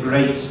in the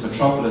great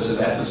metropolis of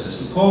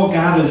Ephesus. And Paul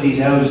gathers these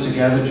elders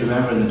together, do you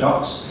remember, in the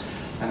docks,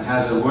 and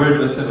has a word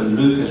with them, and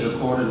Luke has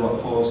recorded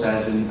what Paul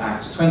says in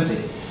Acts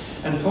 20.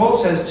 And Paul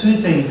says two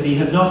things that he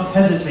had not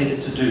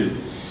hesitated to do.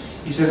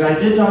 He says, I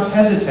did not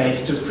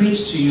hesitate to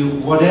preach to you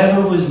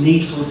whatever was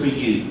needful for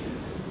you.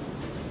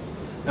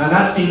 Now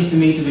that seems to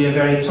me to be a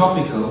very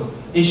topical,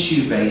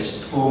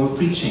 issue-based form of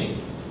preaching.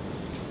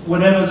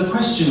 Whatever the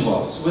question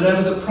was,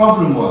 whatever the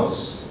problem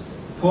was,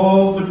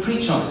 Paul would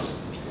preach on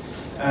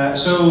it.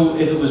 So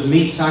if it was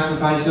meat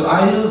sacrificed to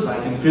idols,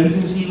 like in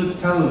Corinthians, he would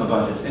tell them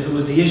about it. If it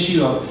was the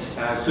issue of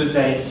could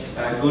they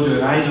go to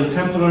an idol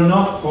temple or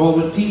not, Paul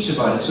would teach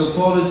about it. So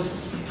Paul is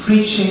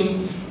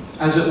preaching,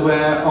 as it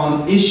were,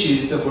 on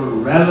issues that were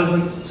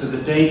relevant to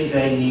the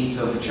day-to-day needs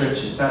of the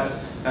churches.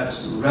 That's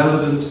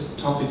relevant,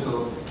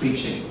 topical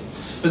preaching.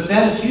 But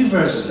then a few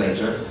verses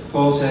later,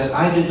 Paul says,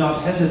 I did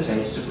not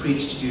hesitate to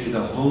preach to you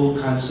the whole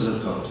counsel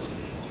of God.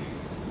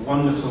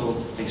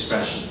 Wonderful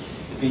expression.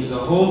 It means the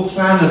whole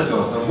plan of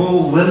God, the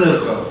whole will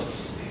of God.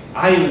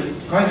 I would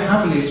quite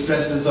happily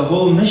express it as the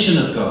whole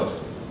mission of God.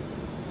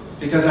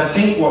 Because I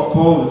think what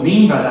Paul would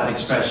mean by that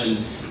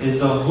expression is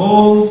the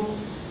whole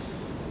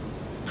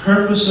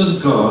purpose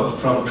of God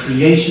from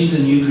creation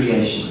to new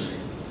creation.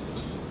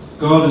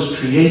 God as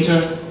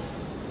creator,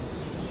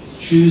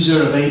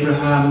 chooser of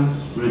Abraham,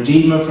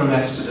 Redeemer from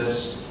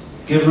Exodus,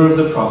 giver of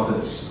the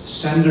prophets,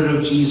 sender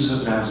of Jesus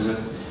of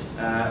Nazareth,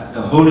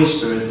 the Holy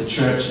Spirit, the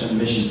church, and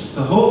mission.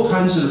 The whole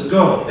counsel of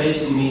God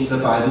basically means the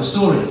Bible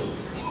story.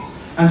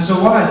 And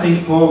so what I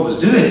think Paul was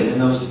doing in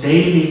those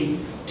daily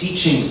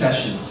teaching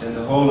sessions in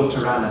the hall of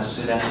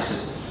Tyrannus in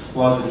Ephesus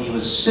was that he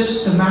was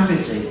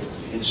systematically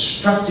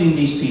instructing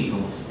these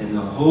people in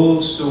the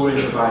whole story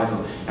of the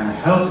Bible and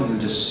helping them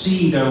to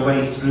see their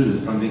way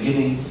through from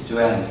beginning to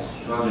end,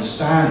 to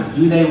understand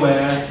who they were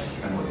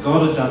and what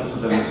God had done for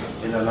them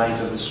in the light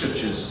of the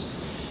Scriptures.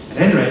 At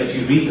any rate, if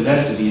you read the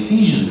letter to the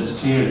Ephesians, it's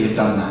clear he had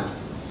done that.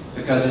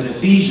 Because in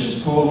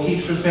Ephesians, Paul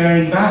keeps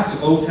referring back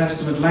to Old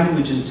Testament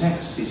language and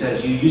texts. He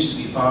says, you used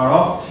to be far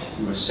off,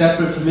 you were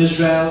separate from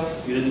Israel,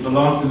 you didn't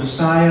belong to the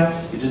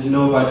Messiah, you didn't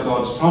know about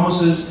God's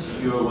promises,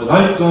 you were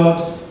without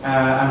God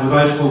and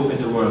without hope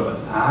in the world.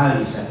 But now,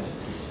 he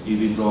says, you've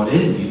been brought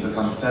in, you've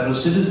become fellow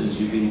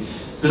citizens, you've been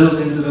built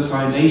into the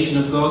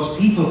foundation of God's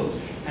people.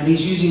 And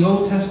he's using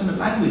Old Testament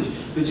language,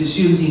 which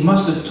assumes he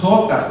must have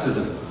taught that to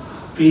them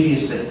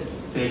previously.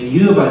 They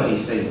knew about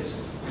these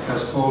things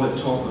because Paul had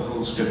taught the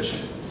whole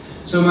Scripture.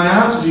 So my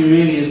answer to you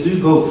really is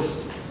do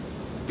both.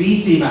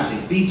 Be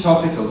thematic, be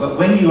topical, but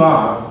when you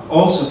are,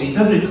 also be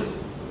biblical.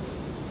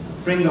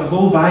 Bring the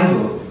whole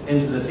Bible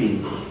into the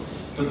theme.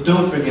 But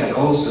don't forget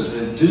also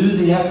to do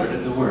the effort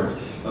and the work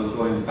of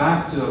going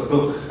back to a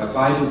book, a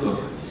Bible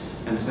book,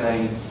 and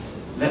saying,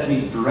 let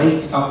me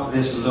break up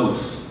this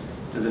loaf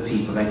to the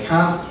people. They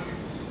can't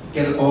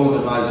get all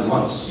of the lies at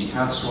once. You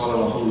can't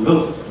swallow a whole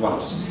loaf at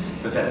once.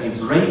 But let me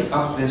break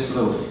up this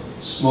loaf,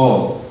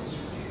 small,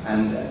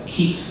 and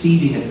keep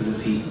feeding it to the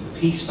people,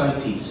 piece by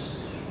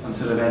piece,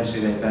 until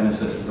eventually they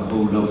benefit from the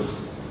whole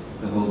loaf,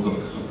 the whole book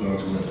of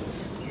God's Word.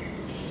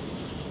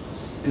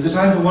 Is there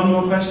time for one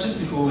more question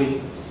before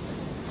we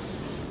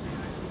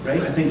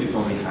break? I think we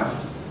probably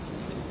have.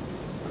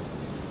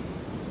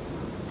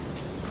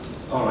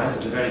 All right,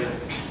 it's a very good.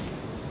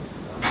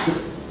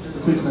 Just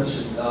a quick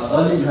question.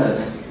 Earlier you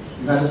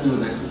had us do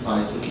an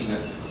exercise looking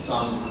at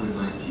Psalm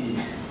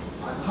 119.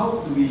 How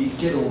do we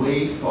get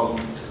away from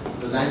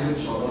the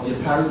language or the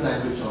apparent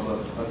language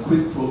of a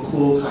quid pro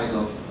quo kind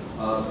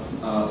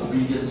of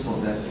obedience for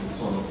blessing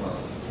sort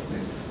of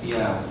thing?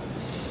 Yeah.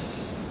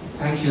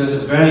 Thank you.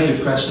 That's a very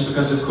good question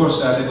because, of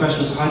course, the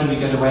question was how do we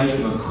get away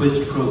from a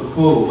quid pro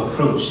quo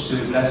approach to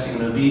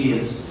blessing and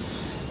obedience?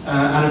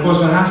 And, of course,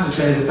 one has to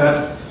say that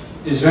that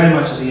is very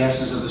much the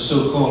essence of the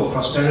so-called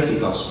prosperity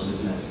gospel,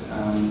 isn't it?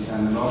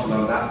 And an awful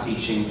lot of that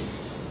teaching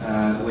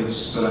which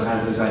sort of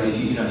has this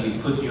idea, if you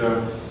put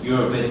your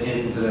bit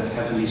into the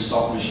heavenly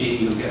slot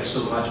machine, you'll get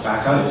so much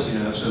back out,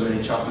 so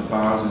many chocolate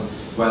bars and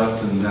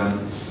wealth and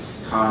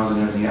cars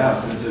and everything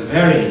else. And it's a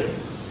very,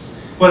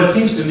 well, it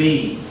seems to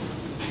me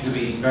to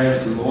be very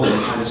little more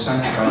than kind of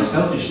sanctified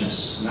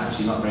selfishness, and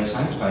actually not very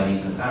sanctified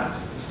even at that.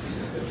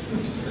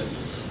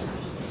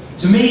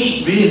 To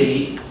me,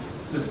 really,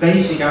 the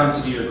basic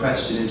answer to your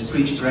question is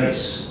preach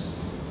grace.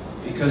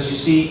 Because you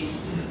see,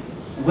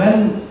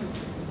 when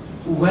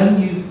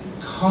you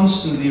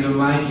constantly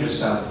remind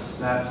yourself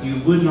that you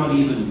would not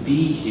even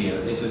be here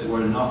if it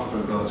were not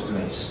for God's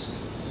grace,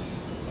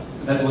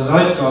 that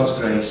without God's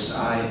grace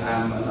I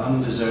am an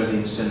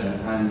undeserving sinner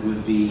and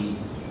would be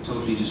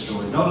totally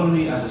destroyed, not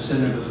only as a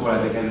sinner before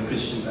I became a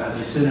Christian, but as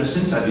a sinner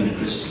since I've been a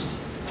Christian.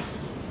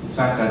 In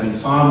fact, I've been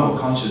far more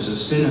conscious of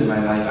sin in my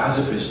life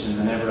as a Christian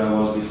than ever I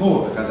was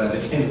before, because I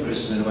became a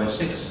Christian at about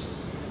 6.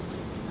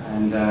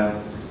 And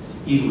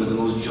even with the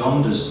most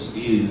jaundiced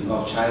view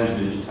of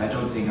childhood, I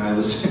don't think I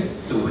was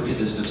the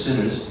wickedest of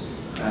sinners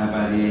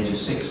by the age of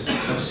 6.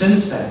 But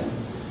since then,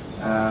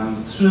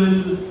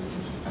 through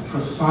a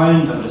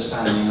profound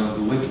understanding of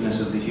the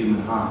wickedness of the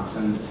human heart,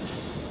 and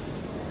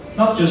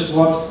not just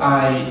what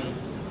I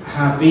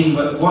have been,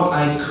 but what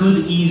I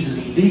could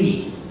easily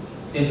be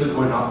if it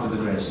were not for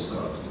the grace of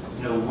God.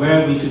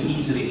 Where we could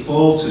easily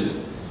fall to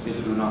if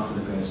it were not for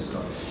the grace of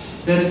God.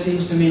 Then it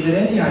seems to me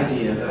that any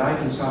idea that I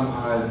can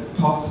somehow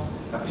pop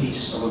a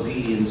piece of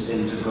obedience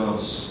into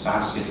God's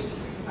basket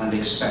and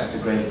expect a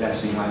great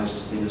blessing out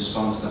in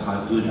response to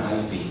how good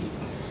I've been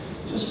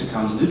just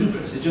becomes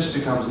ludicrous. It just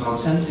becomes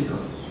nonsensical.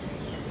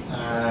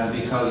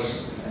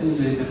 Because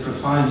the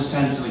profound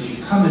sense in which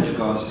you come into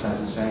God's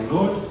presence saying,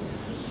 Lord,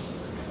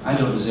 I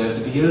don't deserve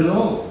to be here at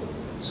all.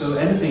 So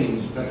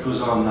anything that goes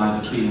on now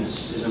between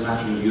us is a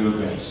matter of your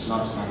grace,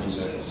 not my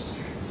deserts.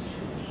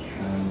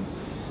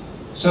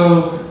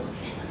 So,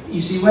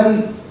 you see,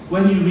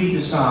 when you read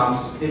the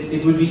Psalms,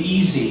 it would be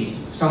easy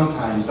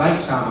sometimes,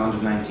 like Psalm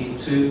 119,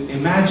 to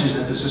imagine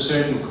that there's a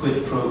certain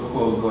quid pro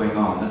quo going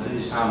on, that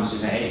the Psalms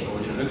just say, hey,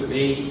 Lord, look at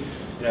me,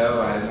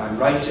 I'm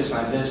righteous,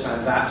 I'm this,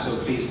 I'm that, so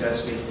please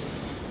bless me.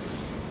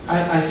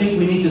 I think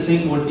we need to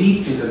think more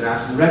deeply than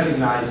that and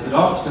recognize that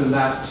often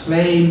that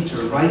claim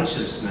to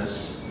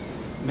righteousness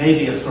may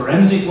be a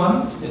forensic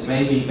one, it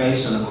may be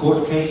based on a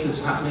court case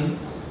that's happening,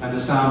 and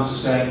the Psalms are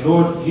saying,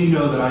 Lord, you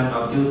know that I'm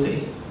not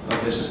guilty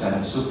of this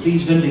offense, so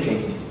please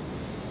vindicate me.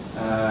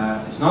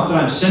 It's not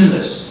that I'm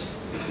sinless,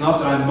 it's not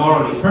that I'm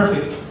morally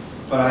perfect,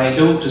 but I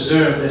don't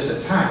deserve this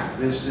attack,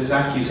 this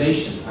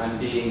accusation.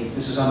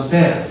 This is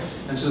unfair.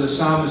 And so the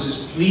psalmist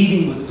is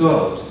pleading with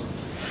God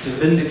to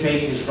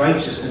vindicate his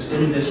righteousness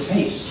in this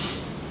case.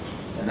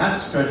 And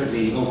that's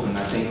perfectly open,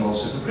 I think,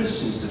 also for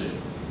Christians to do.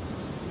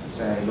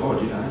 Say,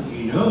 Lord, you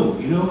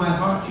know my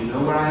heart, you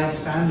know where I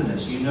stand in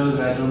this, you know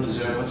that I don't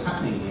deserve what's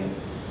happening here.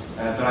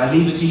 But I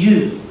leave it to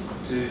you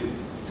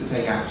to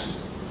take action.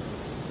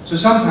 So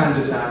sometimes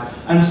it's that,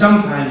 and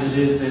sometimes it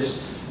is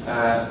this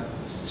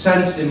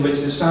sense in which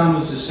the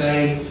psalmist is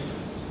saying,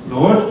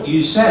 Lord,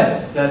 you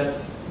said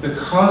that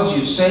because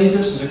you saved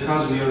us and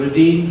because we are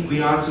redeemed,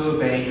 we are to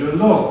obey your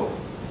law.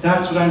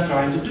 That's what I'm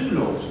trying to do,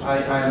 Lord.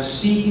 I am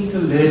seeking to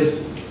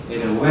live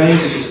in a way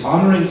that is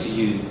honouring to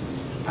you.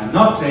 I'm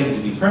not claiming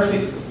to be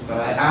perfect, but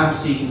I am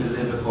seeking to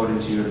live according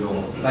to your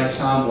law. Like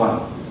Psalm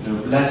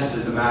 1, blessed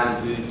is the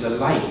man who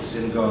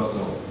delights in God's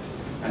law,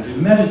 and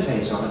who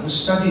meditates on it, and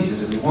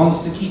studies it, and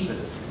wants to keep it.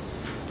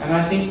 And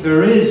I think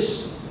there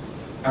is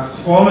a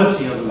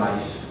quality of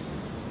life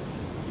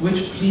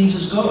which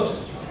pleases God.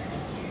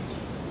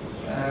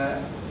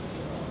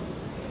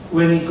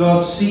 When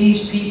God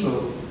sees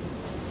people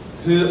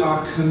who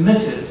are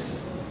committed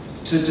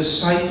to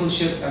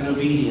discipleship and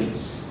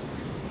obedience,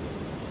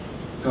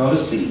 God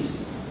is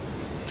pleased.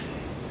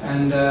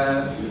 And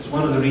it's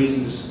one of the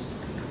reasons,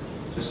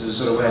 just as a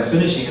sort of way of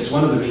finishing, it's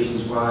one of the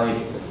reasons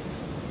why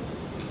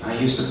I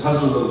used to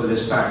puzzle over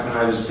this back when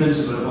I was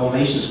principal at All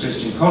Nations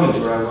Christian College,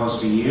 where I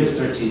was for years,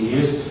 13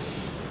 years.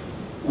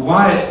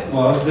 Why it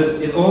was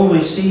that it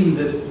always seemed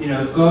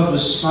that God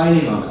was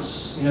smiling on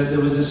us. There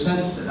was a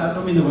sense, I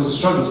don't mean there wasn't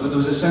struggles, but there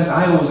was a sense,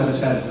 I always had a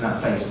sense in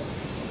that place,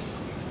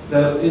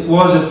 that it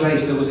was a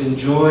place that was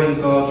enjoying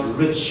God's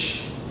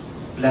rich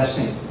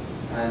blessing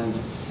and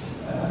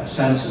a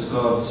sense of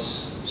God's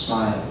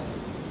smile.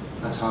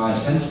 That's how I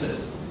sensed it.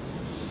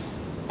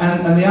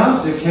 And the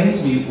answer that came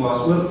to me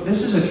was, well,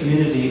 this is a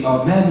community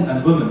of men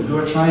and women who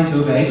are trying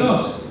to obey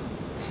God.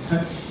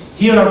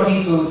 Here are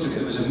people,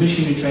 it was a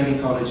missionary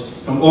training college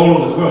from all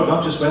over the world,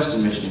 not just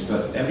Western missionaries,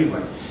 but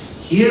everywhere.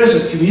 Here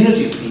is a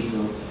community of people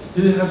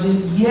who have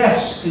said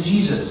yes to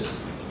Jesus.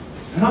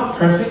 They're not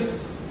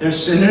perfect, they're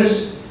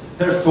sinners,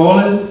 they're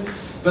fallen,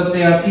 but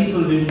they are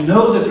people who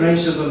know the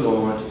grace of the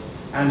Lord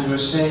and who are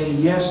saying,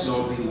 yes,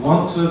 Lord, we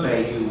want to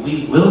obey you,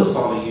 we will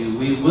follow you,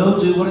 we will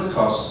do what it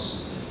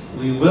costs,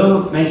 we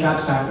will make that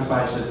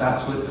sacrifice if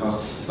that's what it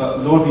costs,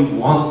 but Lord, we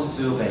want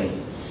to obey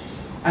you.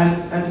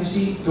 And you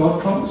see,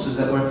 God promises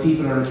that where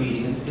people are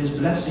obedient, his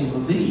blessing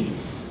will be.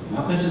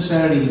 Not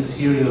necessarily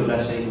material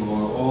blessing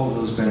or all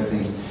those great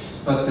things,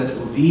 but that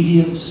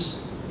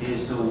obedience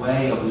is the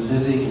way of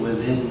living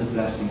within the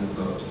blessing of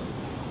God.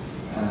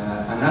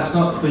 And that's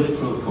not quid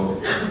pro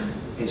quo.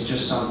 It's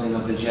just something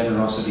of the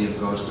generosity of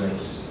God's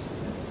grace.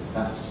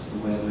 That's the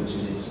way in which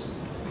it is.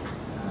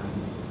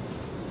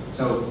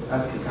 So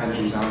that's the kind of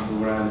example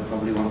where I would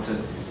probably want to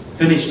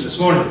finish this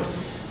morning.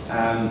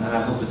 And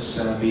I hope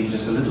it's been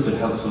just a little bit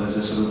helpful as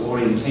a sort of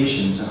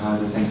orientation to how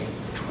to think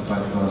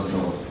about God's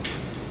law.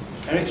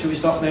 Eric, should we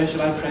stop there? Should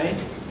I pray?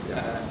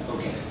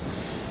 Okay.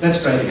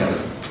 Let's pray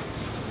together.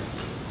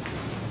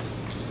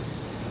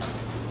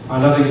 Our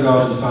loving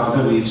God and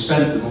Father, we've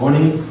spent the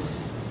morning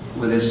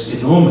with this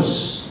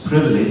enormous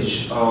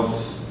privilege of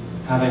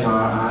having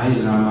our eyes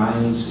and our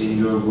minds in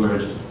your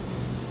word.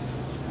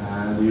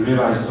 We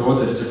realise, Lord,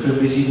 that it's a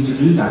privilege even to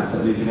do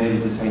that we've been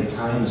able to take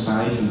time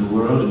aside from the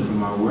world and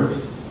from our work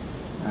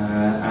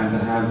and to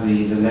have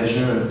the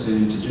leisure to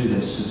do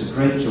this. It's a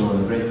great joy,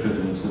 a great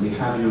privilege that we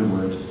have your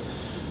word.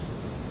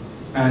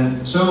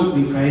 And so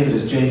we pray that,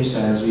 as James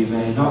says, we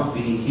may not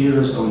be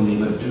hearers only,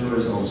 but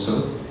doers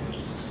also.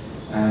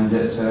 And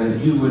that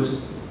you would,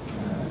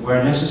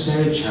 where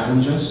necessary,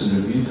 challenge us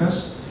and rebuke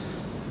us,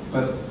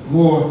 but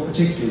more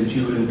particularly that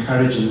you would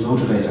encourage and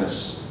motivate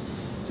us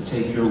to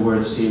take your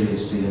word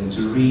seriously and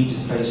to read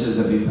places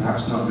that we've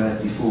perhaps not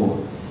read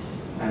before,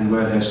 and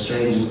where they're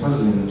strange and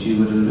puzzling, that you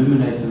would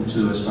illuminate them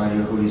to us by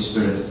your Holy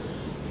Spirit,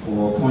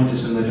 or point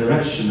us in the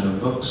direction of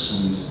books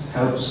and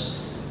helps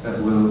that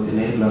will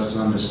enable us to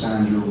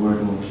understand your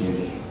word more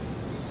clearly.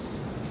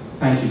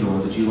 Thank you,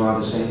 Lord, that you are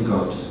the same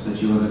God,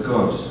 that you are the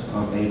God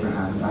of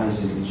Abraham, and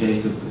Isaac, and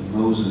Jacob, and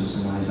Moses,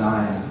 and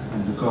Isaiah,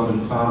 and the God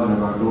and Father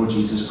of our Lord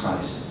Jesus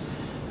Christ,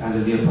 and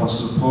of the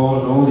Apostle Paul,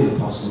 and all the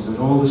apostles, and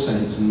all the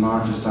saints and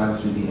martyrs down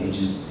through the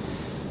ages,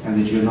 and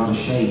that you are not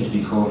ashamed to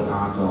be called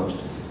our God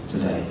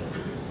today.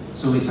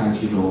 So we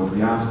thank you, Lord.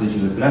 We ask that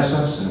you would bless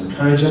us and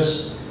encourage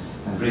us,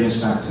 and bring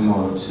us back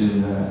tomorrow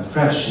to a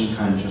fresh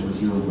encounter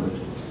with your word.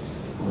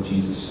 For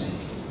Jesus' sake.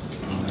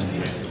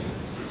 Amen.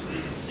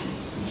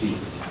 Thank you.